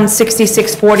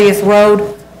 13166 40th Road,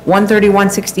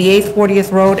 13168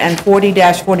 40th Road, and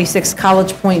 40-46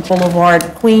 College Point Boulevard,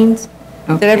 Queens.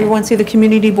 Did Okay. everyone see the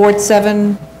Community Board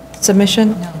 7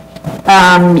 submission?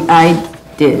 I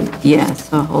did, yeah,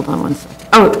 so hold on one second.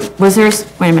 Oh, was there,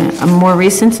 wait a minute, a more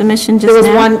recent submission just There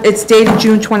now? was one, it's dated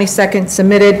June 22nd,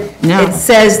 submitted. No. It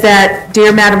says that,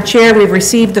 "Dear Madam Chair, we've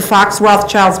received the Fox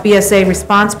Rothschild's BSA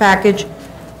response package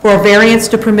for a variance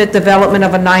to permit development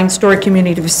of a 9-story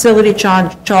community facility,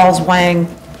 Charles Wang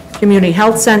Community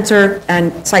Health Center,"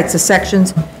 and cites the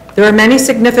sections. "There are many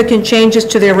significant changes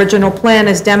to the original plan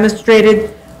as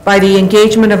demonstrated by the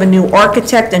engagement of a new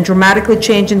architect and dramatically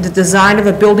changing the design of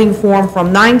a building form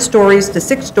from 9 stories to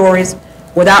 6 stories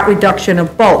without reduction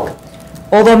of bulk.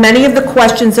 Although many of the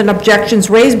questions and objections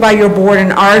raised by your board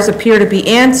and ours may appear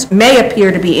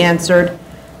to be answered,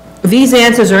 these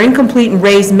answers are incomplete and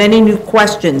raise many new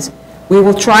questions. We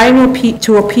will try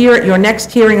to appear at your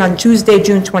next hearing on Tuesday,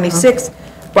 June 26th,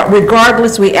 but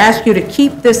regardless, we ask you to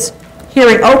keep this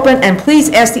hearing open, and please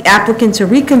ask the applicant to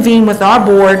reconvene with our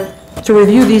board to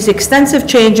review these extensive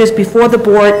changes before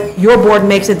your board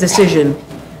makes a decision.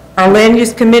 Our Land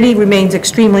Use Committee remains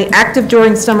extremely active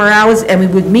during summer hours, and we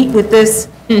would meet with this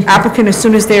applicant as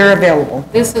soon as they are available."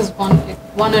 This is one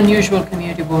unusual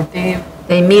community board.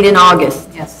 They meet in August,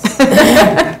 Yes.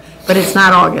 but it's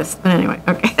not August, but anyway,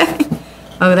 okay.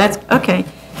 Oh, that's, okay.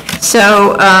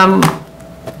 So,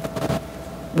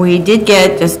 We did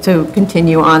get, just to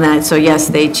continue on that, so yes,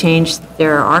 they changed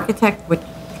their architect, which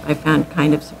I found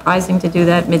kind of surprising to do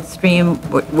that midstream,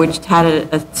 which had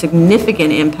a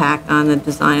significant impact on the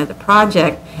design of the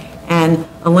project and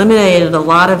eliminated a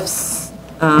lot of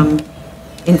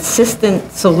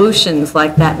insistent solutions,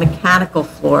 like that mechanical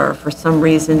floor for some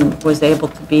reason was able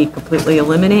to be completely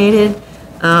eliminated.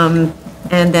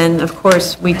 And then, of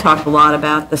course, we talked a lot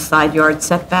about the side yard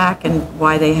setback and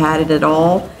why they had it at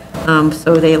all.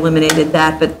 So they eliminated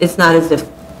that, but it's not as if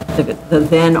the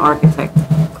then architect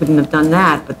couldn't have done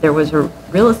that, but there was a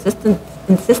real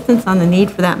insistence on the need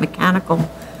for that mechanical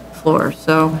floor.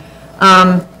 So,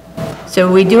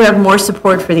 so we do have more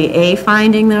support for the A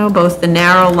finding, though, both the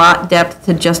narrow lot depth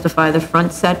to justify the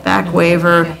front setback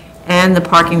waiver and the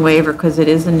parking waiver, because it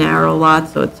is a narrow lot,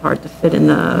 so it's hard to fit in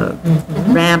the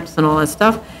ramps and all that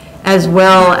stuff, as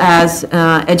well as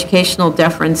educational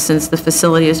deference, since the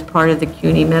facility is part of the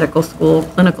CUNY Medical School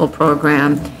clinical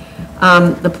program.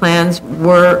 The plans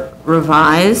were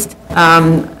revised,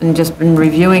 and just been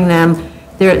reviewing them.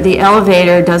 The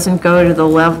elevator doesn't go to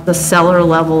the cellar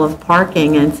level of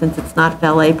parking, and since it's not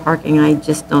valet parking, I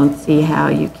just don't see how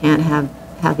you can't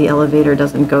have the elevator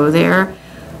doesn't go there.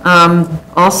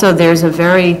 Also, there's a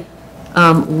very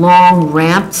long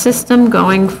ramp system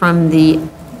going from the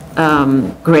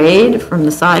grade, from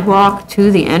the sidewalk to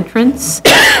the entrance,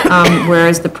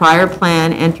 whereas the prior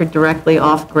plan entered directly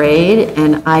off grade,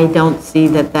 and I don't see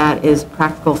that that is a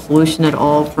practical solution at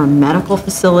all for a medical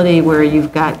facility where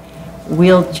you've got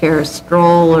wheelchairs,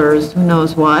 strollers, who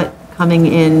knows what, coming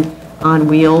in on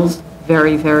wheels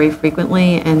very, very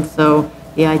frequently, and so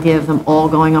the idea of them all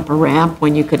going up a ramp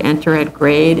when you could enter at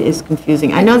grade is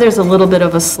confusing. I know there's a little bit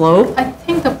of a slope. I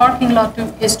think the parking lot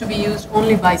is to be used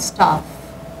only by staff.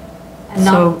 And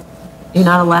So you're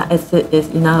not allowed,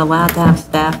 you're not allowed to have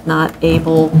staff not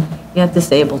able, you have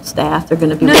disabled staff, they're going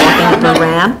to be walking up a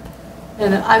ramp.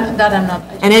 I'm not.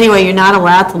 And anyway, you're not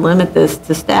allowed to limit this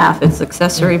to staff, it's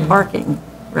accessory parking,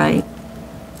 right?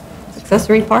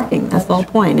 Accessory parking, that's the whole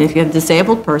point. If you have a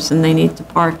disabled person, they need to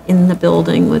park in the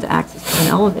building with access to an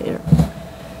elevator.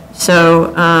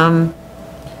 So,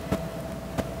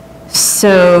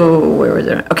 so where was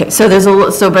it? Okay, so there's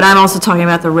but I'm also talking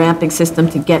about the ramping system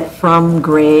to get from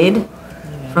grade,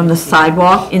 from the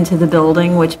sidewalk into the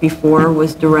building, which before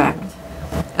was direct.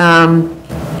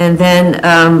 And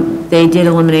then they did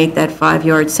eliminate that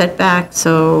 5-yard setback,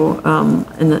 so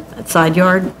in the side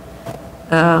yard.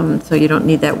 So you don't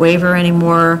need that waiver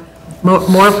anymore.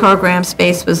 More program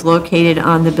space was located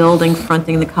on the building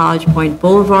fronting the College Point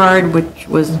Boulevard, which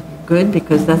was good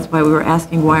because that's why we were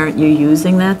asking, why aren't you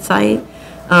using that site?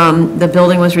 The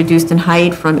building was reduced in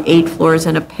height from 8 floors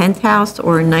and a penthouse,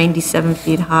 or 97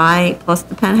 feet high, plus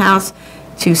the penthouse,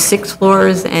 to 6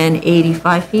 floors and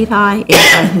 85 feet high,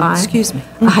 85.5. Excuse me.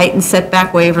 A height and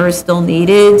setback waiver is still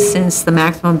needed since the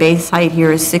maximum base height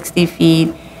here is 60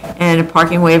 feet, and a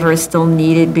parking waiver is still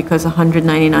needed because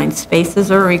 199 spaces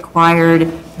are required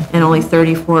and only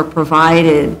 34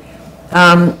 provided.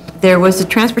 There was a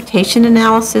transportation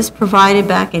analysis provided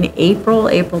back in April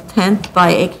 10th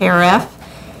by AKRF.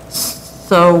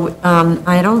 So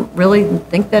I don't really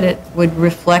think that it would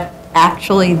reflect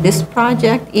actually this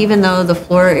project, even though the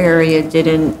floor area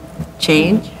didn't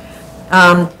change,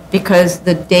 because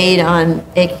the date on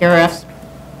AKRF's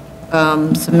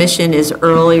submission is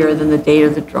earlier than the date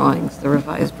of the drawings, the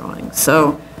revised drawings.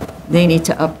 So they need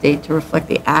to update to reflect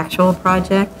the actual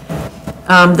project.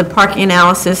 The parking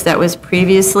analysis that was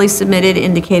previously submitted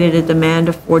indicated a demand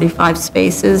of 45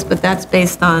 spaces, but that's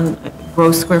based on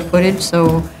gross square footage,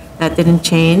 so that didn't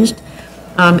change.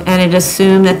 And it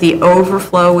assumed that the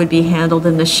overflow would be handled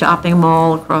in the shopping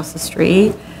mall across the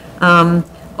street.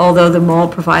 Although the mall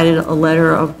provided a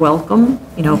letter of welcome,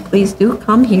 please do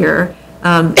come here.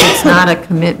 It's not a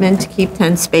commitment to keep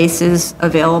 10 spaces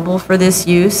available for this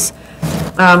use.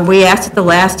 We asked at the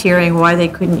last hearing why they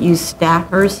couldn't use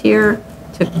stackers here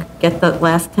to get the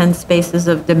last 10 spaces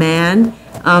of demand.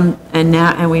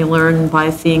 And we learned by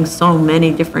seeing so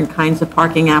many different kinds of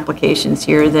parking applications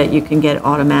here that you can get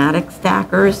automatic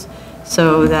stackers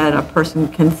so that a person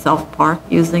can self-park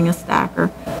using a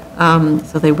stacker.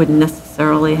 So they wouldn't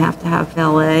necessarily have to have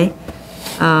valet.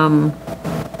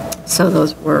 So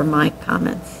those were my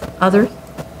comments. Others?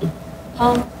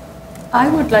 I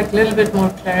would like a little bit more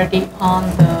clarity on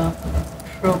the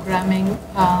programming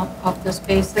of the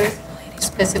spaces,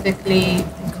 specifically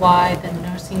why the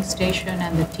nursing station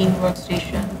and the teen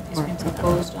workstation is being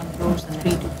proposed on floors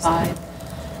 3 to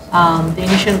 5. The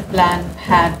initial plan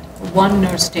had 1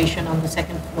 nurse station on the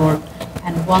 2nd floor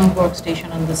and 1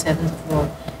 workstation on the 7th floor.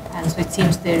 And so it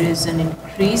seems there is an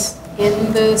increase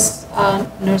in this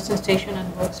nursing station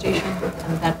and workstation,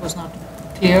 and that was not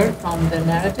clear from the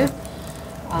narrative.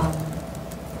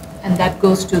 And that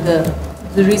goes to the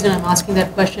reason I'm asking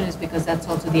that question is because that's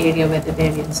also the area where the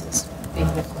variance is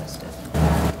being requested.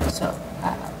 So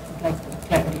I would like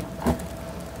clarity on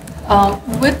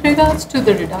that. With regards to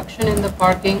the reduction in the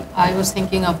parking, I was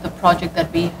thinking of the project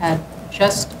that we had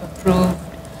just approved,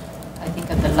 I think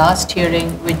at the last hearing,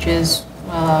 which is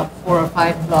 4 or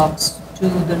 5 blocks to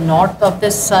the north of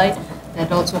this site,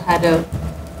 that also had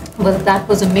that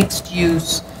was a mixed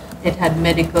use. It had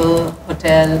medical,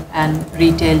 hotel, and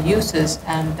retail uses,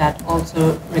 and that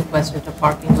also requested a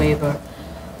parking waiver.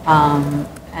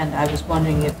 And I was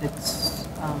wondering if it's,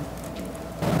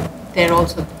 they're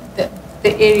also,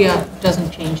 the area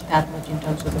doesn't change that much in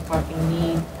terms of the parking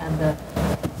need and the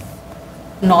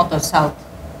north or south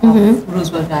of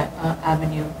Roosevelt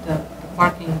Avenue. The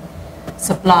parking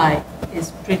supply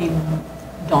is pretty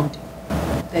daunting.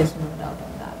 There's no doubt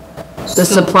on that. The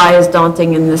supply is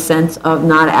daunting in the sense of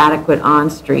not adequate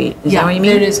on-street. Is that what you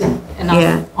mean? There isn't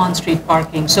enough on-street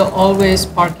parking. So always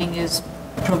parking is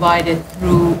provided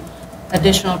through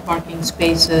additional parking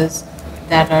spaces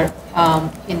that are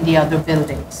in the other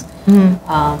buildings.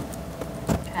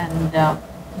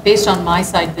 Based on my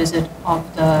site visit of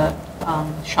the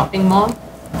shopping mall,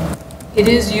 it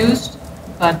is used,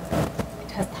 but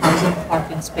it has 1,000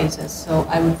 parking spaces. So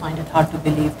I would find it hard to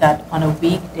believe that on a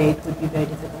weekday it would be very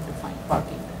difficult to find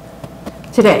parking.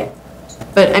 Today.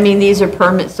 But I mean, these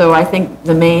are so I think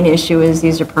the main issue is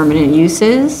these are permanent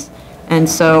uses. And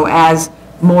so as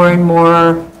more and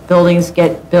more buildings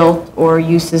get built or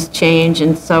uses change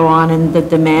and so on, and the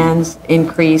demands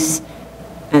increase,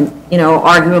 and, you know,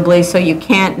 arguably, so you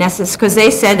can't necessarily, because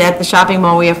they said at the shopping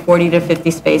mall we have 40 to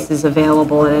 50 spaces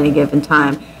available at any given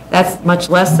time. That's much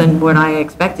less than what I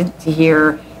expected to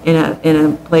hear in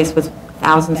a place with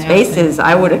 1,000 spaces.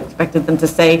 I would have expected them to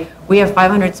say, we have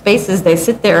 500 spaces, they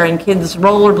sit there and kids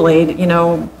rollerblade, you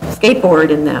know, skateboard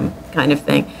in them, kind of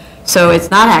thing. So it's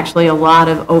not actually a lot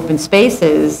of open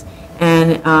spaces,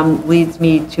 and leads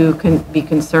me to be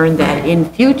concerned that in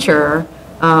future,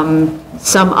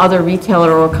 some other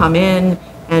retailer will come in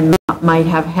and might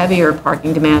have heavier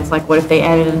parking demands, like what if they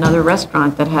added another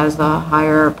restaurant that has a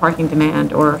higher parking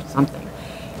demand or something.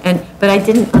 But I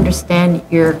didn't understand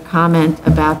your comment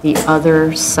about the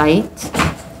other site.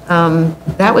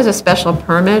 That was a special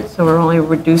permit, so we're only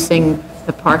reducing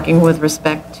the parking with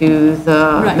respect to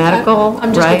the medical,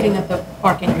 I'm just looking at the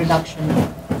parking reduction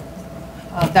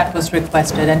that was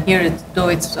requested, and here, though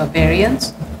it's a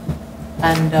variance,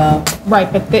 and...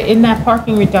 Right, but in that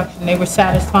parking reduction, they were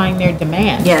satisfying their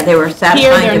demand. Yeah, they were satisfying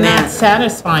Here, demand. they're not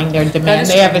satisfying their demand,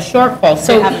 they have a shortfall.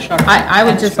 So I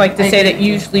would just like to say that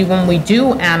usually when we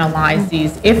do analyze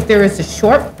these, if there is a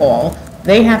shortfall,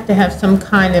 they have to have some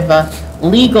kind of a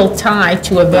legal tie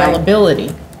to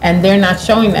availability. And they're not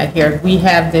showing that here. We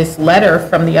have this letter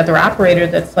from the other operator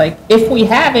that's like, if we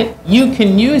have it, you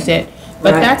can use it.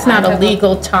 But that's not a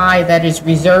legal tie that is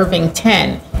reserving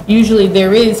 10. Usually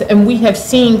there is, and we have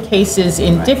seen cases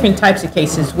in different types of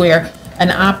cases where an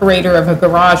operator of a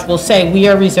garage will say, we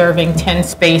are reserving 10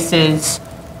 spaces,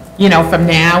 you know, from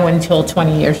now until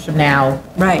 20 years from now.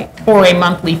 For a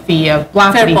monthly fee of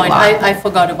blah, blah, blah. Fair point, I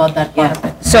forgot about that part of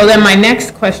it. So then my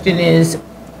next question is,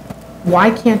 why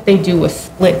can't they do a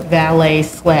split valet /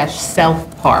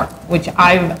 self park, which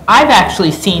I've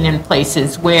actually seen in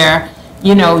places where,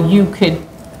 you know, you could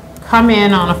come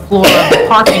in on a floor of the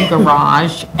parking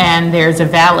garage and there's a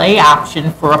valet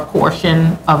option for a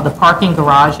portion of the parking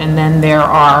garage, and then there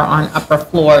are on upper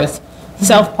floors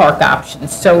self-park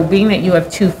options. So being that you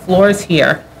have 2 floors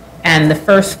here and the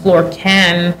first floor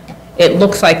it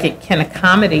looks like it can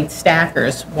accommodate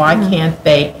stackers, why can't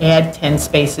they add 10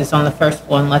 spaces on the first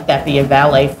floor and let that be a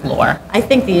valet floor? I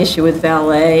think the issue with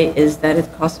valet is that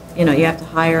it costs, you know, you have to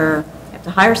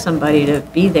hire somebody to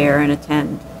be there and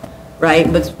attend, right?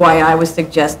 That's why I was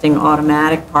suggesting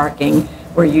automatic parking,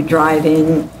 where you drive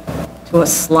in to a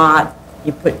slot,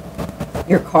 you put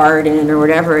your card in or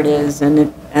whatever it is, and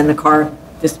the car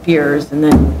disappears, and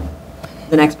then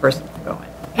the next person can go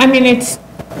in. I mean,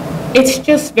 it's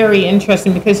just very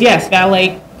interesting because, yes,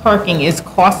 valet parking is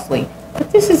costly,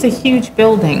 but this is a huge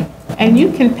building, and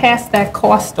you can pass that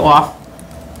cost off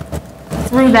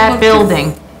through that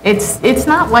building. It's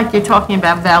not like you're talking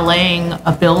about valeting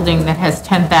a building that has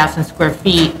 10,000 square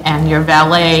feet and your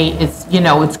valet is, you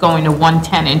know, it's going to one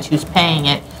tenant who's paying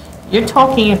it. You're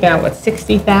talking about, what,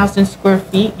 60,000 square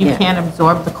feet? You can't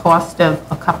absorb the cost of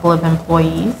a couple of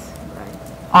employees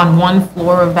on one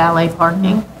floor of valet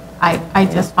parking? I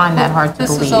just find that hard to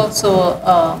believe. This is also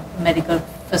a medical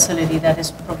facility that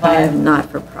is I provided? am not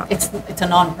for profit. It's a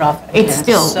nonprofit. It's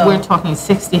still, So- we're talking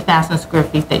 60,000 square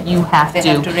feet that you have They to.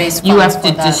 have to raise You funds have to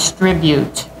for that.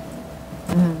 distribute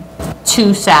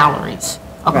two salaries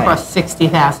across Right.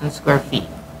 60,000 square feet.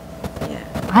 Yeah,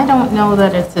 I don't know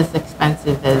that it's as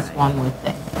expensive as one would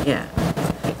think. yeah.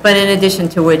 But in addition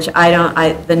to which,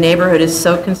 the neighborhood is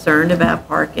so concerned about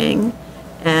parking,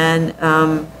 and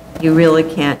you really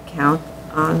can't count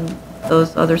on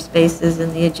those other spaces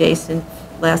in the adjacent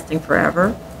lasting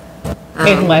forever.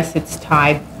 Unless it's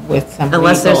tied with some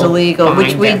Unless there's a legal,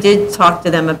 which we binder. did talk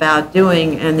to them about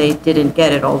doing, and they didn't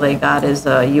get it. All they got is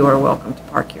a "you are welcome to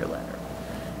park here" letter.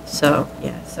 So,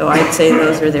 yeah, so I'd say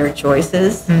those are their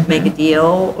choices, make a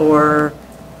deal or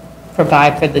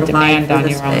Provide for the provide demand for on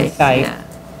the your own space, site. yeah.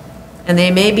 And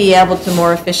they may be able to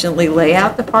more efficiently lay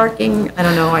out the parking. I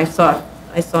don't know, I saw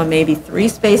maybe 3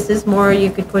 spaces more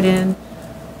you could put in.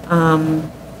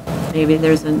 Maybe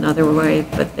there's another way,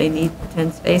 but they need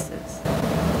 10 spaces.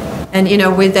 And, you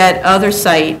know, with that other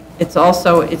site, it's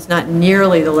not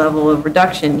nearly the level of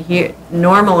reduction. Here,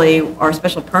 normally, our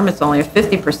special permit's only a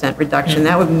 50% reduction.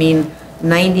 That would mean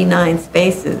 99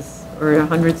 spaces or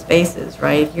 100 spaces,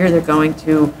 right? Here, they're going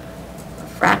to a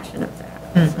fraction of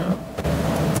that, so.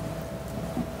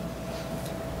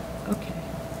 Okay.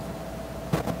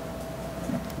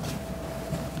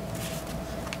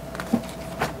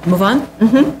 Move on?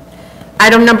 Mm-hmm.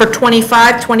 Item number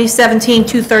 25,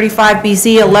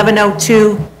 2017-235BZ,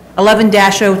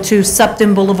 1102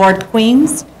 Supton Boulevard,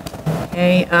 Queens.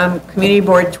 Okay, Community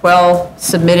Board 12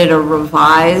 submitted a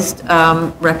revised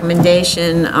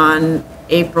recommendation on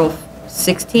April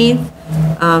 16th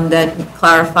that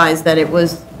clarifies that it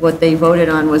was, what they voted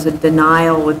on was a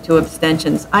denial with 2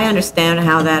 abstentions. I understand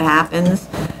how that happens.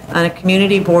 On a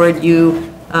community board,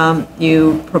 you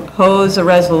propose a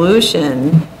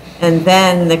resolution, and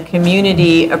then the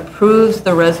community approves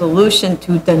the resolution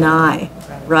to deny,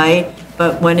 right?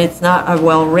 But when it's not a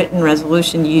well-written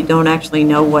resolution, you don't actually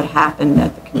know what happened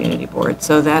at the community board.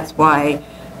 So that's why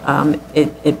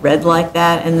it read like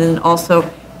that. And then also,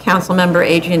 Councilmember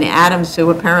Adrian Adams, who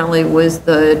apparently was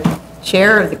the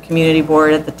chair of the community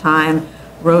board at the time,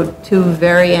 wrote 2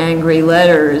 very angry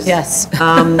letters. Yes.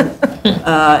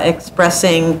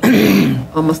 Expressing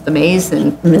almost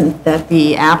amazement that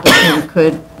the applicant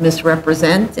could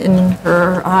misrepresent in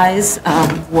her eyes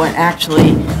what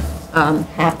actually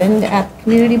happened at the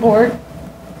community board,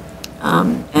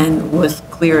 and was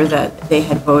clear that they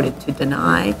had voted to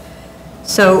deny.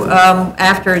 So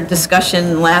after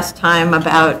discussion last time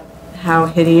about how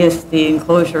hideous the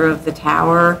enclosure of the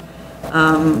tower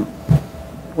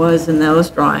was in those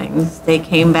drawings, they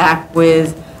came back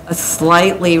with a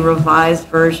slightly revised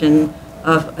version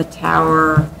of a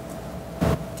tower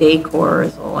decor,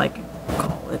 is all I can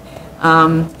call it,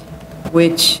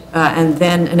 which, and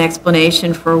then an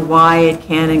explanation for why it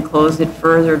can't enclose it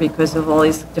further because of all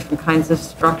these different kinds of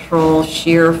structural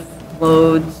shear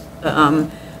loads,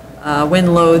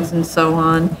 wind loads and so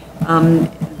on.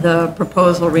 The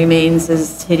proposal remains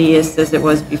as hideous as it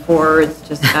was before. It's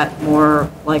just got more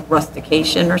like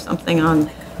rustication or something on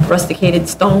rusticated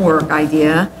stonework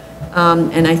idea.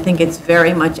 And I think it's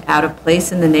very much out of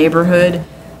place in the neighborhood,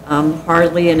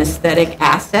 hardly an aesthetic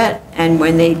asset. And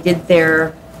when they did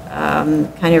their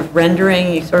kind of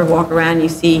rendering, you sort of walk around, you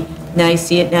see, now you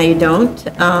see it, now you don't.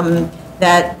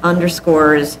 That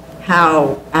underscores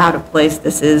how out of place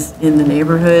this is in the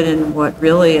neighborhood and what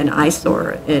really an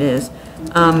eyesore it is.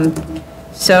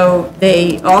 So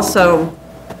they also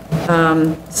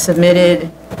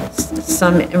submitted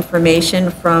some information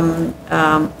from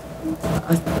an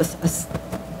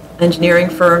engineering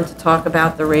firm to talk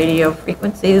about the radio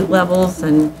frequency levels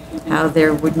and how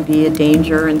there wouldn't be a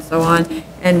danger and so on.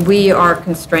 And we are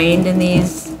constrained in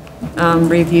these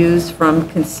reviews from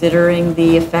considering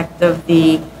the effect of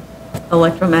the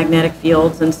electromagnetic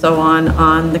fields and so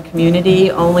on the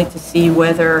community, only to see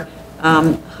whether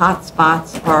hot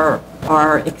spots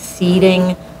are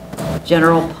exceeding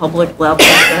general public levels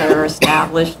that are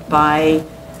established by,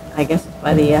 I guess it's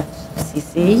by the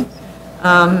FCC.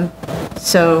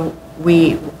 So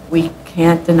we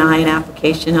can't deny an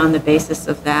application on the basis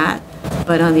of that.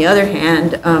 But on the other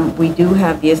hand, we do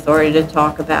have the authority to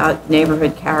talk about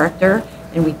neighborhood character,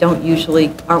 and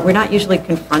we're not usually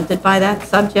confronted by that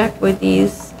subject with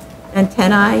these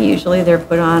antennae. Usually they're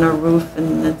put on a roof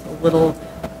and it's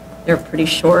they're pretty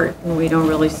short and we don't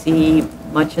really see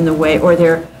much in the way, or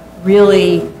they're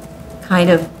really kind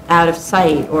of out of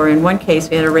sight. Or in one case,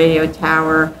 we had a radio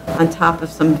tower on top of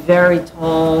some very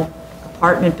tall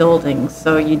apartment buildings,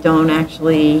 so you don't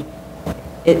actually,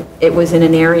 it was in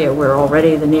an area where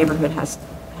already the neighborhood has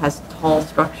tall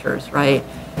structures, right?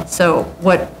 So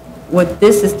what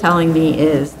this is telling me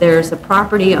is there's a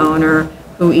property owner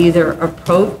who either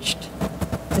approached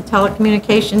the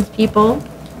telecommunications people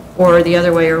or the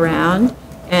other way around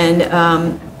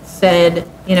and said,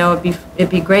 you know, it'd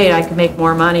be great, I could make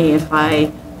more money if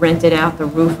I rented out the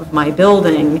roof of my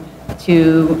building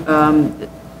to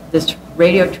this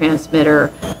radio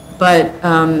transmitter, but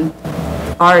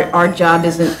our job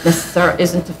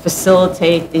isn't to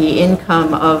facilitate the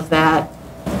income of that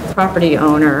property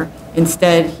owner.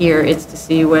 Instead, here, it's to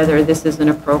see whether this is an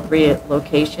appropriate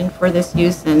location for this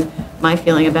use, and my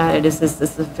feeling about it is this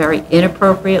is a very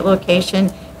inappropriate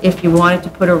location. If you wanted to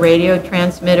put a radio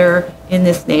transmitter in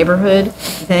this neighborhood,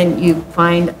 then you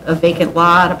find a vacant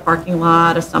lot, a parking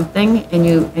lot, or something, and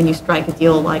you strike a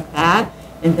deal like that,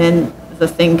 and then the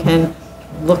thing can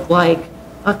look like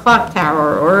a clock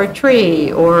tower, or a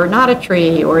tree, or not a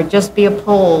tree, or just be a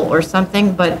pole, or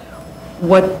something, but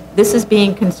this is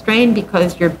being constrained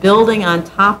because you're building on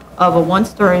top of a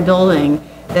one-story building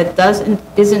that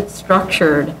isn't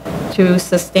structured to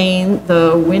sustain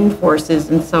the wind forces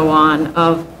and so on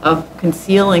of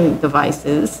concealing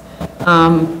devices.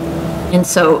 And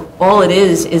so all it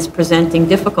is presenting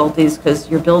difficulties because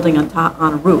you're building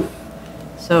on a roof.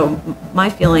 So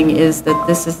my feeling is that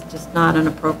this is just not an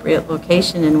appropriate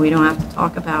location, and we don't have to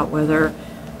talk about whether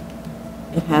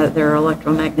there are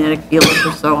electromagnetic fields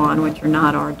or so on, which are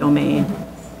not our domain.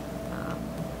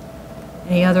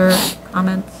 Any other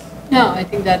comments? No, I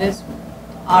think that is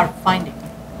our finding.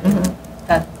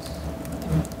 That's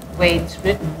the way it's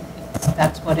written.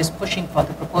 That's what is pushing for.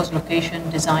 The proposed location,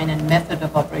 design, and method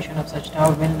of operation of such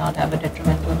tower will not have a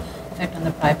detrimental effect on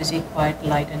the privacy, quiet,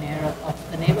 light, and air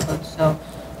of the neighborhood. So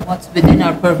what's within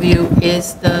our purview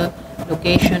is the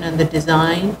location and the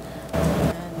design.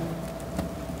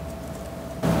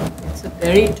 It's a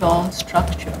very tall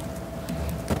structure.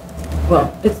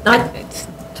 Well, it's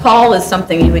tall is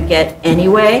something you would get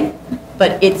anyway,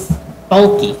 but it's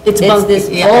bulky. It's bulky. This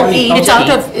Yeah. bulky.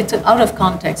 It's out of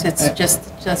context. It's just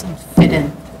doesn't fit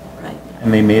in. Right.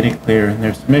 And they made it clear in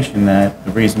their submission that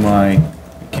the reason why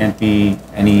it can't be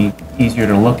any easier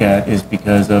to look at is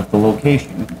because of the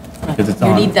location. Because it's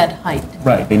You need that height.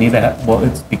 Right, they need that, well,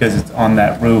 it's because it's on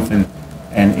that roof and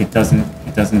it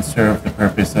doesn't serve the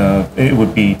purpose of, it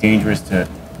would be dangerous to,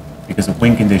 because of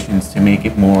wind conditions, to make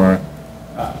it more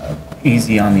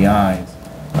easy on the eyes.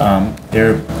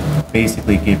 They're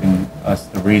basically giving us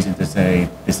the reason to say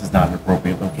this is not an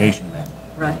appropriate location then.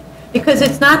 Right. Because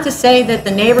it's not to say that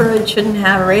the neighborhood shouldn't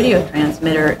have a radio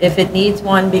transmitter. If it needs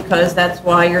one because that's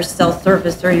why your cell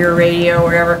service or your radio or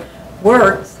whatever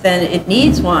works, then it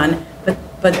needs one.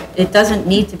 But it doesn't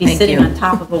need to be sitting on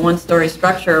top of a one-story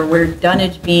structure where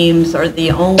dunnage beams are the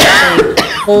only thing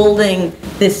holding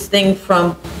this thing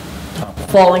from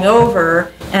falling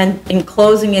over and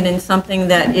enclosing it in something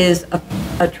that is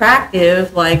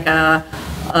attractive, like a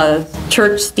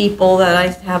church steeple. That I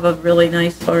have a really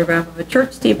nice photograph of a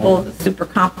church steeple, the super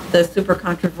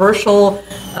controversial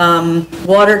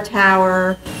water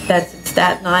tower that's in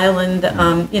Staten Island.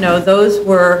 You know, those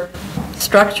were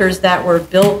structures that were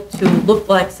built to look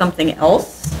like something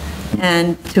else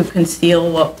and to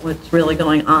conceal what's really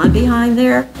going on behind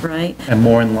there, right? And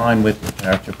more in line with the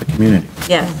character of the community.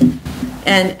 Yes.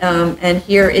 And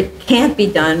here it can't be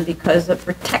done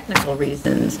for technical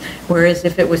reasons. Whereas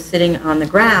if it was sitting on the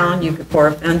ground, you could pour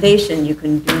a foundation, you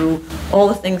can do all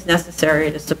the things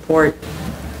necessary to support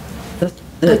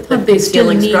the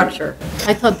concealing structure.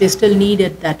 I thought they still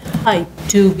needed that height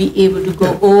to be able to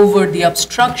go over the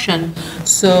obstruction,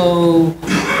 so.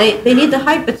 They need the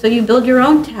height, but so you build your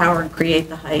own tower and create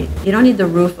the height. You don't need the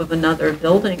roof of another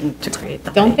building to create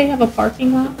the height. Don't they have a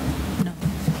parking lot? No.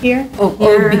 Here? Oh,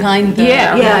 behind the.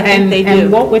 Yeah, I think they do.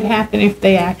 And what would happen if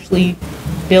they actually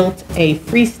built a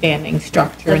freestanding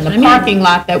structure in That's the what I mean. parking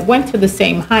lot that went to the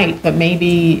same height, but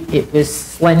maybe it was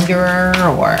slenderer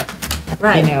or,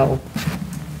 Right. you know.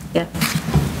 Yeah.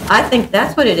 I think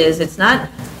that's what it is. It's not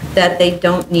that they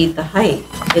don't need the height.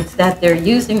 It's that they're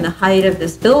using the height of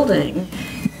this building,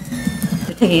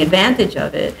 they're taking advantage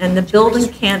of it, and the building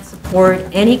can't support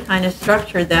any kind of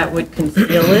structure that would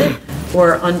conceal it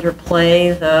or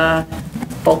underplay the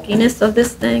bulkiness of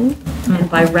this thing. And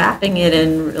by wrapping it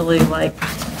in really like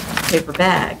paper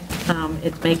bag,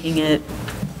 it's making it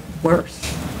worse.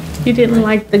 You didn't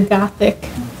like the Gothic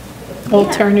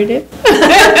alternative?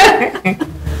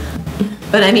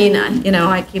 But I mean, you know,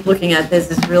 I keep looking at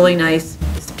this really nice,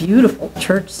 this beautiful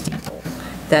church steeple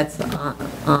that's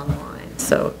online.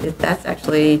 So that's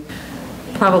actually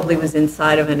probably was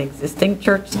inside of an existing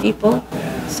church steeple.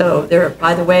 So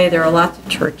by the way, there are lots of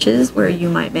churches where you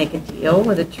might make a deal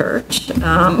with a church. You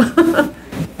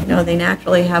they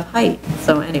naturally have height.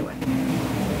 So anyway.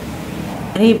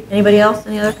 Anybody else,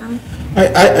 any other comments?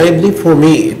 I believe for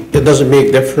me, it doesn't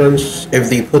make difference if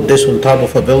they put this on top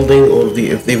of a building or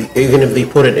even if they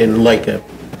put it in like a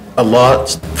lot,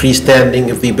 freestanding,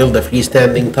 if they build a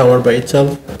freestanding tower by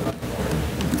itself.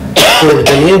 For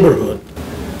the neighborhood,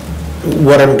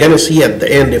 what I'm gonna see at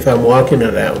the end if I'm walking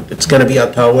around, it's gonna be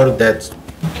a tower that's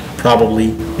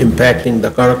probably impacting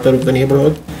the character of the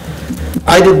neighborhood.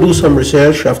 I did do some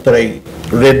research after I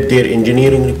read their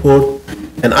engineering report,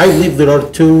 and I believe there are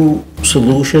two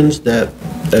solutions that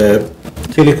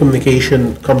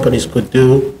telecommunication companies could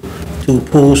do to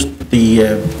boost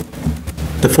the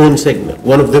phone signal.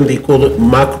 One of them, they call it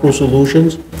macro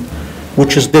solutions,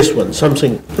 which is this one,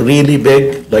 something really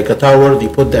big, like a tower. They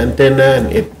put the antenna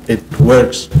and it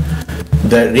works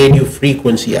the radio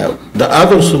frequency out. The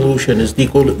other solution is, they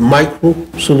call it micro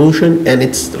solution, and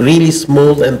it's really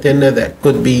small antenna that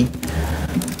could be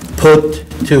put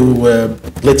to,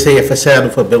 let's say, a facade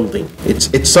of a building.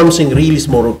 It's something really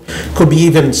small, could be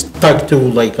even stuck to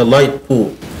like a light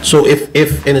pole. So if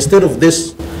instead of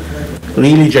this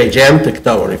really gigantic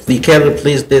tower, if they can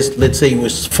replace this, let's say,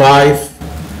 with 5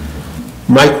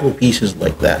 micro pieces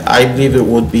like that, I believe it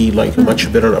would be like a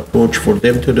much better approach for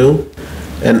them to do.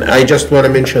 And I just want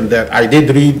to mention that I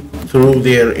did read through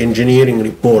their engineering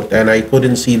report, and I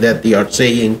couldn't see that they are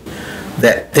saying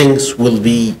that things will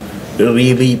be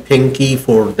really pinky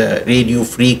for the radio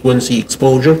frequency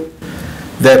exposure.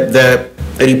 That the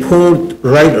report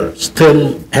writer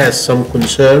still has some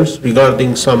concerns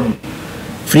regarding some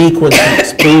frequency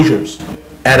exposures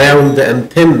around the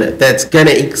antenna that's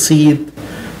gonna exceed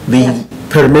the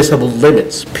permissible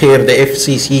limits per the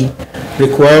FCC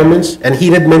requirements, and he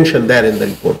did mention that in the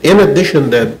report. In addition,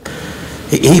 that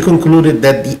he concluded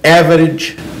that the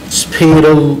average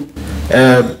spatial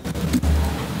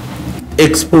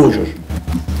exposure,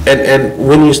 and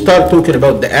when you start talking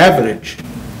about the average,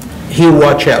 here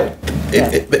watch out.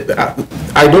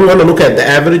 I don't want to look at the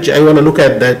average, I want to look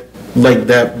at that, like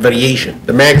the variation,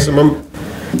 the maximum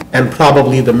and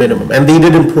probably the minimum, and they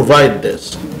didn't provide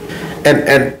this.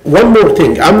 And one more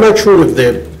thing, I'm not sure if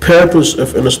the purpose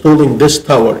of installing this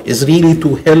tower is really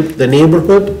to help the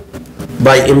neighborhood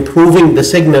by improving the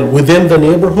signal within the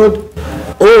neighborhood,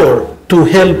 or to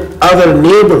help other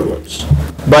neighborhoods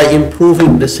by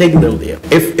improving the signal there.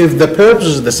 If the purpose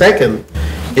is the second,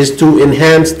 is to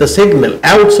enhance the signal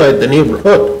outside the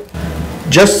neighborhood,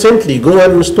 just simply go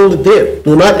and install it there.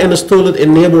 Do not install it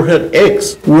in neighborhood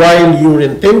X while your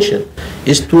intention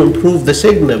is to improve the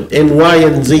signal in Y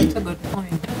and Z. That's a good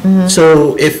point.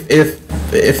 So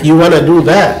if you want to do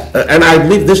that, and I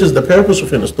believe this is the purpose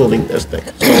of installing this thing.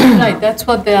 Right, that's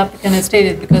what the applicant has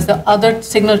stated, because the other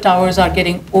signal towers are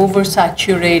getting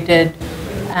oversaturated,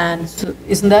 and so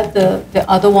isn't that the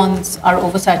other ones are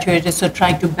oversaturated, so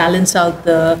trying to balance out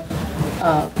the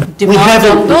demand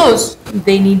on those,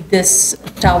 they need this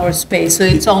tower space, so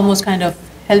it's almost kind of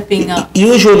helping out.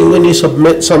 Usually when you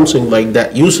submit something like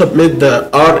that, you submit the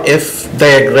RF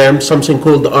diagram, something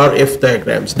called the RF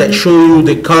diagrams, that show you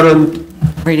the current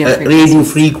radio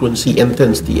frequency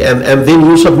intensity, and then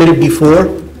you submit it before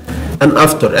and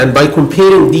after, and by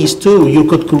comparing these two, you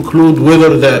could conclude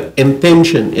whether the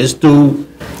intention is to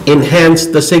enhance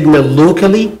the signal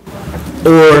locally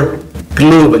or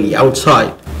globally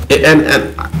outside. And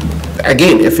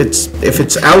again, if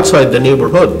it's outside the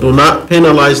neighborhood, do not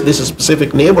penalize this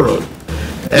specific neighborhood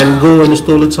and go and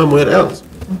install it somewhere else.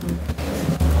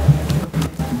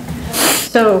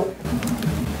 So,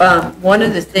 one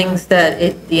of the things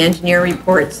that the engineer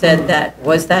report said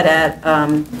was that at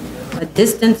a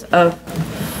distance of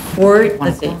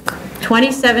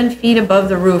 27 feet above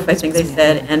the roof, I think they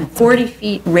said, and 40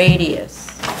 feet radius,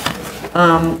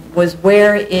 was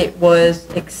where it was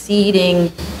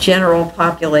exceeding general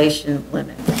population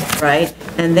limits, right?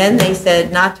 And then they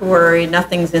said, not to worry,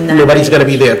 nothing's in that. Nobody's going to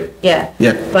be there. Yeah.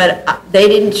 Yeah. But they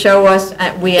didn't show us,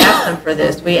 we asked them for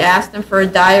this. We asked them for a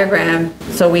diagram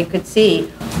so we could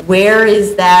see where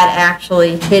is that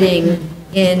actually hitting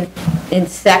in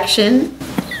section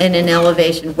and in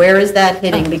elevation. Where is that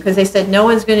hitting? Because they said no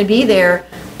one's going to be there,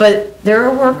 but there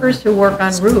are workers who work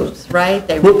on roofs, right?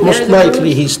 They repair Most the likely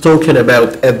roofs. he's talking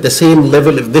about at the same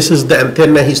level, if this is the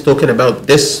antenna, he's talking about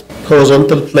this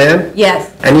horizontal plan. Yes.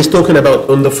 And he's talking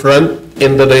about on the front,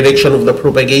 in the direction of the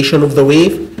propagation of the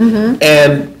wave,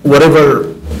 and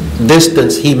whatever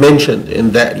distance he mentioned in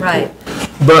that report. Right.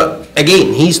 But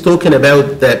again, he's talking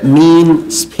about that mean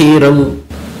spiral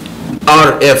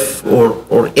RF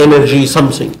or energy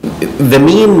something. The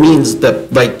mean means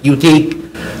that, like, you take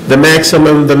the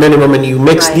maximum, the minimum, and you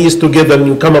mix Right. these together and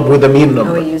you come up with a mean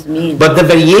number. we use mean. But the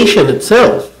variation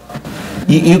itself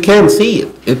You can't see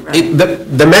it.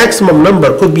 The maximum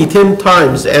number could be 10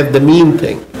 times at the mean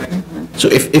thing. So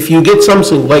if you get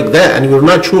something like that and you're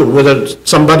not sure whether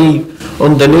somebody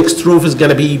on the next roof is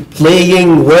gonna be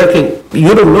playing, working,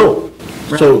 you don't know.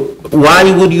 So why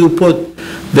would you put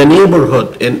the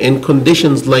neighborhood in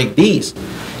conditions like these?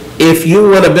 If you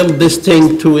wanna build this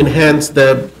thing to enhance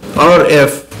the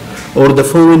RF or the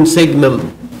phone signal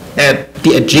at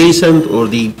the adjacent or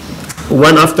the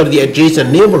one after the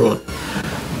adjacent neighborhood,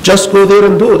 just go there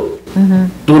and do it.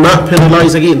 Do not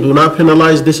penalize, again, do not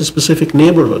penalize this specific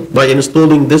neighborhood by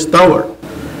installing this tower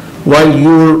while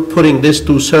you're putting this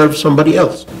to serve somebody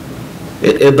else.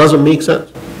 It doesn't make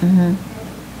sense.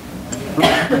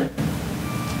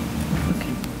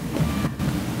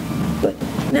 Good.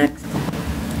 Next.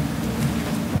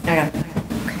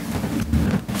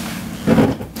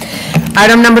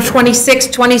 Item number 26,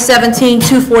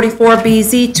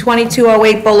 2017-244BZ,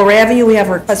 2208 Bowler Avenue, we have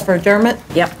a request for adjournment.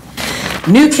 Yep.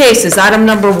 New cases, item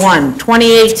number 1,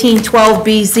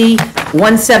 2018-12BZ,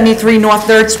 173 North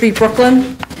 3rd Street,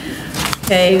 Brooklyn.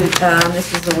 Okay,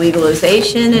 this is a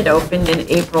legalization. It opened in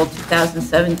April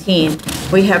 2017.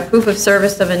 We have proof of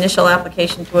service of initial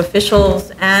application to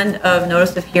officials and of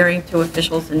notice of hearing to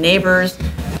officials and neighbors.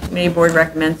 Committee board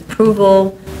recommends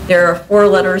approval. There are 4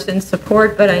 letters in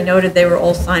support, but I noted they were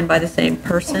all signed by the same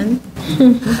person.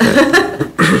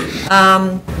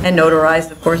 And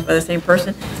notarized, of course, by the same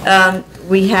person.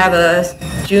 We have a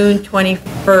June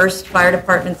 21st fire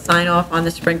department sign off on the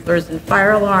sprinklers and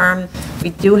fire alarm. We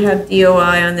do have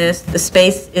DOI on this. The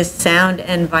space is sound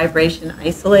and vibration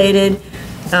isolated.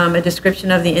 A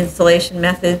description of the installation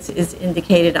methods is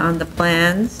indicated on the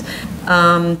plans.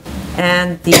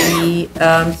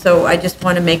 So I just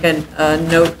want to make a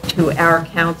note to our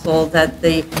council that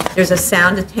there's a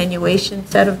sound attenuation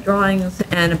set of drawings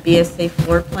and a BSA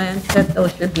floor plan set.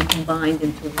 Those should be combined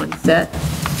into one set.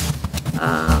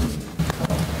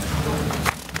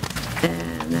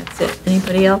 And that's it.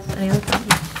 Anybody else? Any other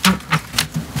comments?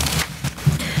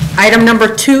 Item number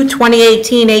 2,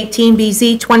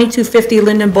 2018-18BZ, 2250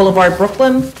 Linden Boulevard,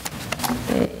 Brooklyn.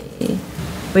 Okay.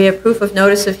 We have proof of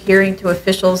notice of hearing to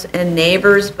officials and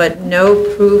neighbors, but no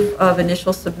proof of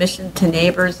initial submission to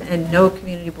neighbors and no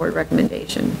community board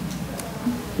recommendation.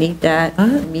 Need that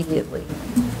immediately.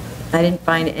 I didn't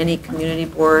find any community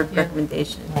board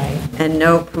recommendation and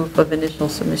no proof of initial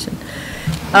submission.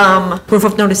 Proof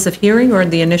of notice of hearing or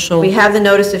the initial? We have the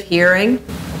notice of hearing,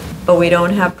 but we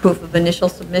don't have proof of initial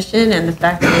submission, and the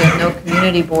fact that we have no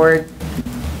community board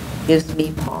gives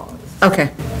me pause.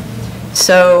 Okay.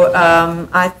 So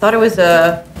I thought it was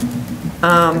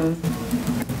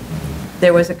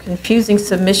there was a confusing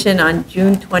submission on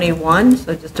June 21,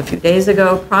 so just a few days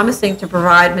ago, promising to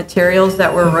provide materials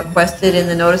that were requested in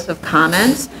the notice of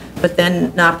comments, but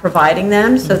then not providing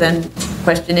them. So then the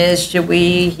question is, should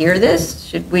we hear this?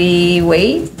 Should we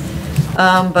wait?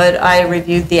 But I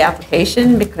reviewed the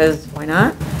application because why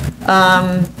not?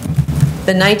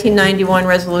 The 1991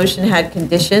 resolution had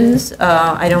conditions.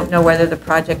 I don't know whether the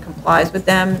project complies with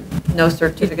them. No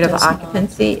certificate of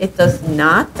occupancy. It does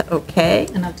not. Okay.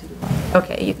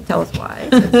 Okay, you can tell us why,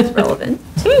 since it's relevant.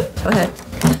 Go ahead.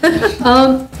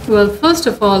 Well, first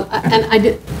of all,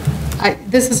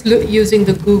 this is using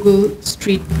the Google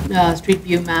Street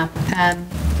View map, and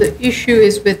the issue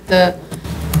is with the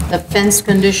fence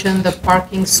condition, the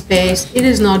parking space. It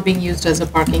is not being used as a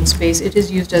parking space. It is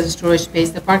used as a storage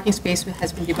space. The parking space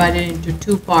has been divided into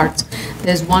 2 parts.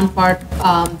 There's one part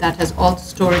that has all the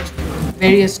storage,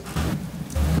 various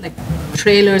like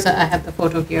trailers. I have the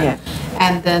photo here. Yeah.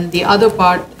 And then the other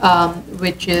part,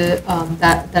 which is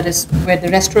that is where the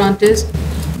restaurant is.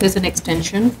 There's an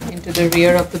extension into the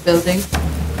rear of the building,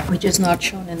 which is not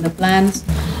shown in the plans.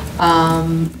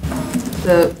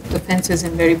 The fence is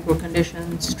in very poor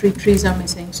condition. Street trees are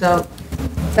missing, so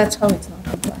that's how it's not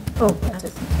compliant. Oh, that's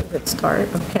a good start.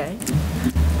 Okay.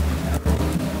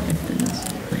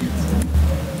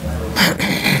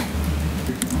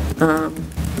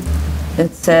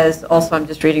 It says, also, I'm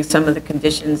just reading some of the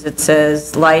conditions. It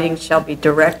says lighting shall be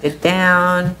directed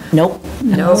down. Nope.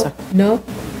 No.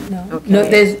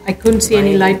 Okay. I couldn't see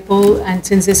any light pole, and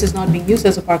since this is not being used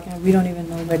as a parking lot, we don't even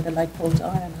know where the light poles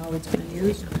are and how it's been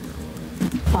used.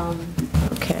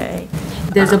 Okay.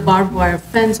 There's a barbed wire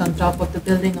fence on top of the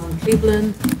building on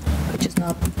Cleveland, which is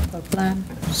not per plan.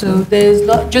 So there's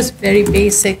just very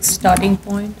basic starting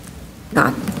point.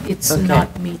 It's okay.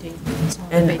 not meeting. It's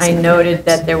not And basic I noted limits.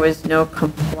 that there was no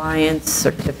compliance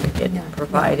certificate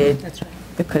provided. That's right.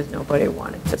 Because nobody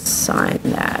wanted to sign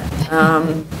that.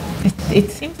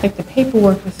 It seems like the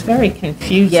paperwork was very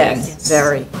confusing. Yes,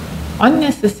 very.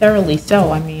 Unnecessarily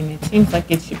so. I mean, it's seems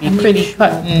like it should be pretty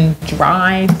cut and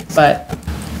dried, but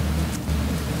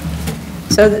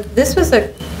So this was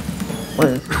a,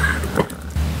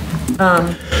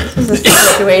 this was a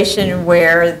situation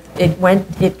where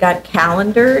it got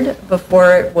calendared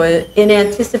before it was, in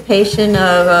anticipation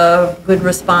of a good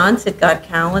response, it got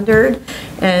calendared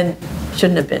and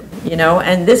shouldn't have been, you know?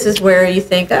 And this is where you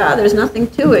think, there's nothing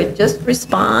to it, just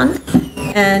respond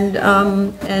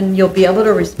and you'll be able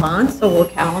to respond, so we'll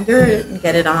calendar it and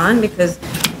get it on, because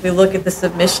we look at the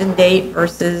submission date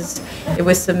versus, it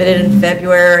was submitted in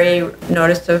February,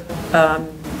 notice of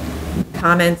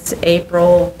comments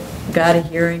April, got a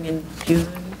hearing in June,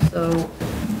 so,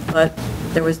 but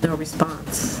there was no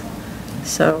response.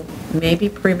 So maybe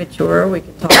premature, we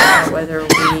can talk about whether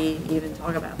we even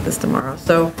talk about this tomorrow.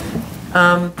 So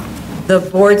the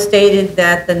board stated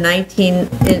that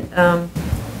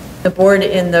the board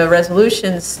in the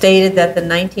resolution stated that the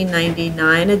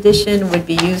 1999 edition would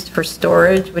be used for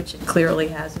storage, which it clearly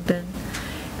hasn't been,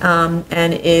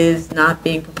 and is not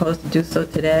being proposed to do so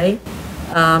today.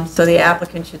 So the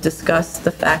applicant should discuss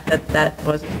the fact that that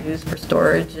wasn't used for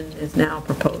storage and is now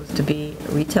proposed to be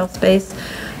a retail space.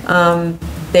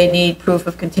 They need proof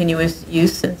of continuous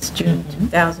use since June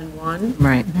 2001.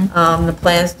 Right. The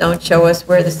plans don't show us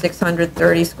where the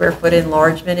 630 square foot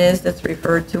enlargement is that's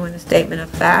referred to in the statement of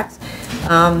facts.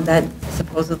 That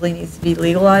supposedly needs to be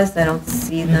legalized. I don't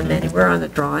see them anywhere on the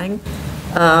drawing.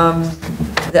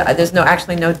 There's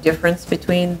actually no difference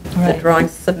between the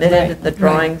drawings submitted and the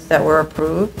drawings that were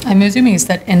approved. I'm assuming it's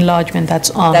that enlargement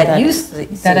that's on That you see.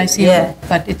 that I see, Yeah.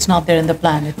 but it's not there in the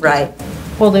plan. Right.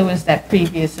 well, there was that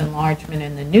previous enlargement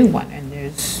in the new one, and you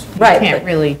Right, can't but-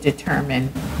 really determine.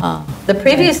 The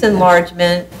previous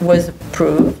enlargement was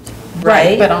approved,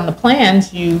 right? But on the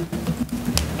plans, you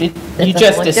doesn't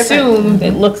just look different. assume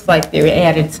it looks like they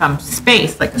added some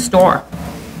space, like a store,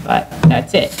 but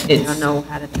that's it. You don't know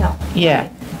how to tell. Yeah.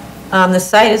 The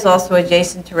site is also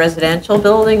adjacent to residential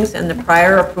buildings, and the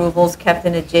prior approvals kept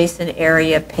an adjacent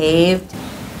area paved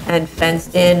and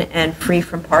fenced in and free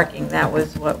from parking. That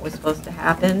was what was supposed to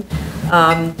happen.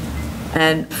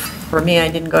 And for me, I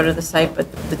didn't go to the site,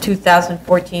 but the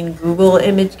 2014 Google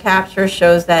image capture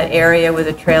shows that area with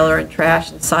a trailer and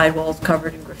trash and sidewalls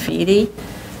covered in graffiti.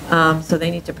 So they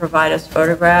need to provide us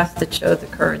photographs that show the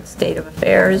current state of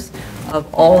affairs of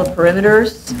all the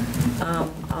perimeters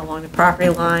along the property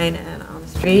line and on the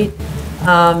street.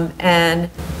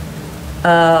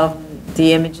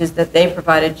 The images that they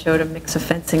provided showed a mix of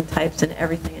fencing types and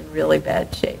everything in really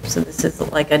bad shape. So this is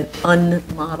like an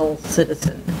unmodeled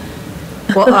citizen.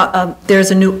 Well,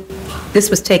 there's a new, this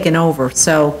was taken over,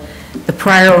 so the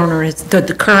prior owner is, the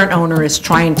current owner is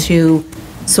trying to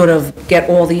sort of get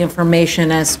all the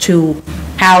information as to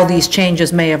how these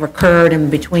changes may have occurred in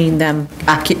between them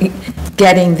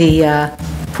getting the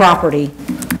property.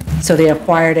 So they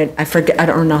acquired it, I forget, I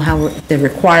don't know how they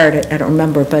required it, I don't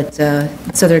remember, but,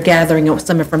 so they're gathering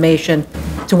some information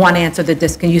to, one, answer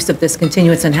the use of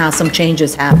discontinuance and how some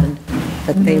changes happened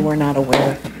that they were not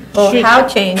aware of. Well, how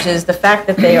changes, the fact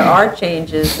that they are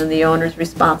changes and the owner's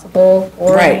responsible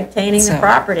for Right, maintaining the so-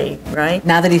 property, right?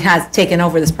 Now that he has taken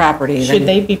over this property, Should then,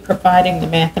 they be providing the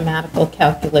mathematical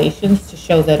calculations to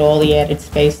show that all the added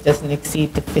space doesn't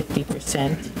exceed the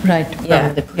 50% Right, Yeah.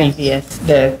 from the previous,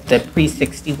 the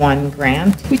pre-61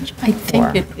 grant? which I Or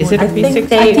think it is would. it a I think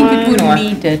they- I think it pre-61 would or?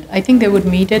 meet it. I think they would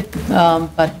meet it,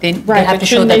 but they Right, have but to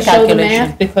show shouldn't that they show the calculation.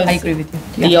 math? Because I agree with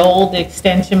you. the Yeah. old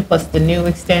extension plus the new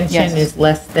extension Yes. is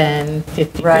less than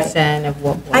 50% of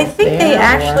what was there? I think they or-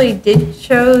 actually did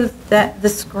show that,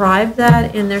 describe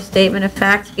that in their statement of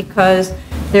facts, because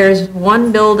there's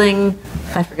one building,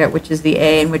 I forget which is the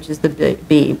A and which is the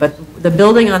B, but the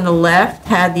building on the left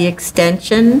had the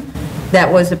extension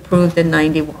that was approved in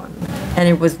 91, and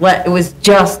it was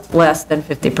just less than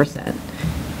 50%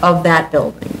 of that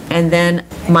building. And then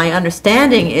my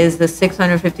understanding is the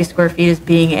 650 square feet is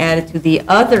being added to the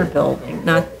other building,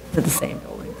 not to the same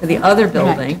building, to the other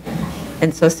building.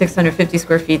 And so 650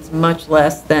 square feet is much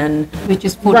less than, Which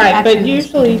is 40, Right, but actually it's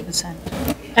usually- 40%.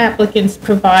 Applicants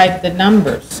provide the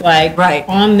numbers, like Right.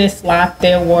 on this lot,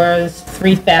 there was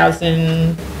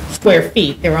 3,000 square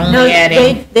feet. They're No, only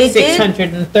adding they did-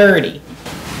 630.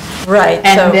 right, so.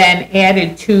 And then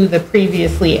added to the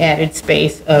previously added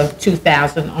space of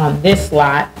 2,000 on this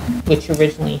lot, which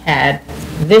originally had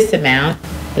this amount,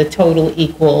 the total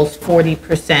equals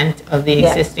 40% of the Yeah.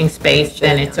 existing space,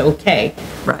 then it's okay.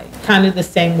 Right, Kind of the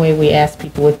same way we ask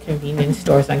people with convenience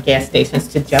stores on gas stations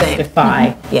to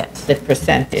justify yes. the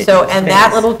percentage. So, of and that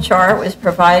space. little chart was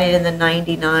provided in the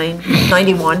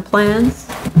 91 plans,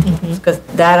 because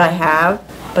that I have.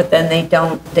 but then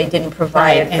they didn't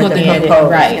provide Right, for and the they added-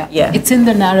 proposed. right. Yeah, It's in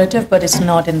the narrative, but it's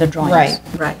not in the drawings. Right.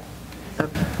 right.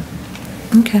 Okay.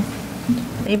 Okay.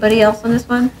 Anybody else on this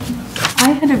one?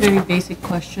 I had a very basic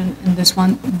question in this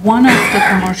one. One of the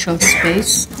commercial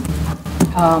space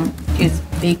is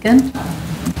vacant,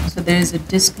 so there is a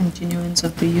discontinuance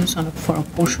of the use for a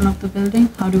portion of the building.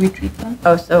 How do we treat that?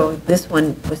 Oh, so this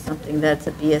one was something that's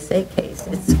a BSA case.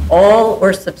 It's all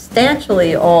or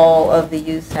substantially all of the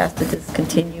use has to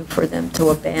discontinue for them to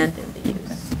abandon the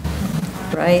use,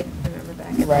 right? Remember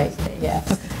back in Right, those days?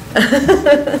 yes.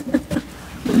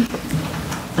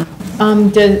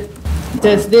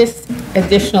 Does this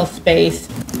additional space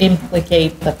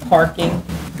implicate the parking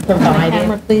Camera,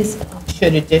 provided? please.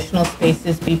 Should additional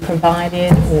spaces be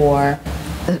provided, or?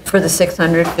 For the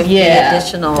 650 Yeah,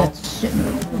 additional. That's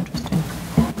interesting.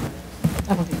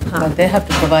 I don't think, well, they have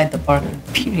to provide the parking,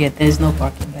 period. There is no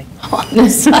parking right now on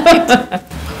this site.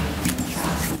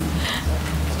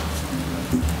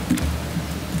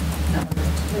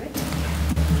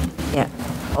 Yeah,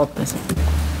 hold this.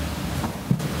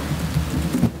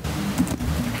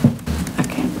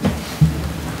 Okay.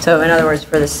 So in other words,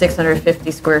 for the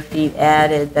 650 square feet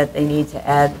added, that they need to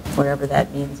add whatever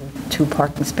that means in 2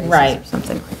 parking spaces Right. or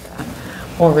something like that.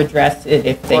 Or address it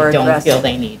if they Or don't address feel it.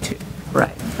 they need to?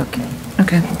 Right, okay.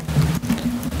 Okay.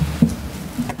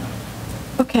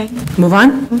 Okay. Move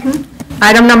on?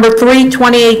 Item number 3,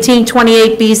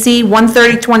 2018-28 BC,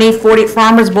 130-2040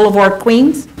 Farmers Boulevard,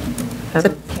 Queens. Okay.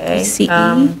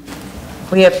 PCE.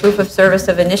 We have proof of service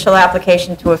of initial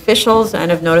application to officials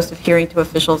and of notice of hearing to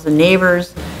officials and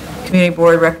neighbors. Community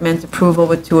Board recommends approval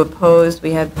with 2 opposed.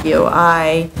 We have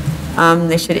BOI.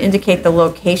 They should indicate the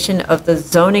location of the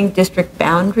zoning district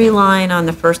boundary line on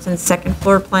the first and second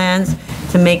floor plans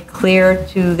to make clear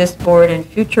to this board and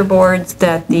future boards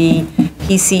that the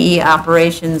PCE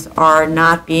operations are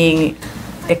not being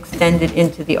extended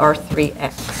into the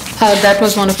R3X. That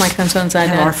was one of my concerns. I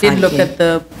did look at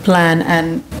the plan,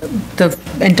 and the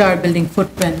entire building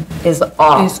footprint Is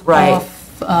off, is right.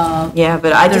 off. Yeah,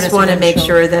 but I the just want to make residential.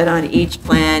 sure that on each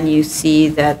plan, you see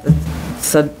that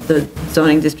the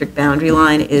zoning district boundary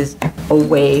line is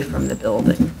away from the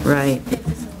building, right?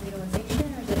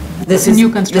 This is new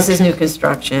This is new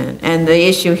construction, and the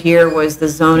issue here was the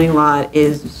zoning lot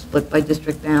is split by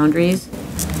district boundaries.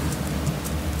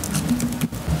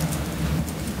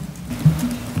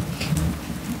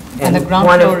 And the ground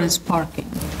one of- floor is parking.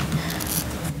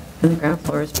 And the ground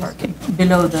floor is parking.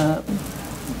 Below the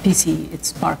PC,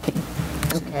 it's parking.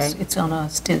 So Okay. It's on a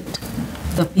stilt.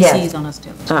 The Yes. PC is on a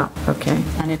stilt. Oh, okay.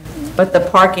 And it, But the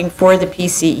parking for the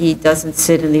PCE doesn't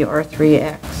sit in the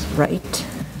R3X, right?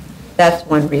 That's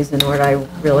one reason what I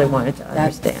really wanted to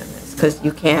understand this, because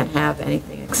you can't have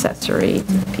anything accessory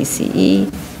to the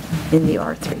PCE in the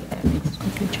R3X.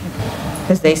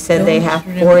 Because they said they have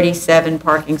 47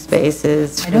 parking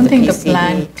spaces I for don't the think the PCE.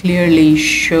 plan clearly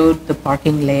showed the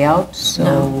parking layout,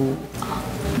 so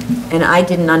And I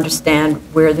didn't understand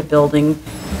where the building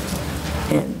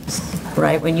ends,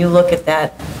 right? When you look at that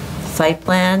site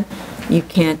plan, you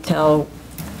can't tell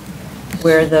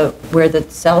where the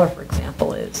cellar, for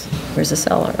example, is. Where's the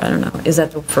cellar? I don't know. Is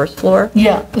that the first floor?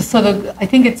 yeah, so I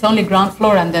think it's only ground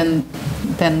floor, and then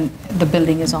the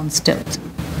building is on stilts.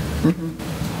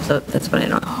 So that's what I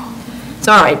don't know. It's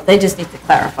all right, they just need to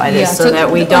clarify Yeah, this so so-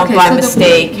 that we don't okay, by so the-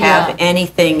 mistake have yeah.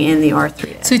 anything in the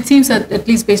R3X. So it seems that, at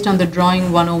least based on the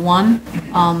drawing 101,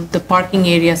 the parking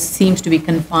area seems to be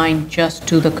confined just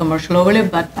to the commercial overlay,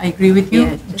 but I agree with you,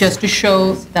 Yeah, just to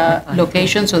show the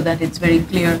location so that it's very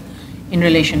clear in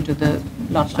relation to the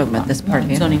lot line. Talking about this part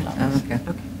here? Zoning lot. Oh, okay.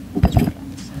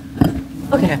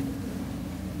 Okay.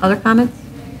 Other comments?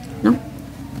 No?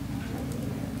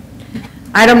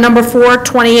 Item number 4,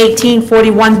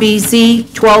 2018-41 BZ,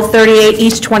 1238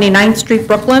 East 29th Street,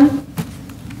 Brooklyn.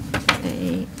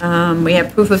 Okay, we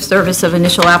have proof of service of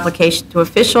initial application to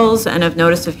officials and of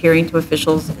notice of hearing to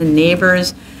officials and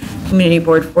neighbors. Community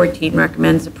Board 14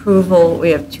 recommends approval. We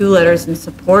have 2 letters in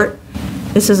support.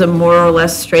 This is a more or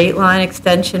less straight line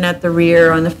extension at the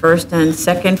rear on the first and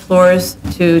second floors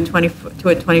to a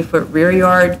 20-foot rear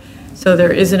yard. So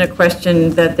there isn't a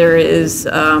question that there is,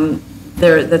 that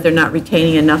they're not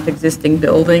retaining enough existing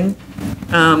building.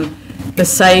 The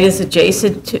site is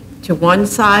adjacent to one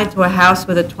side to a house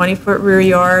with a 20-foot rear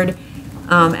yard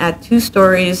at 2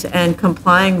 stories and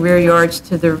complying rear yards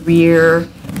to the rear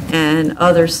and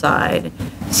other side.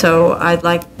 So I'd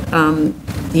like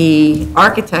the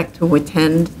architect to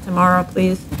attend tomorrow,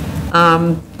 please,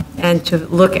 and to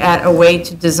look at a way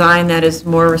to design that is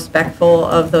more respectful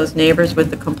of those neighbors with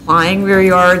the complying rear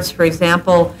yards. For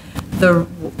example, the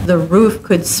roof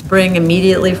could spring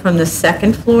immediately from the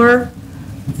second floor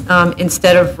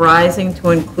instead of rising to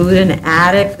include an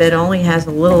attic that only has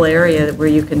a little area where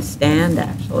you can stand,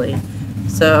 actually.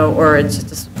 So, or it's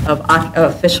just of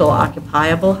official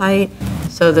occupiable height.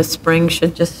 So the spring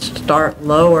should just start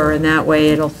lower, and that way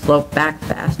it'll slope back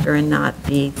faster and not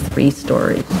be 3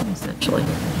 stories, essentially.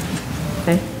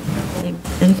 Okay?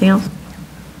 Anything else?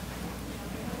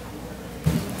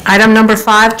 Item number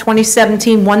 5,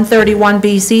 2017-131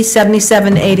 BZ,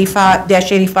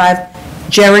 7785-85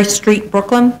 Jerry Street,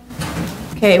 Brooklyn.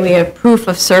 Okay, we have proof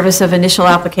of service of initial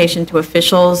application to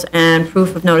officials and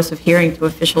proof of notice of hearing to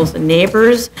officials and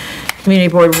neighbors.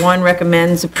 Community Board 1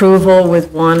 recommends approval with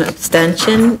 1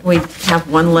 abstention. We have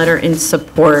 1 letter in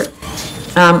support.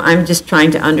 I'm just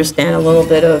trying to understand a little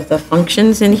bit of the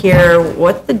functions in here.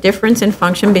 What's the difference in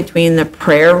function between the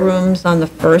prayer rooms on the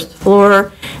 1st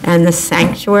floor and the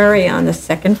sanctuary on the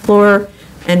 2nd floor?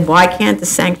 And why can't the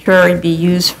sanctuary be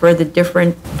used for the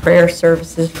different prayer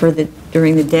services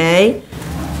during the day?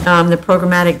 The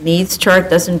programmatic needs chart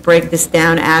doesn't break this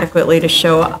down adequately to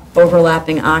show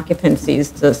overlapping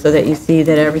occupancies so that you see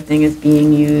that everything is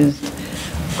being used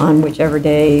on whichever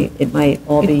day it might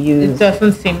all be It used.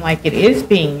 doesn't seem like it is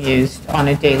being used on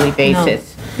a daily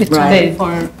basis. It's Right.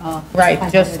 only for. Right,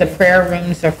 just the prayer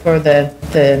rooms are for the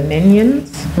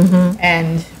minions,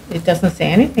 and it doesn't say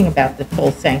anything about the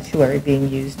full sanctuary being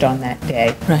used on that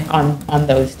day, Right. on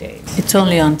those days. It's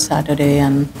only on Saturday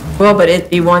and, Well, but it'd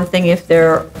be one thing if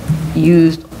they're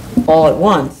used all at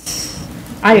once.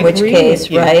 I In which agree case,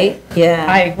 with you. right? Yeah.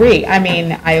 I agree. I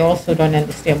mean, I also don't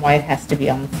understand why it has to be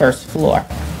on the 1st floor.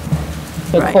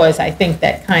 Because I think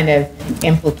that kind of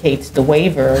implicates the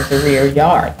waiver of the rear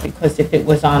yard. Because if it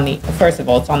was on the, first of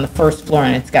all, it's on the 1st floor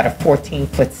and it's got a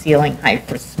 14-foot ceiling height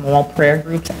for small prayer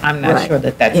groups, I'm not Right. sure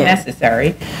that that's Yeah.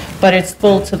 necessary. But it's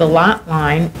full to the lot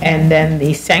line, and then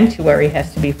the sanctuary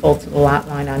has to be full to the lot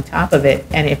line on top of it.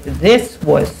 And if this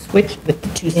was switched with the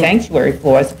 2 sanctuary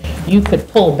floors, you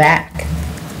could pull back.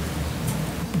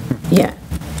 Yeah.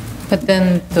 but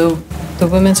then the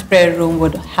women's prayer room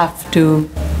would have to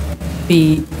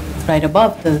be right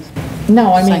above the,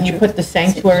 No, I mean, you Sanctuary. put the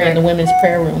sanctuary and the women's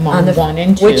prayer room on the 1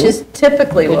 and 2. Which is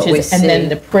typically what we see. And then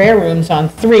the prayer room's on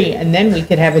 3, and then we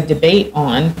could have a debate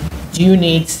on, do you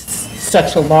need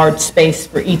such a large space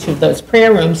for each of those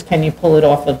prayer rooms? Can you pull it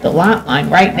off of the lot line?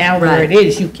 Right now, where it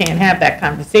is, you can't have that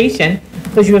conversation,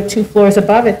 because you have 2 floors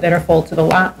above it that are full to the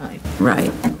lot line.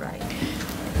 Right, right.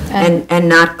 And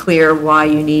not clear why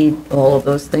you need all of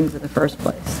those things in the first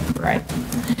place. Right.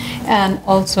 and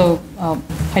also,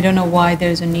 I don't know why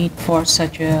there's a need for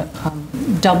such a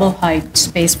double height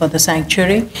space for the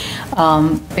sanctuary,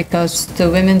 because the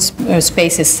women's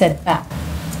space is set back.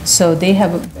 So they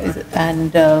have,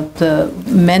 and the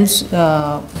men's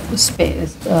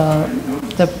space,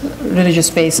 the religious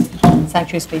space,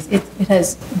 sanctuary space, it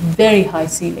has very high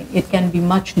ceiling. It can be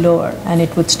much lower, and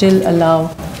it would still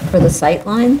allow. For the sight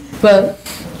line? Well,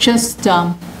 just.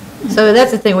 So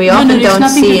that's the thing, we No, often it's don't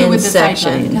nothing to see do in with the sight line.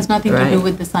 section. It has nothing to do Right.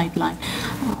 with the sight line.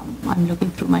 I'm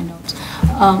looking through my notes.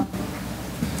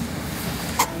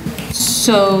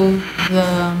 So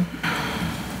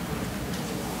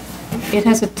it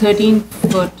has a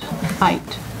 13-foot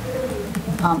height.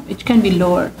 It can be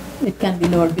lower. It can be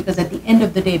lower because at the end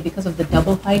of the day, because of the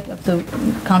double height of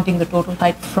counting the total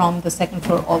height from the 2nd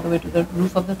floor all the way to the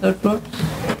roof of the 3rd floor,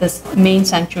 this main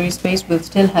sanctuary space will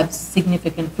still have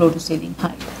significant floor-to-ceiling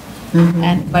height.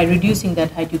 And by reducing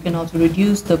that height, you can also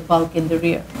reduce the bulk in the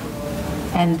rear.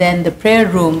 And then the prayer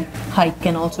room height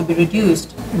can also be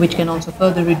reduced, which can also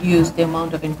further reduce the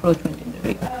amount of encroachment in the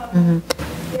rear.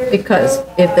 Because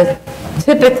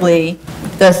typically,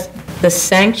 the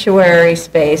sanctuary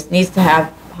space needs to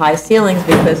have high ceilings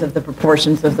because of the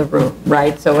proportions of the room,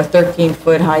 right? So a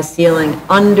 13-foot high ceiling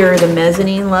under the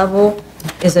mezzanine level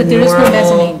is a But there is no normal.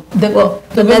 mezzanine.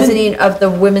 The mezzanine of the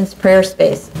women's prayer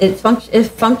space.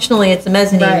 Functionally, it's a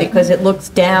mezzanine Right. because it looks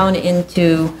down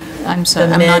into I'm sorry,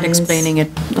 the I'm not men's explaining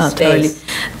it space. thoroughly.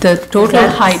 The That's-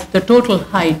 total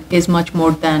height is much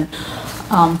more than,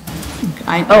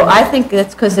 I think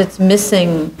that's because it's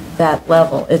missing that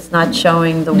level. It's not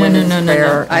showing the No, women's no.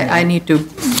 prayer. I need to,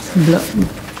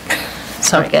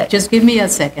 sorry, Okay. just give me a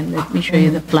second. Let me show you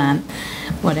the plan,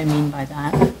 what I mean by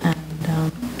that. And,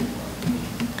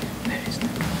 where is that?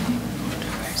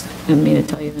 I didn't mean to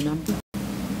tell you the number.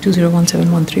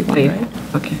 2017131, right?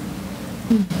 Okay.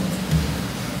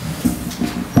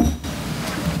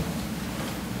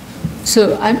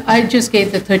 So I just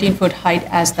gave the 13-foot height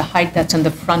as the height that's in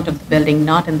the front of the building,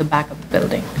 not in the back of the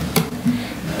building.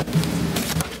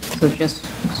 So just,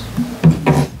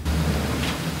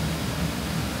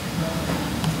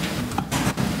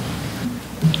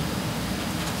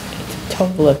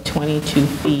 total of 22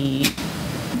 feet,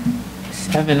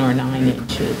 7 or 9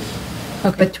 inches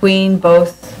Between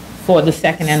both, for the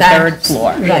second and Sec- third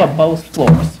floor, for right. both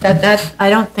floors. that, I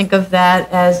don't think of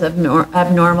that as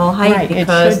abnormal height, Right, it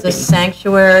because should the be.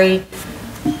 sanctuary,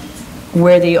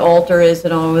 where the altar is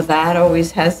and all of that,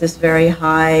 always has this very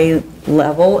high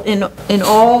level in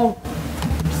all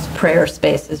prayer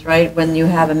spaces, right? When you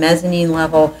have a mezzanine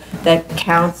level, that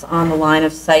counts on the line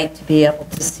of sight to be able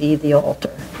to see the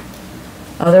altar.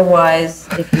 Otherwise,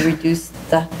 if you reduce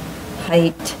the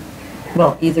height,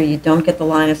 well, either you don't get the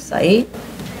line of sight,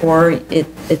 or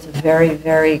it's a very,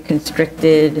 very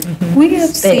constricted We have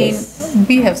seen,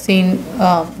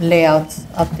 space. layouts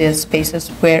of their spaces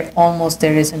where almost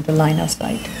there isn't a line of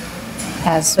sight.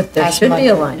 But there should be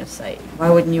a line of sight. Why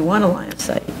wouldn't you want a line of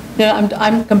sight? Yeah,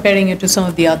 I'm comparing it to some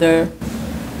of the other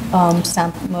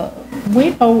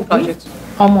We've projects.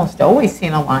 almost always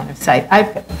seen a line of sight.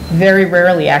 I've very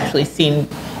rarely actually seen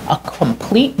a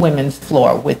complete women's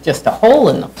floor with just a hole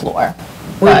in the floor.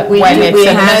 But we when do- it's we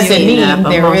a have seen that, mezzanine, but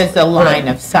there most- is a line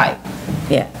right. of sight.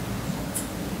 Yeah.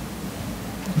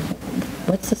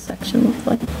 What's the section look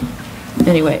like?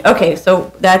 Anyway, okay,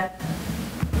 so that's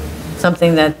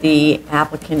something that the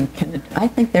applicant can, I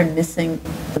think they're missing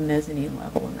the mezzanine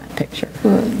level in that picture.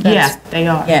 Yes, they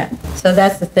are. Yeah, so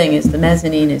that's the thing, is the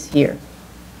mezzanine is here.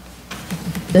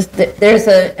 There's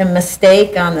a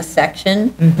mistake on the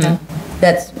section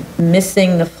that's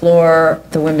missing the floor,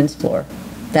 the women's floor.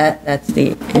 That's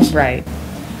the issue. Right.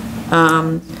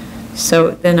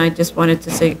 So then I just wanted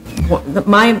to say,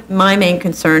 my main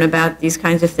concern about these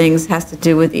kinds of things has to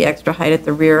do with the extra height at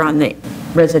the rear on the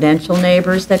residential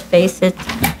neighbors that face it.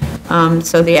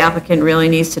 So the applicant really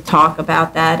needs to talk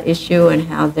about that issue and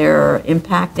how they're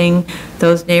impacting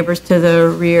those neighbors to the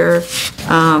rear.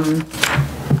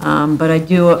 But I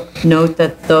do note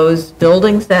that those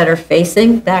buildings that are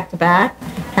facing back-to-back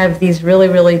have these really,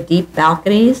 really deep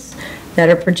balconies that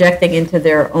are projecting into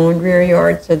their own rear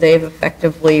yard, so they've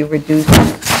effectively reduced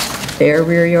their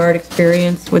rear yard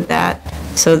experience with that.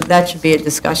 So that should be a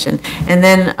discussion. And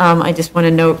then I just want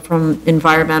to note from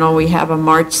environmental, we have a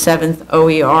March 7th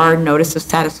OER notice of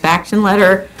satisfaction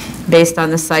letter based on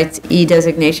the site's E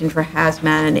designation for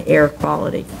hazmat and air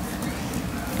quality.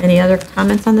 Any other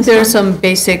comments on this There are one? some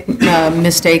basic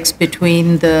mistakes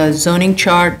between the zoning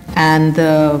chart and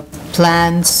the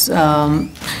plans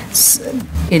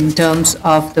in terms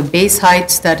of the base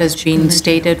heights that has been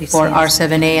stated for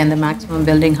R7A and the maximum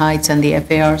building heights and the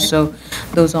FAR. So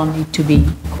those all need to be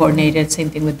coordinated. Same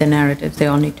thing with the narratives. They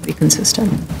all need to be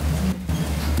consistent.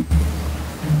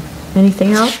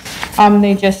 Anything else?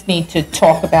 They just need to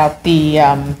talk about the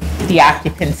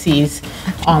occupancies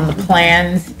on the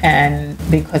plans, and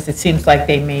because it seems like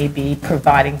they may be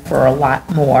providing for a lot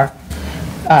more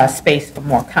space for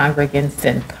more congregants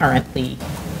than currently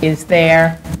is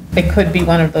there. It could be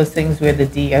one of those things where the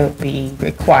DOB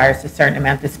requires a certain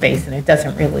amount of space and it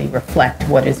doesn't really reflect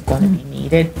what is going to be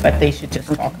needed, but they should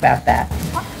just talk about that.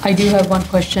 I do have one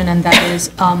question, and that is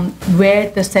where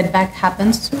the setback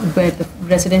happens, where the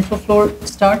residential floor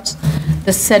starts.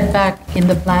 The setback in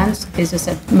the plans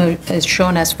is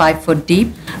shown as 5 foot deep,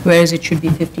 whereas it should be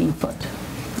 15 foot.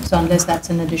 So unless that's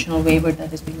an additional waiver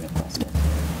that is being requested.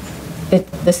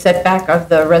 The setback of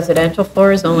the residential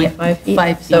floor is only 5 feet?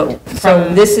 5 feet. So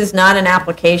this is not an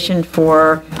application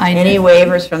for I know. any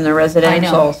waivers from the I know.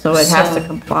 residential, so it has to So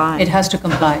comply. It has to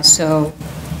comply, so,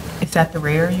 Is that the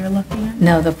rear you're looking at?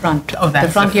 no, the front. Oh, that's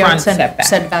the front yard front setback.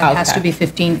 Setback has to Okay. be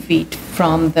 15 feet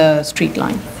from the street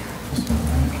line.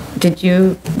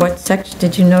 What section,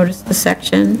 did you notice the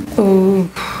section? Oh,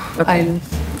 Okay.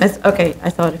 That's, okay, I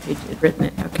thought if you'd written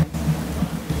it, okay.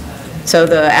 So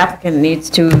the applicant needs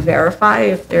to verify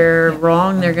if they're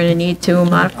wrong, they're going to need to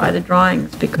modify the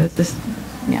drawings, because this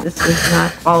is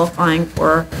not qualifying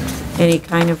for any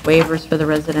kind of waivers for the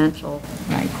residential.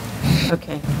 Right.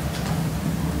 Okay.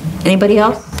 Anybody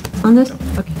else on this?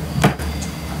 Okay.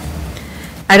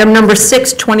 Item number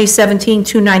 6,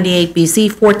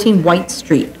 2017-298BZ, 14 White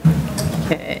Street.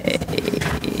 Okay.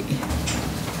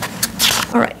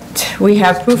 All right, we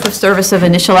have proof of service of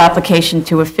initial application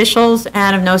to officials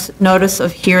and of notice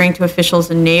of hearing to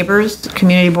officials and neighbors.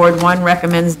 Community Board 1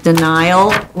 recommends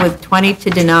denial with 20 to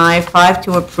deny, 5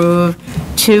 to approve,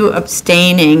 2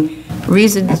 abstaining.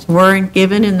 Reasons weren't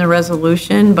given in the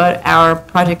resolution, but our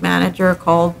project manager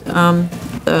called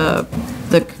the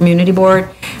Community Board,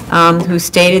 who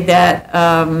stated that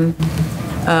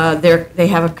they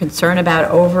have a concern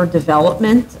about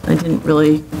overdevelopment. I didn't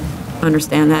really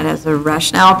understand that as a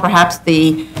rationale. Perhaps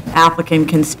the applicant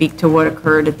can speak to what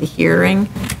occurred at the hearing.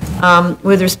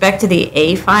 With respect to the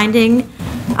A finding,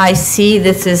 I see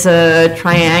this is a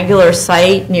triangular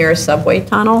site near a subway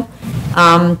tunnel.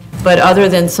 But other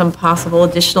than some possible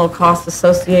additional costs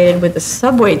associated with the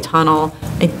subway tunnel,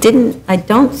 I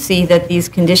don't see that these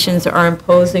conditions are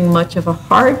imposing much of a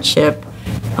hardship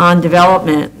on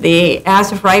development. The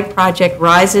as-of-right project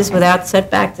rises without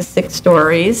setback to 6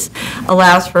 stories,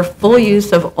 allows for full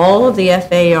use of all of the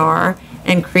FAR,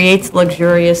 and creates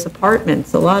luxurious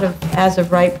apartments. A lot of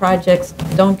as-of-right projects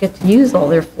don't get to use all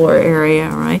their floor area,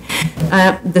 right?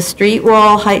 The street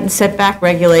wall height and setback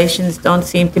regulations don't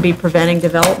seem to be preventing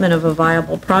development of a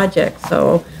viable project.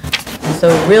 So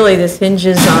really this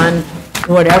hinges on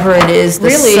whatever it is,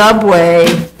 the subway,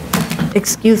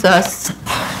 excuse us,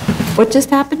 what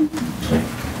just happened?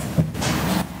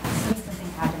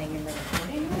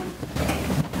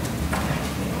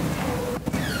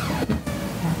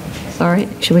 Sorry,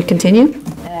 should we continue?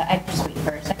 I'd just wait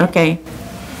for a second. Okay,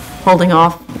 holding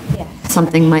off. Yeah.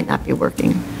 Something might not be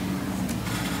working.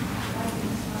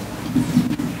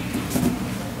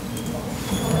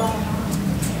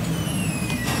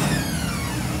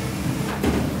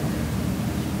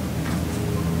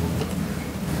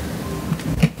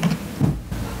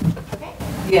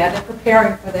 Yeah, they're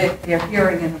preparing for their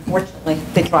hearing, and unfortunately,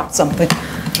 they dropped something.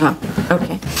 Oh,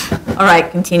 okay. All right,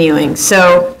 continuing.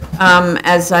 So,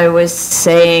 as I was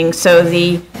saying, so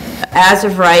the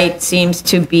as-of-right seems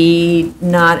to be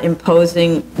not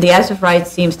imposing, the as-of-right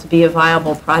seems to be a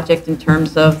viable project in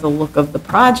terms of the look of the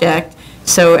project,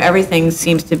 so everything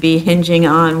seems to be hinging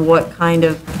on what kind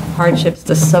of hardships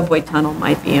the subway tunnel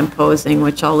might be imposing,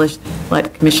 which I'll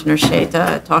let Commissioner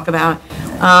Sheta talk about.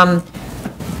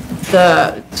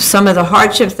 Some of the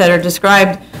hardships that are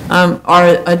described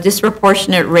are a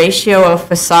disproportionate ratio of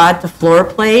facade to floor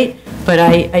plate, but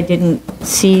I didn't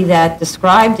see that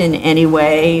described in any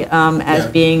way as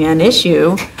being an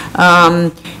issue.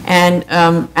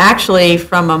 Actually,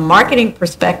 from a marketing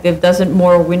perspective, doesn't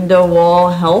more window wall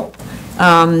help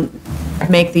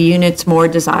make the units more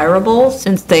desirable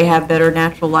since they have better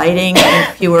natural lighting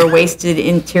and fewer wasted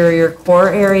interior core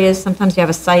areas? Sometimes you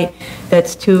have a site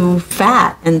that's too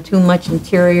fat and too much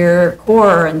interior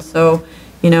core, and so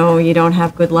you don't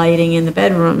have good lighting in the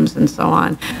bedrooms and so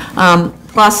on.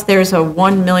 Plus, there's a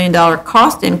 $1 million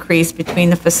cost increase between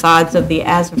the facades of the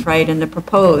as-of-right and the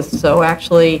proposed. So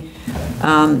actually,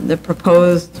 the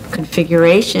proposed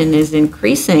configuration is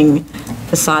increasing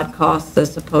facade costs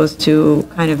as opposed to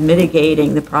kind of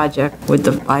mitigating the project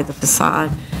by the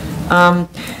facade.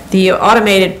 The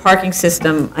automated parking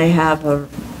system, I have a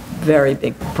very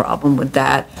big problem with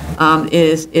that.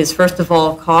 Is first of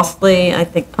all costly. I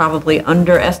think probably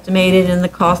underestimated in the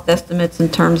cost estimates in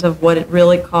terms of what it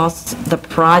really costs the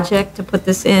project to put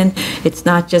this in. It's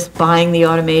not just buying the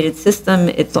automated system,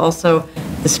 it's also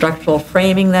the structural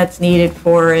framing that's needed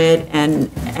for it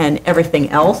and everything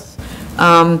else.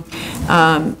 And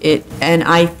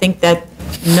I think that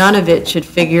none of it should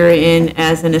figure in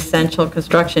as an essential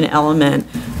construction element.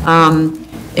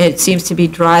 It seems to be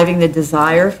driving the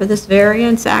desire for this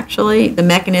variance, actually. The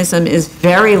mechanism is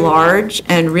very large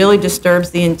and really disturbs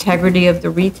the integrity of the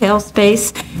retail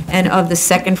space and of the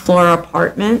second floor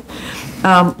apartment,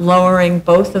 lowering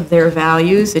both of their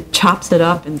values. It chops it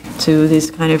up into these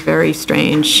kind of very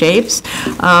strange shapes.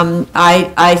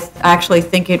 I actually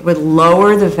think it would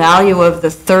lower the value of the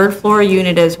third floor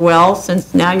unit as well,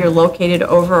 since now you're located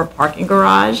over a parking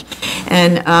garage.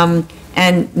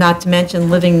 And not to mention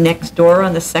living next door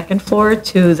on the second floor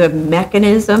to the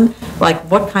mechanism, like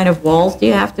what kind of walls do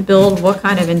you have to build, what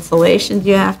kind of insulation do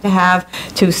you have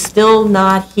to still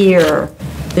not hear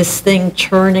this thing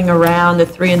churning around at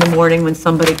 3 in the morning when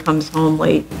somebody comes home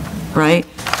late, right?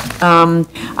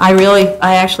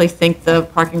 I actually think the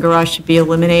parking garage should be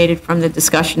eliminated from the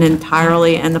discussion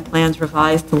entirely and the plans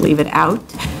revised to leave it out.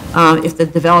 If the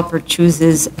developer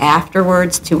chooses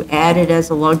afterwards to add it as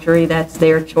a luxury, that's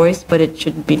their choice, but it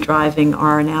shouldn't be driving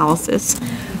our analysis.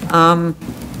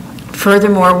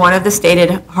 Furthermore, one of the stated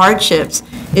hardships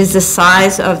is the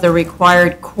size of the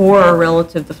required core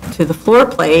relative to the floor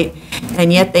plate,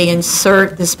 and yet they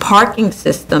insert this parking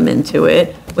system into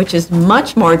it, which is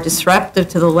much more disruptive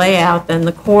to the layout than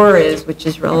the core is, which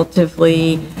is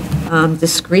relatively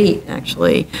discrete,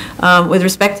 actually. With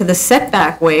respect to the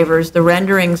setback waivers, the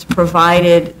renderings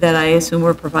provided, that I assume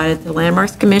were provided to the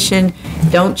Landmarks Commission,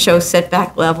 don't show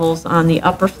setback levels on the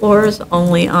upper floors,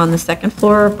 only on the second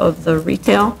floor of the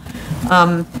retail.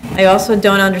 I also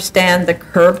don't understand the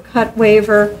curb cut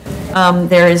waiver.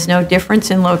 There is no difference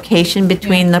in location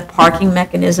between the parking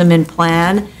mechanism and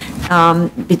plan.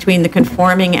 between the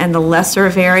conforming and the lesser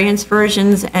variance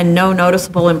versions, and no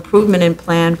noticeable improvement in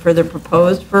plan for the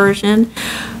proposed version.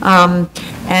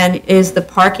 And is the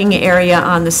parking area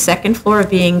on the second floor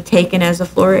being taken as a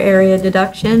floor area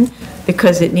deduction?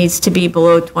 Because it needs to be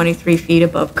below 23 feet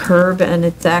above curb, and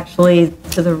it's actually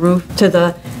to the roof, to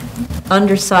the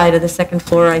underside of the second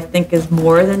floor, I think, is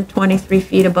more than 23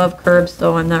 feet above curb,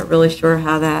 so I'm not really sure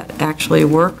how that actually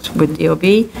works with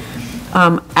DOB.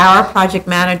 Our project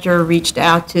manager reached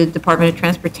out to Department of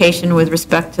Transportation with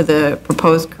respect to the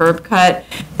proposed curb cut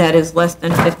that is less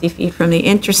than 50 feet from the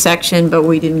intersection, but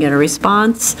we didn't get a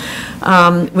response.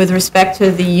 With respect to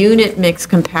the unit mix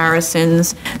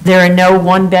comparisons, there are no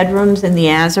one-bedrooms in the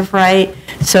as of right,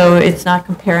 so it's not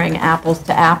comparing apples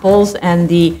to apples, and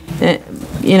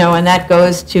and that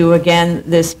goes to, again,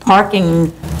 this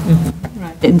parking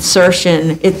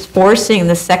insertion. It's forcing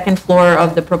the second floor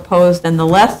of the proposed and the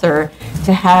lesser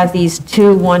to have these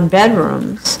 2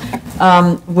 one-bedrooms,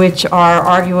 which are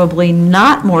arguably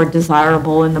not more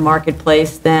desirable in the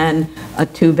marketplace than a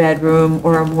 2-bedroom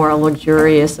or a more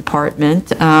luxurious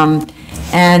apartment.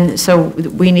 And so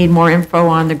we need more info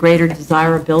on the greater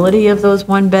desirability of those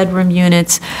 1-bedroom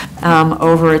units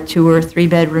over a 2- or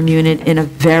 3-bedroom unit in a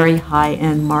very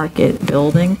high-end market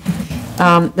building.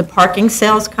 The parking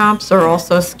sales comps are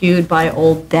also skewed by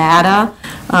old data.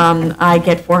 I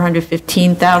get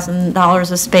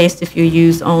 $415,000 a space if you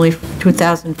use only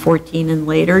 2014 and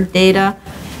later data.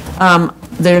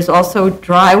 There's also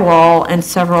drywall and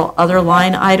several other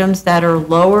line items that are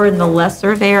lower in the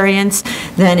lesser variance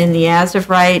than in the as of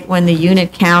right, when the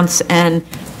unit counts and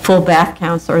full bath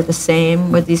counts are the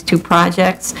same with these 2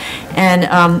 projects. And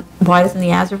why doesn't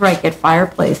the as of right get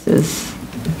fireplaces?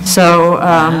 So,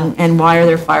 and why are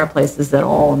there fireplaces at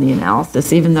all in the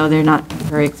analysis, even though they're not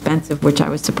very expensive, which I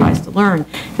was surprised to learn.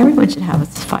 Everyone should have a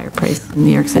fireplace in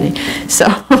New York City. So,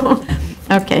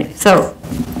 okay, so,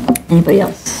 anybody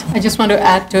else? I just want to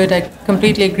add to it, I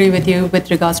completely agree with you with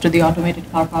regards to the automated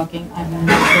car parking. I'm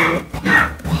not sure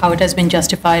how it has been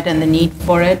justified and the need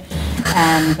for it,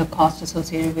 and the cost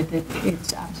associated with it.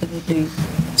 It's absolutely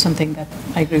something that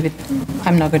I agree with.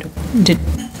 I'm not going to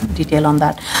detail on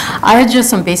that. I had just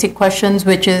some basic questions,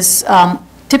 which is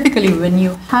typically when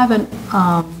you have an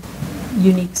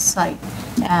unique site,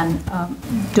 and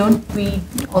don't we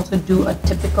also do a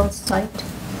typical site?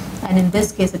 And in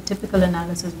this case, a typical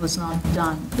analysis was not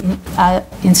done.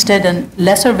 Instead, a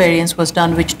lesser variance was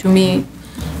done, which to me,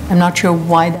 I'm not sure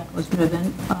why that was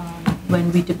driven,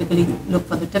 when we typically look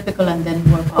for the typical and then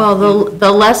work on. Well,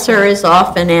 the lesser is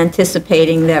often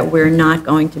anticipating that we're not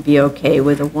going to be okay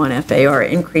with a 1 FAR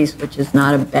increase, which is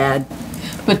not a bad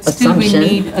But still, we assumption.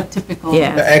 need a typical.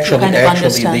 Yeah. to Actually, kind of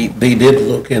understand. they did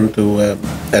look into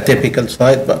a typical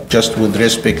site, but just with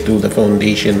respect to the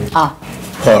foundation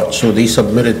part. So they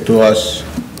submitted to us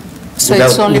So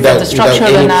it's only for the structural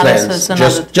any analysis and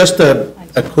plans. other. Just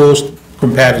a cost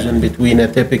comparison between a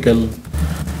typical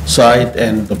site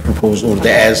and the proposed, or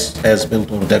the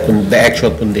as-built, or the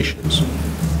actual conditions,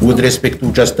 with respect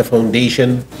to just the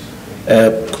foundation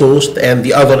cost and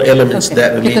the other elements Okay,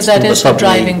 that relates because to that the is the subway.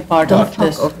 driving part of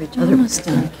this. Over each other.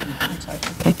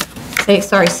 Okay.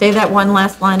 Say that one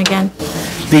last line again.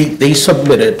 They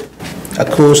submitted a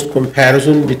cost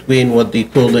comparison between what they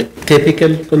call the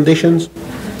typical conditions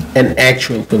and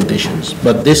actual conditions.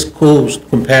 But this cost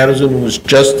comparison was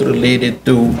just related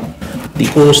to the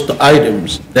cost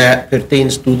items that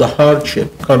pertains to the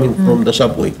hardship coming from the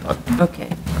subway fund. Okay.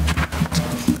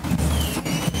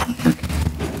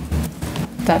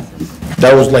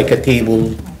 That was like a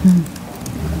table.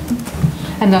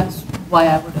 And that's why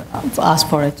I would ask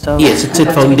for it, so. Yes, it's a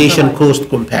that's what we foundation provide. cost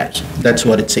comparison. That's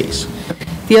what it says.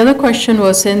 The other question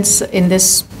was, since in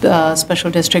this special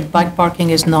district, bike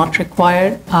parking is not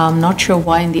required, I'm not sure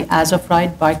why in the as of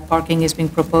right, bike parking is being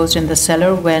proposed in the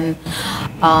cellar when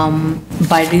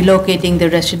by relocating the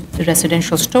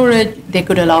residential storage, they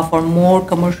could allow for more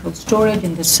commercial storage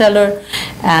in the cellar,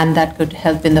 and that could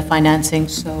help in the financing,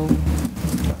 so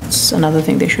it's another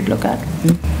thing they should look at.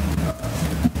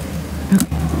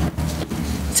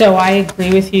 So I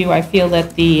agree with you. I feel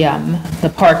that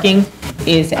the parking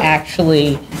is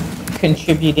actually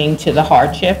contributing to the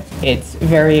hardship. It's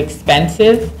very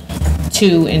expensive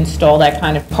to install that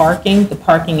kind of parking. The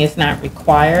parking is not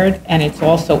required, and it's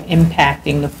also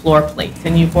impacting the floor plates.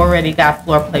 And you've already got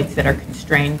floor plates that are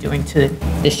constrained due to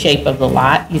the shape of the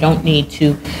lot. You don't need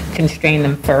to constrain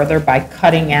them further by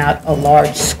cutting out a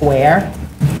large square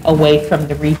away from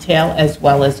the retail as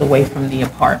well as away from the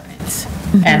apartments.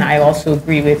 And I also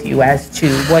agree with you as to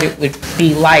what it would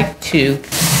be like to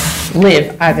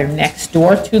live either next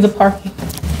door to the parking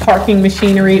parking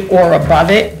machinery or above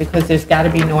it, because there's got to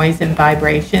be noise and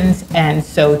vibrations, and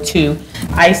so to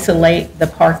isolate the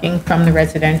parking from the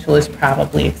residential is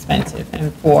probably expensive,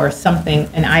 and for something,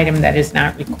 an item that is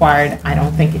not required, I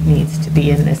don't think it needs to be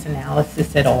in this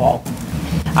analysis at all.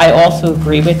 I also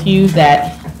agree with you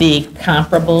that the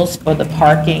comparables for the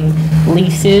parking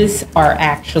leases are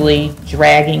actually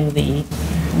dragging the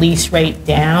lease rate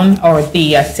down, or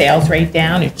the sales rate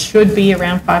down. It should be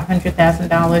around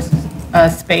 $500,000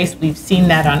 space. We've seen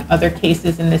that on other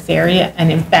cases in this area,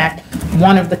 and in fact,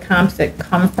 one of the comps that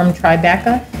come from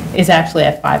Tribeca is actually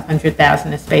at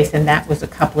 $500,000 a space, and that was a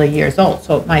couple of years old,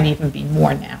 so it might even be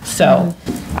more now. So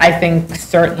I think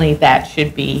certainly that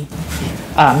should be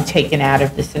taken out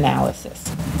of this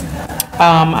analysis.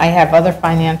 I have other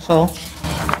financial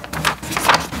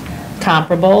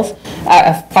comparables.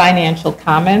 Financial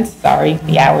comments, sorry,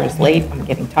 the hour is late, I'm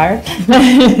getting tired.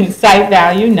 Site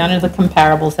value, none of the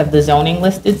comparables have the zoning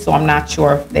listed, so I'm not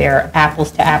sure if they're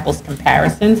apples to apples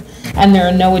comparisons, and there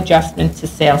are no adjustments to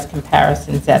sales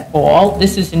comparisons at all.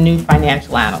 This is a new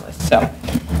financial analyst, so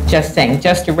just saying,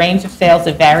 just a range of sales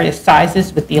of various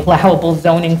sizes with the allowable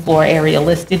zoning floor area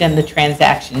listed and the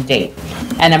transaction date,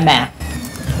 and a map,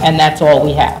 and that's all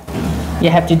we have.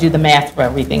 You have to do the math for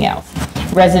everything else.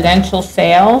 Residential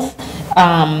sales,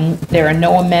 there are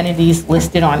no amenities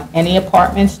listed on any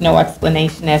apartments, no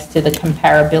explanation as to the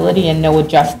comparability, and no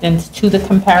adjustments to the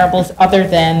comparables other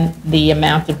than the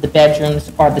amount of the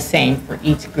bedrooms are the same for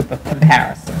each group of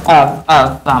comparables.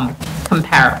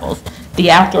 The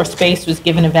outdoor space was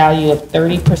given a value of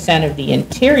 30% of the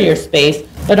interior space,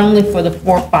 but only for the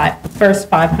first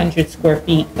 500 square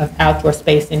feet of outdoor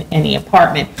space in any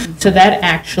apartment. So that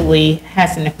actually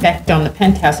has an effect on the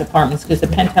penthouse apartments, because the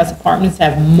penthouse apartments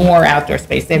have more outdoor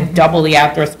space. They have double the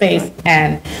outdoor space,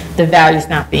 and the value is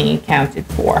not being accounted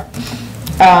for.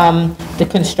 The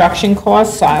construction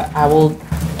costs, I will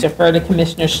defer to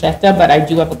Commissioner Shetta, but I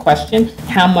do have a question.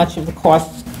 How much of the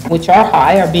costs, which are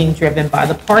high, are being driven by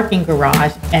the parking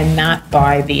garage and not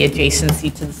by the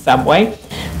adjacency to the subway?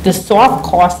 The soft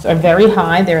costs are very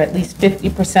high. They're at least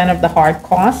 50% of the hard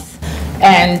costs.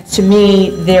 And to me,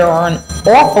 there are an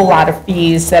awful lot of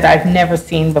fees that I've never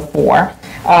seen before.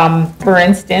 For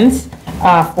instance,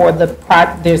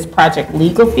 there's project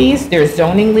legal fees, there's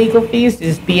zoning legal fees,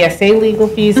 there's BSA legal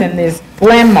fees, and there's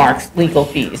landmarks legal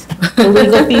fees. The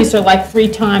legal fees are like 3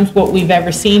 times what we've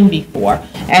ever seen before.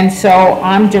 And so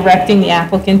I'm directing the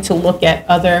applicant to look at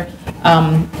other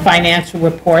financial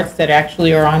reports that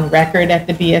actually are on record at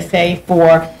the BSA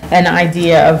for an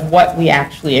idea of what we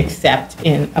actually accept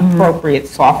in appropriate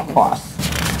soft costs.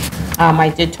 I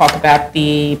did talk about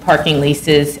the parking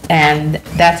leases, and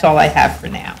that's all I have for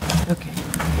now.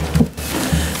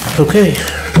 Okay.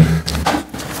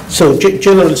 So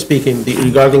generally speaking,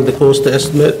 regarding the cost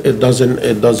estimate, it doesn't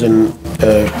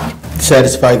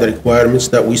satisfy the requirements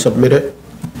that we submitted.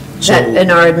 So, That in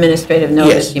our administrative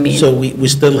notice, yes, you mean? so we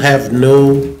still have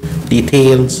no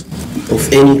details of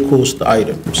any cost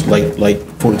items, like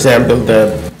for example,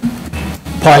 the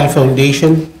pile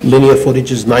foundation, linear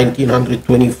footage is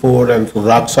 1,924, and for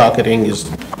rock socketing is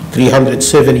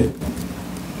 370.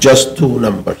 Just 2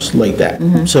 numbers like that.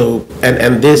 So,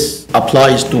 and this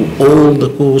applies to all the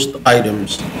cost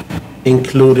items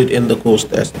included in the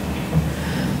cost estimate.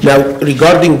 Now,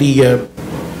 regarding the,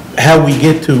 how we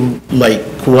get to like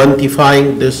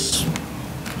quantifying this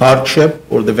hardship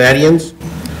or the variance,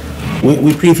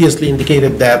 we previously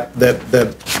indicated that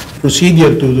the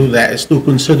procedure to do that is to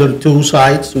consider 2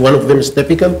 sites. One of them is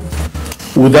typical,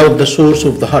 without the source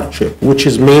of the hardship, which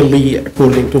is mainly,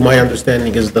 according to my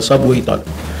understanding, is the subway tunnel.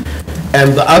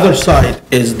 And the other side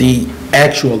is the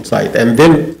actual site, and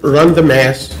then run the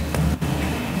mass,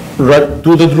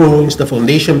 do the drawings, the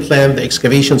foundation plan, the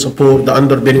excavation support, the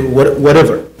underpinning,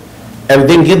 whatever, and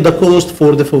then get the cost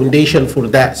for the foundation for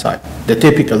that site, the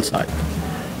typical site,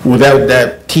 without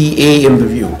that TA in the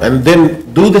view. And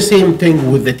then do the same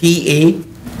thing with the TA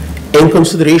in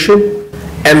consideration,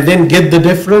 and then get the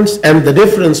difference, and the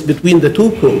difference between the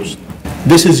 2 costs,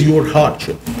 this is your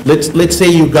hardship. Let's say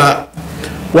you got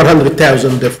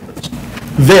 100,000 difference.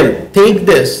 Then take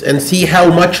this and see how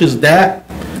much is that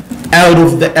out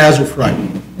of the as of right.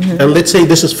 And let's say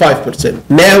this is 5%.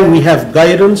 Now we have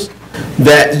guidance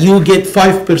that you get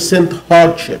 5%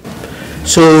 hardship.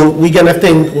 So we're gonna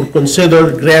think or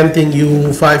consider granting you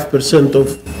 5%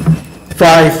 of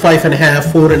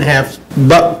 5.5, 4.5,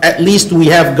 but at least we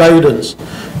have guidance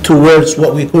towards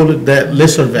what we call it the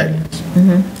lesser variance.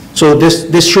 So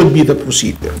this should be the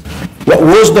procedure. What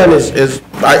was done is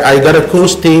I got a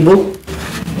cost table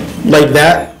like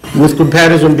that with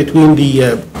comparison between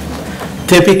the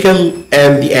typical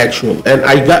and the actual. And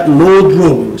I got no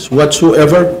drawings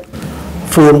whatsoever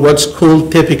for what's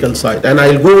called typical site. And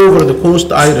I'll go over the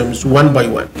cost items one by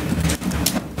one.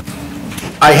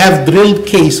 I have drilled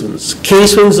caissons.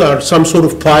 Caissons are some sort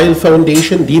of pile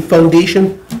foundation, deep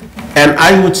foundation. And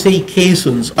I would say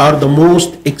caissons are the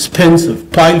most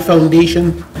expensive pile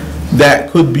foundation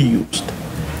that could be used.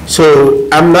 So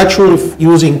I'm not sure if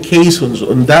using caissons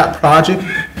on that project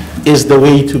is the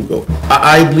way to go.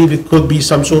 I believe it could be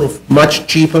some sort of much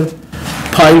cheaper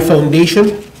pile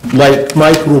foundation, like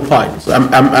micro piles.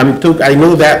 I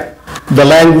know that the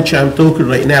language I'm talking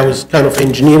right now is kind of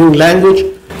engineering language,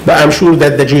 but I'm sure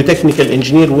that the geotechnical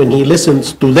engineer, when he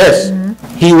listens to this,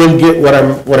 he will get what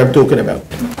I'm talking about.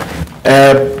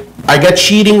 I got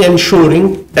shearing and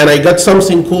shoring, and I got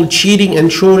something called shearing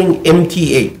and shoring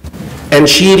MTA, and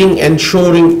shearing and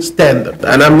shoring standard.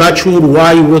 And I'm not sure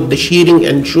why would the shearing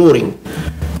and shoring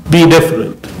be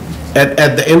different.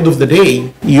 At the end of the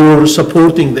day, you're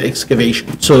supporting the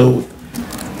excavation. So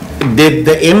did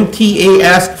the MTA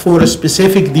ask for a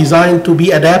specific design to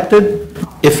be adapted?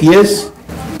 If yes,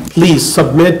 please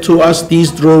submit to us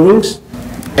these drawings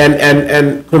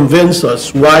and convince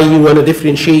us why you want to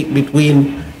differentiate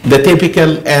between the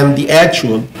typical and the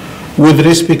actual with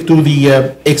respect to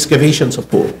the excavation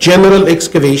support. General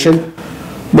excavation,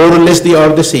 more or less they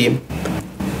are the same.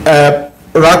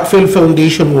 Rockfill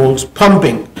foundation walls,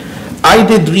 pumping. I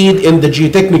did read in the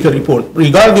geotechnical report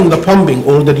regarding the pumping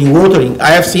or the dewatering.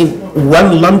 I have seen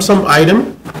one lump sum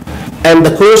item, and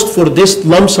the cost for this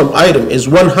lump sum item is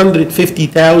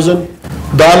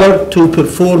 $150,000 to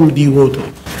perform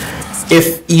dewatering.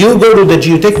 If you go to the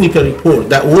geotechnical report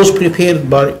that was prepared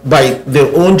by their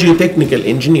own geotechnical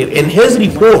engineer, in his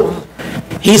report,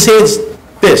 he says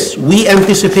this: we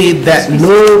anticipate that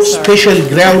no special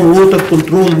groundwater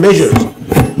control measures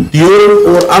during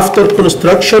or after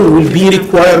construction will be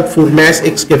required for mass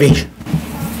excavation.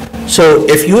 So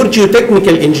if your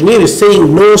geotechnical engineer is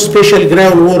saying no special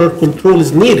groundwater control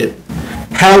is needed,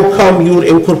 how come you're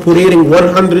incorporating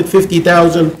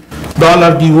 $150,000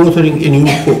 dewatering in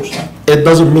your cost? It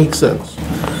doesn't make sense.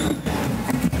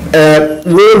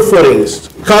 Wall footings,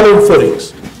 column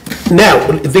footings. Now,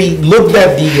 they looked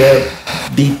at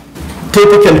the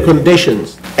typical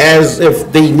conditions as if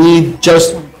they need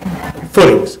just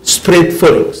footings, spread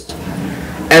footings.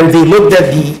 And they looked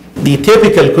at the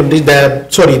typical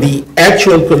the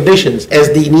actual conditions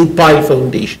as they need pile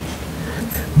foundation.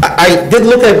 I did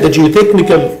look at the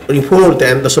geotechnical report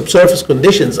and the subsurface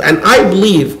conditions, and I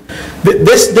believe that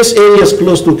this area is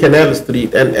close to Canal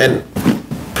Street, and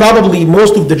probably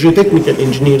most of the geotechnical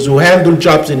engineers who handle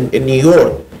jobs in New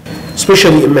York,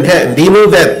 especially in Manhattan, they know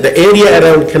that the area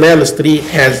around Canal Street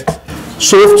has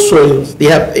soft soils,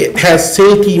 it has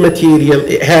silty material,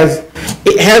 it has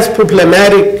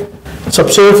problematic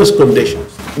subsurface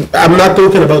conditions. I'm not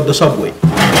talking about the subway.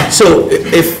 So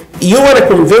if you want to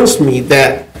convince me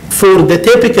that for the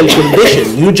typical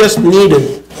condition, you just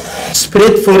needed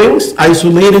spread footings,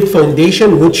 isolated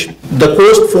foundation, which the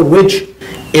cost for which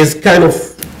is kind of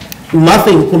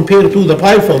nothing compared to the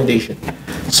pile foundation,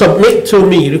 submit to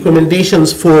me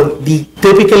recommendations for the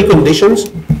typical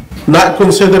conditions, not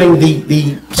considering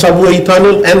the subway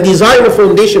tunnel, and design a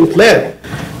foundation plan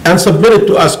and submit it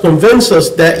to us. Convince us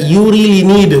that you really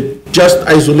needed just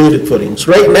isolated footings.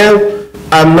 Right now,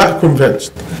 I'm not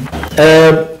convinced.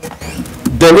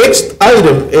 The next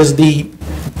item is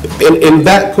in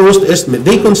that cost estimate,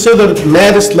 they considered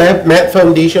mat slab, mat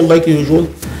foundation like usual.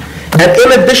 And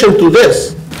in addition to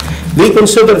this, they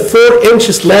considered 4-inch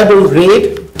slab on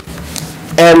grade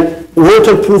and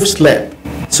waterproof slab.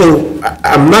 So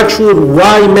I'm not sure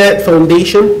why mat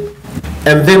foundation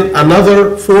and then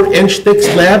another 4-inch thick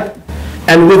slab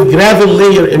and with gravel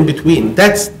layer in between.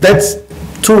 That's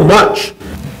too much.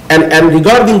 And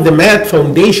regarding the mat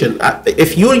foundation,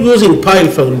 if you're using pile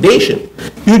foundation,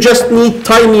 you just need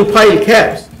tiny pile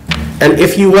caps. And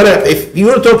if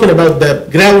you're talking about the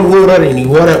groundwater and you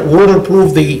wanna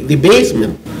waterproof the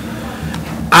basement,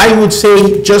 I would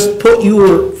say just put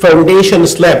your foundation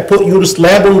slab, put your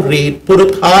slab on grade, put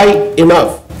it high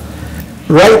enough,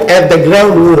 right at the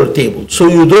groundwater table. So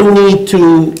you don't need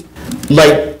to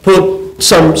like put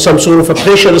some sort of a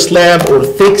pressure slab or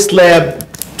thick slab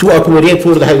to accommodate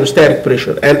for the hydrostatic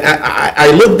pressure. And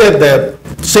I looked at the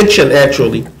section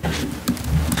actually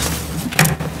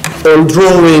on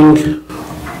drawing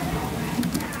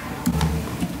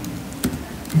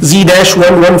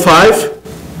Z-115.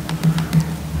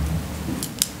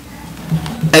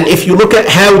 And if you look at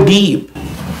how deep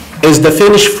is the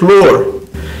finished floor,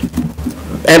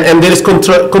 and there is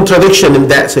contradiction in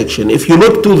that section. If you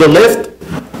look to the left,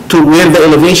 to where the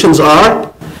elevations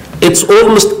are, it's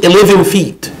almost 11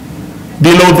 feet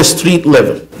below the street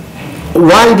level.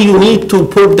 Why do you need to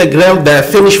put the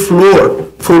finished floor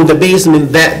for the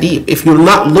basement that deep? If you're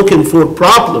not looking for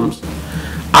problems,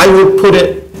 I would put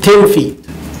it 10 feet.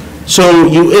 So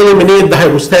you eliminate the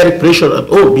hydrostatic pressure at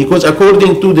all, because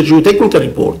according to the geotechnical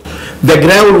report, the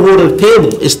groundwater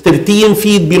table is 13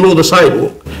 feet below the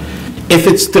sidewalk. If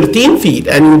it's 13 feet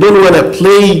and you don't want to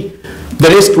play the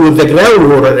risk with the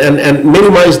groundwater and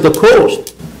minimize the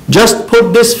cost, just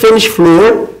put this finished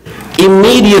floor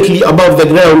immediately above the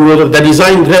groundwater, the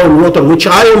design groundwater, which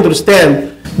I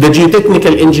understand the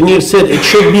geotechnical engineer said it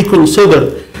should be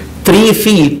considered 3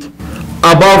 feet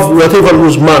above whatever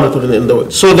was monitored in the well.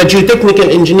 So the geotechnical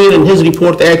engineer in his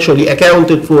report actually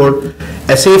accounted for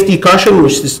a safety caution,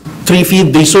 which is 3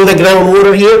 feet. They saw the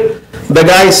groundwater here. The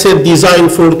guy said design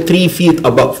for 3 feet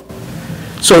above.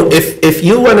 So if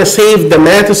you want to save the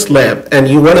mat slab and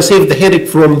you want to save the headache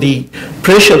from the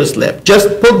pressure slab,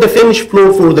 just put the finished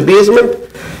floor for the basement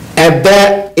at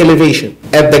that elevation,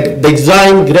 at the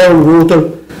design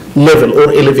groundwater level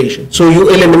or elevation. So you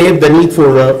eliminate the need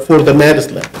for the mat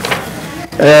slab.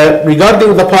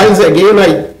 Regarding the piles, again,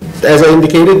 as I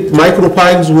indicated, micro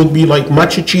piles would be like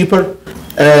much cheaper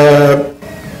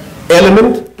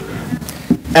element.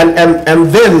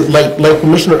 And then, like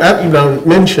Commissioner Attilan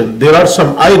mentioned, there are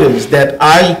some items that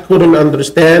I couldn't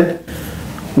understand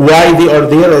why they are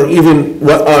there, or even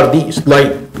what are these,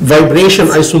 like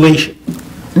vibration isolation.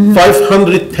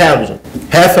 500,000,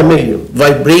 $500,000,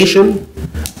 vibration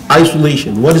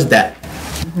isolation. What is that?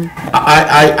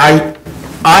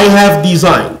 I have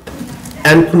designed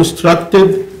and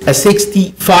constructed a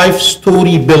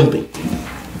 65-story building,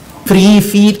 3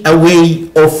 feet away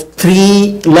of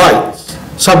 3 lines,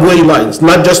 subway lines,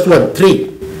 not just 1, 3.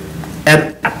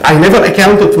 And I never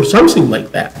accounted for something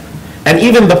like that. And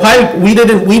even the pile, we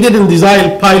didn't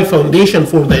design pile foundation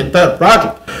for the entire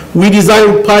project. We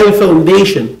designed pile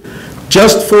foundation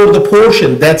just for the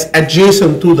portion that's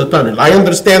adjacent to the tunnel. I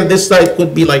understand this site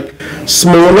could be like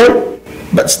smaller,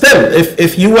 but still,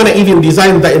 if you want to even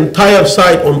design the entire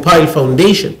site on pile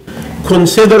foundation,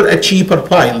 consider a cheaper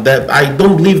pile. That I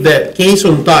don't believe that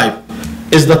caisson type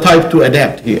is the type to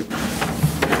adapt here.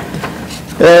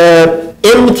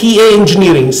 MTA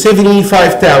engineering,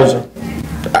 75,000.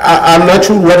 I'm not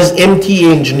sure what is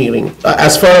MTA engineering.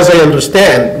 As far as I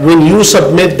understand, when you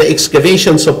submit the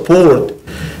excavation support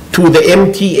to the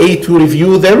MTA to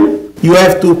review them, you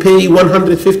have to pay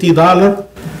 $150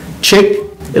 check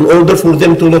in order for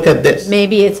them to look at this.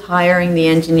 Maybe it's hiring the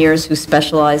engineers who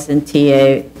specialize in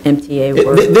MTA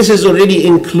work. This is already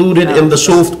included in the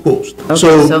soft cost.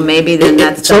 Okay, so maybe then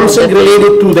that's something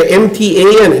related to the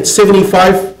MTA, and it's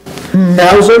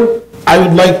 75,000. I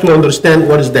would like to understand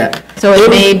what is that. So it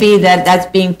may be that that's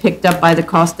being picked up by the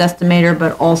cost estimator,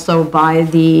 but also by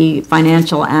the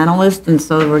financial analyst, and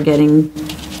so we're getting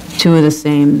two of the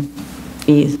same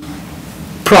fees.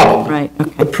 Probably. Right,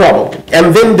 okay. Probably.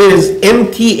 And then there's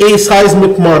MTA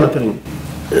seismic monitoring.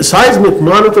 Seismic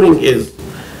monitoring is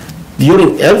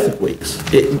during earthquakes.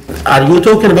 Are you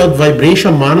talking about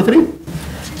vibration monitoring?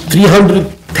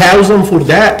 300,000 for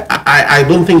that? I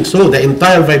don't think so. The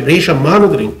entire vibration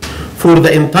monitoring for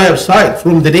the entire site,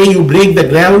 from the day you break the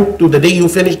ground to the day you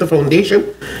finish the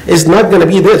foundation, is not going to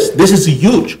be this. This is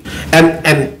huge.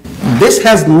 And this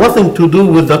has nothing to do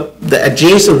with the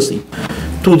adjacency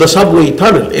to the subway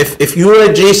tunnel. If you're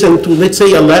adjacent to, let's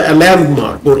say, a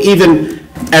landmark or even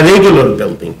a regular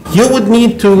building, you would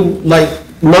need to like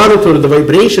monitor the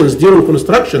vibrations during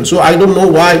construction. So I don't know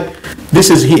why this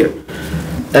is here.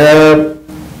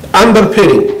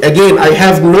 Underpinning, again, I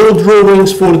have no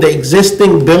drawings for the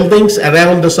existing buildings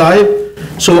around the site,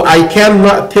 so I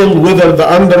cannot tell whether the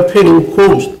underpinning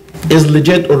cost is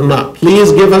legit or not.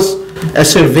 Please give us a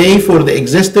survey for the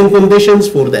existing conditions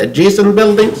for the adjacent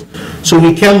buildings, so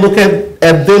we can look at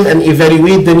them and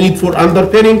evaluate the need for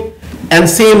underpinning, and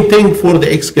same thing for the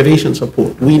excavation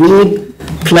support. We need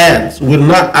plans.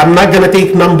 I'm not going to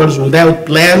take numbers without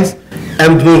plans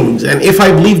and drawings. And if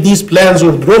I believe these plans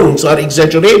or drawings are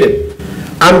exaggerated,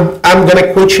 I'm going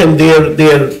to question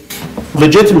their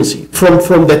legitimacy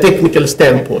from the technical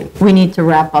standpoint. We need to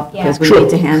wrap up because we need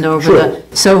to hand over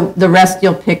so the rest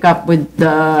you'll pick up with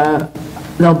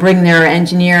they'll bring their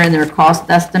engineer and their cost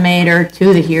estimator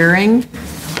to the hearing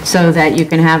so that you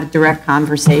can have a direct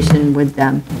conversation with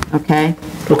them, okay?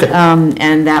 Okay.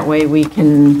 And that way we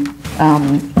can,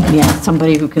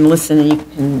 somebody who can listen and you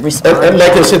can respond. And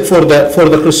like I said, for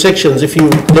the cross sections, if you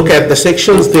look at the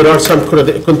sections, there are some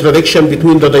contradiction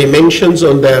between the dimensions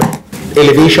on the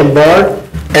elevation bar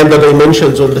and the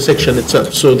dimensions on the section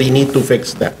itself. So they need to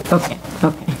fix that. Okay.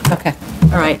 Okay.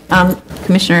 All right.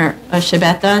 Commissioner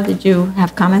Shabeta, did you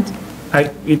have comments?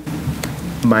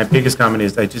 My biggest comment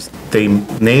is they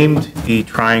named the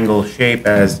triangle shape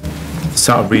as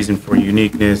some reason for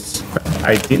uniqueness.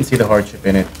 I didn't see the hardship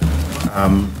in it.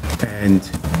 And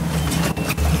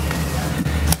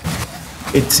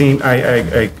it seemed, I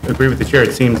agree with the chair,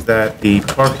 it seems that the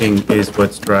parking is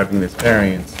what's driving this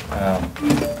variance.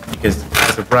 Because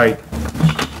as of right,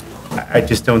 I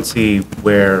just don't see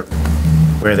where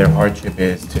their hardship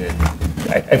is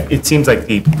it seems like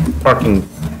the parking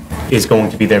is going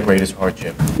to be their greatest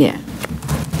hardship. Yeah.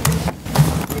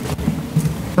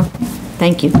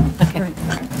 Thank you. Okay.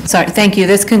 Sorry, thank you.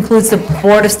 This concludes the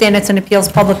Board of Standards and Appeals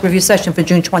Public Review Session for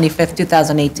June 25th,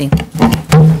 2018.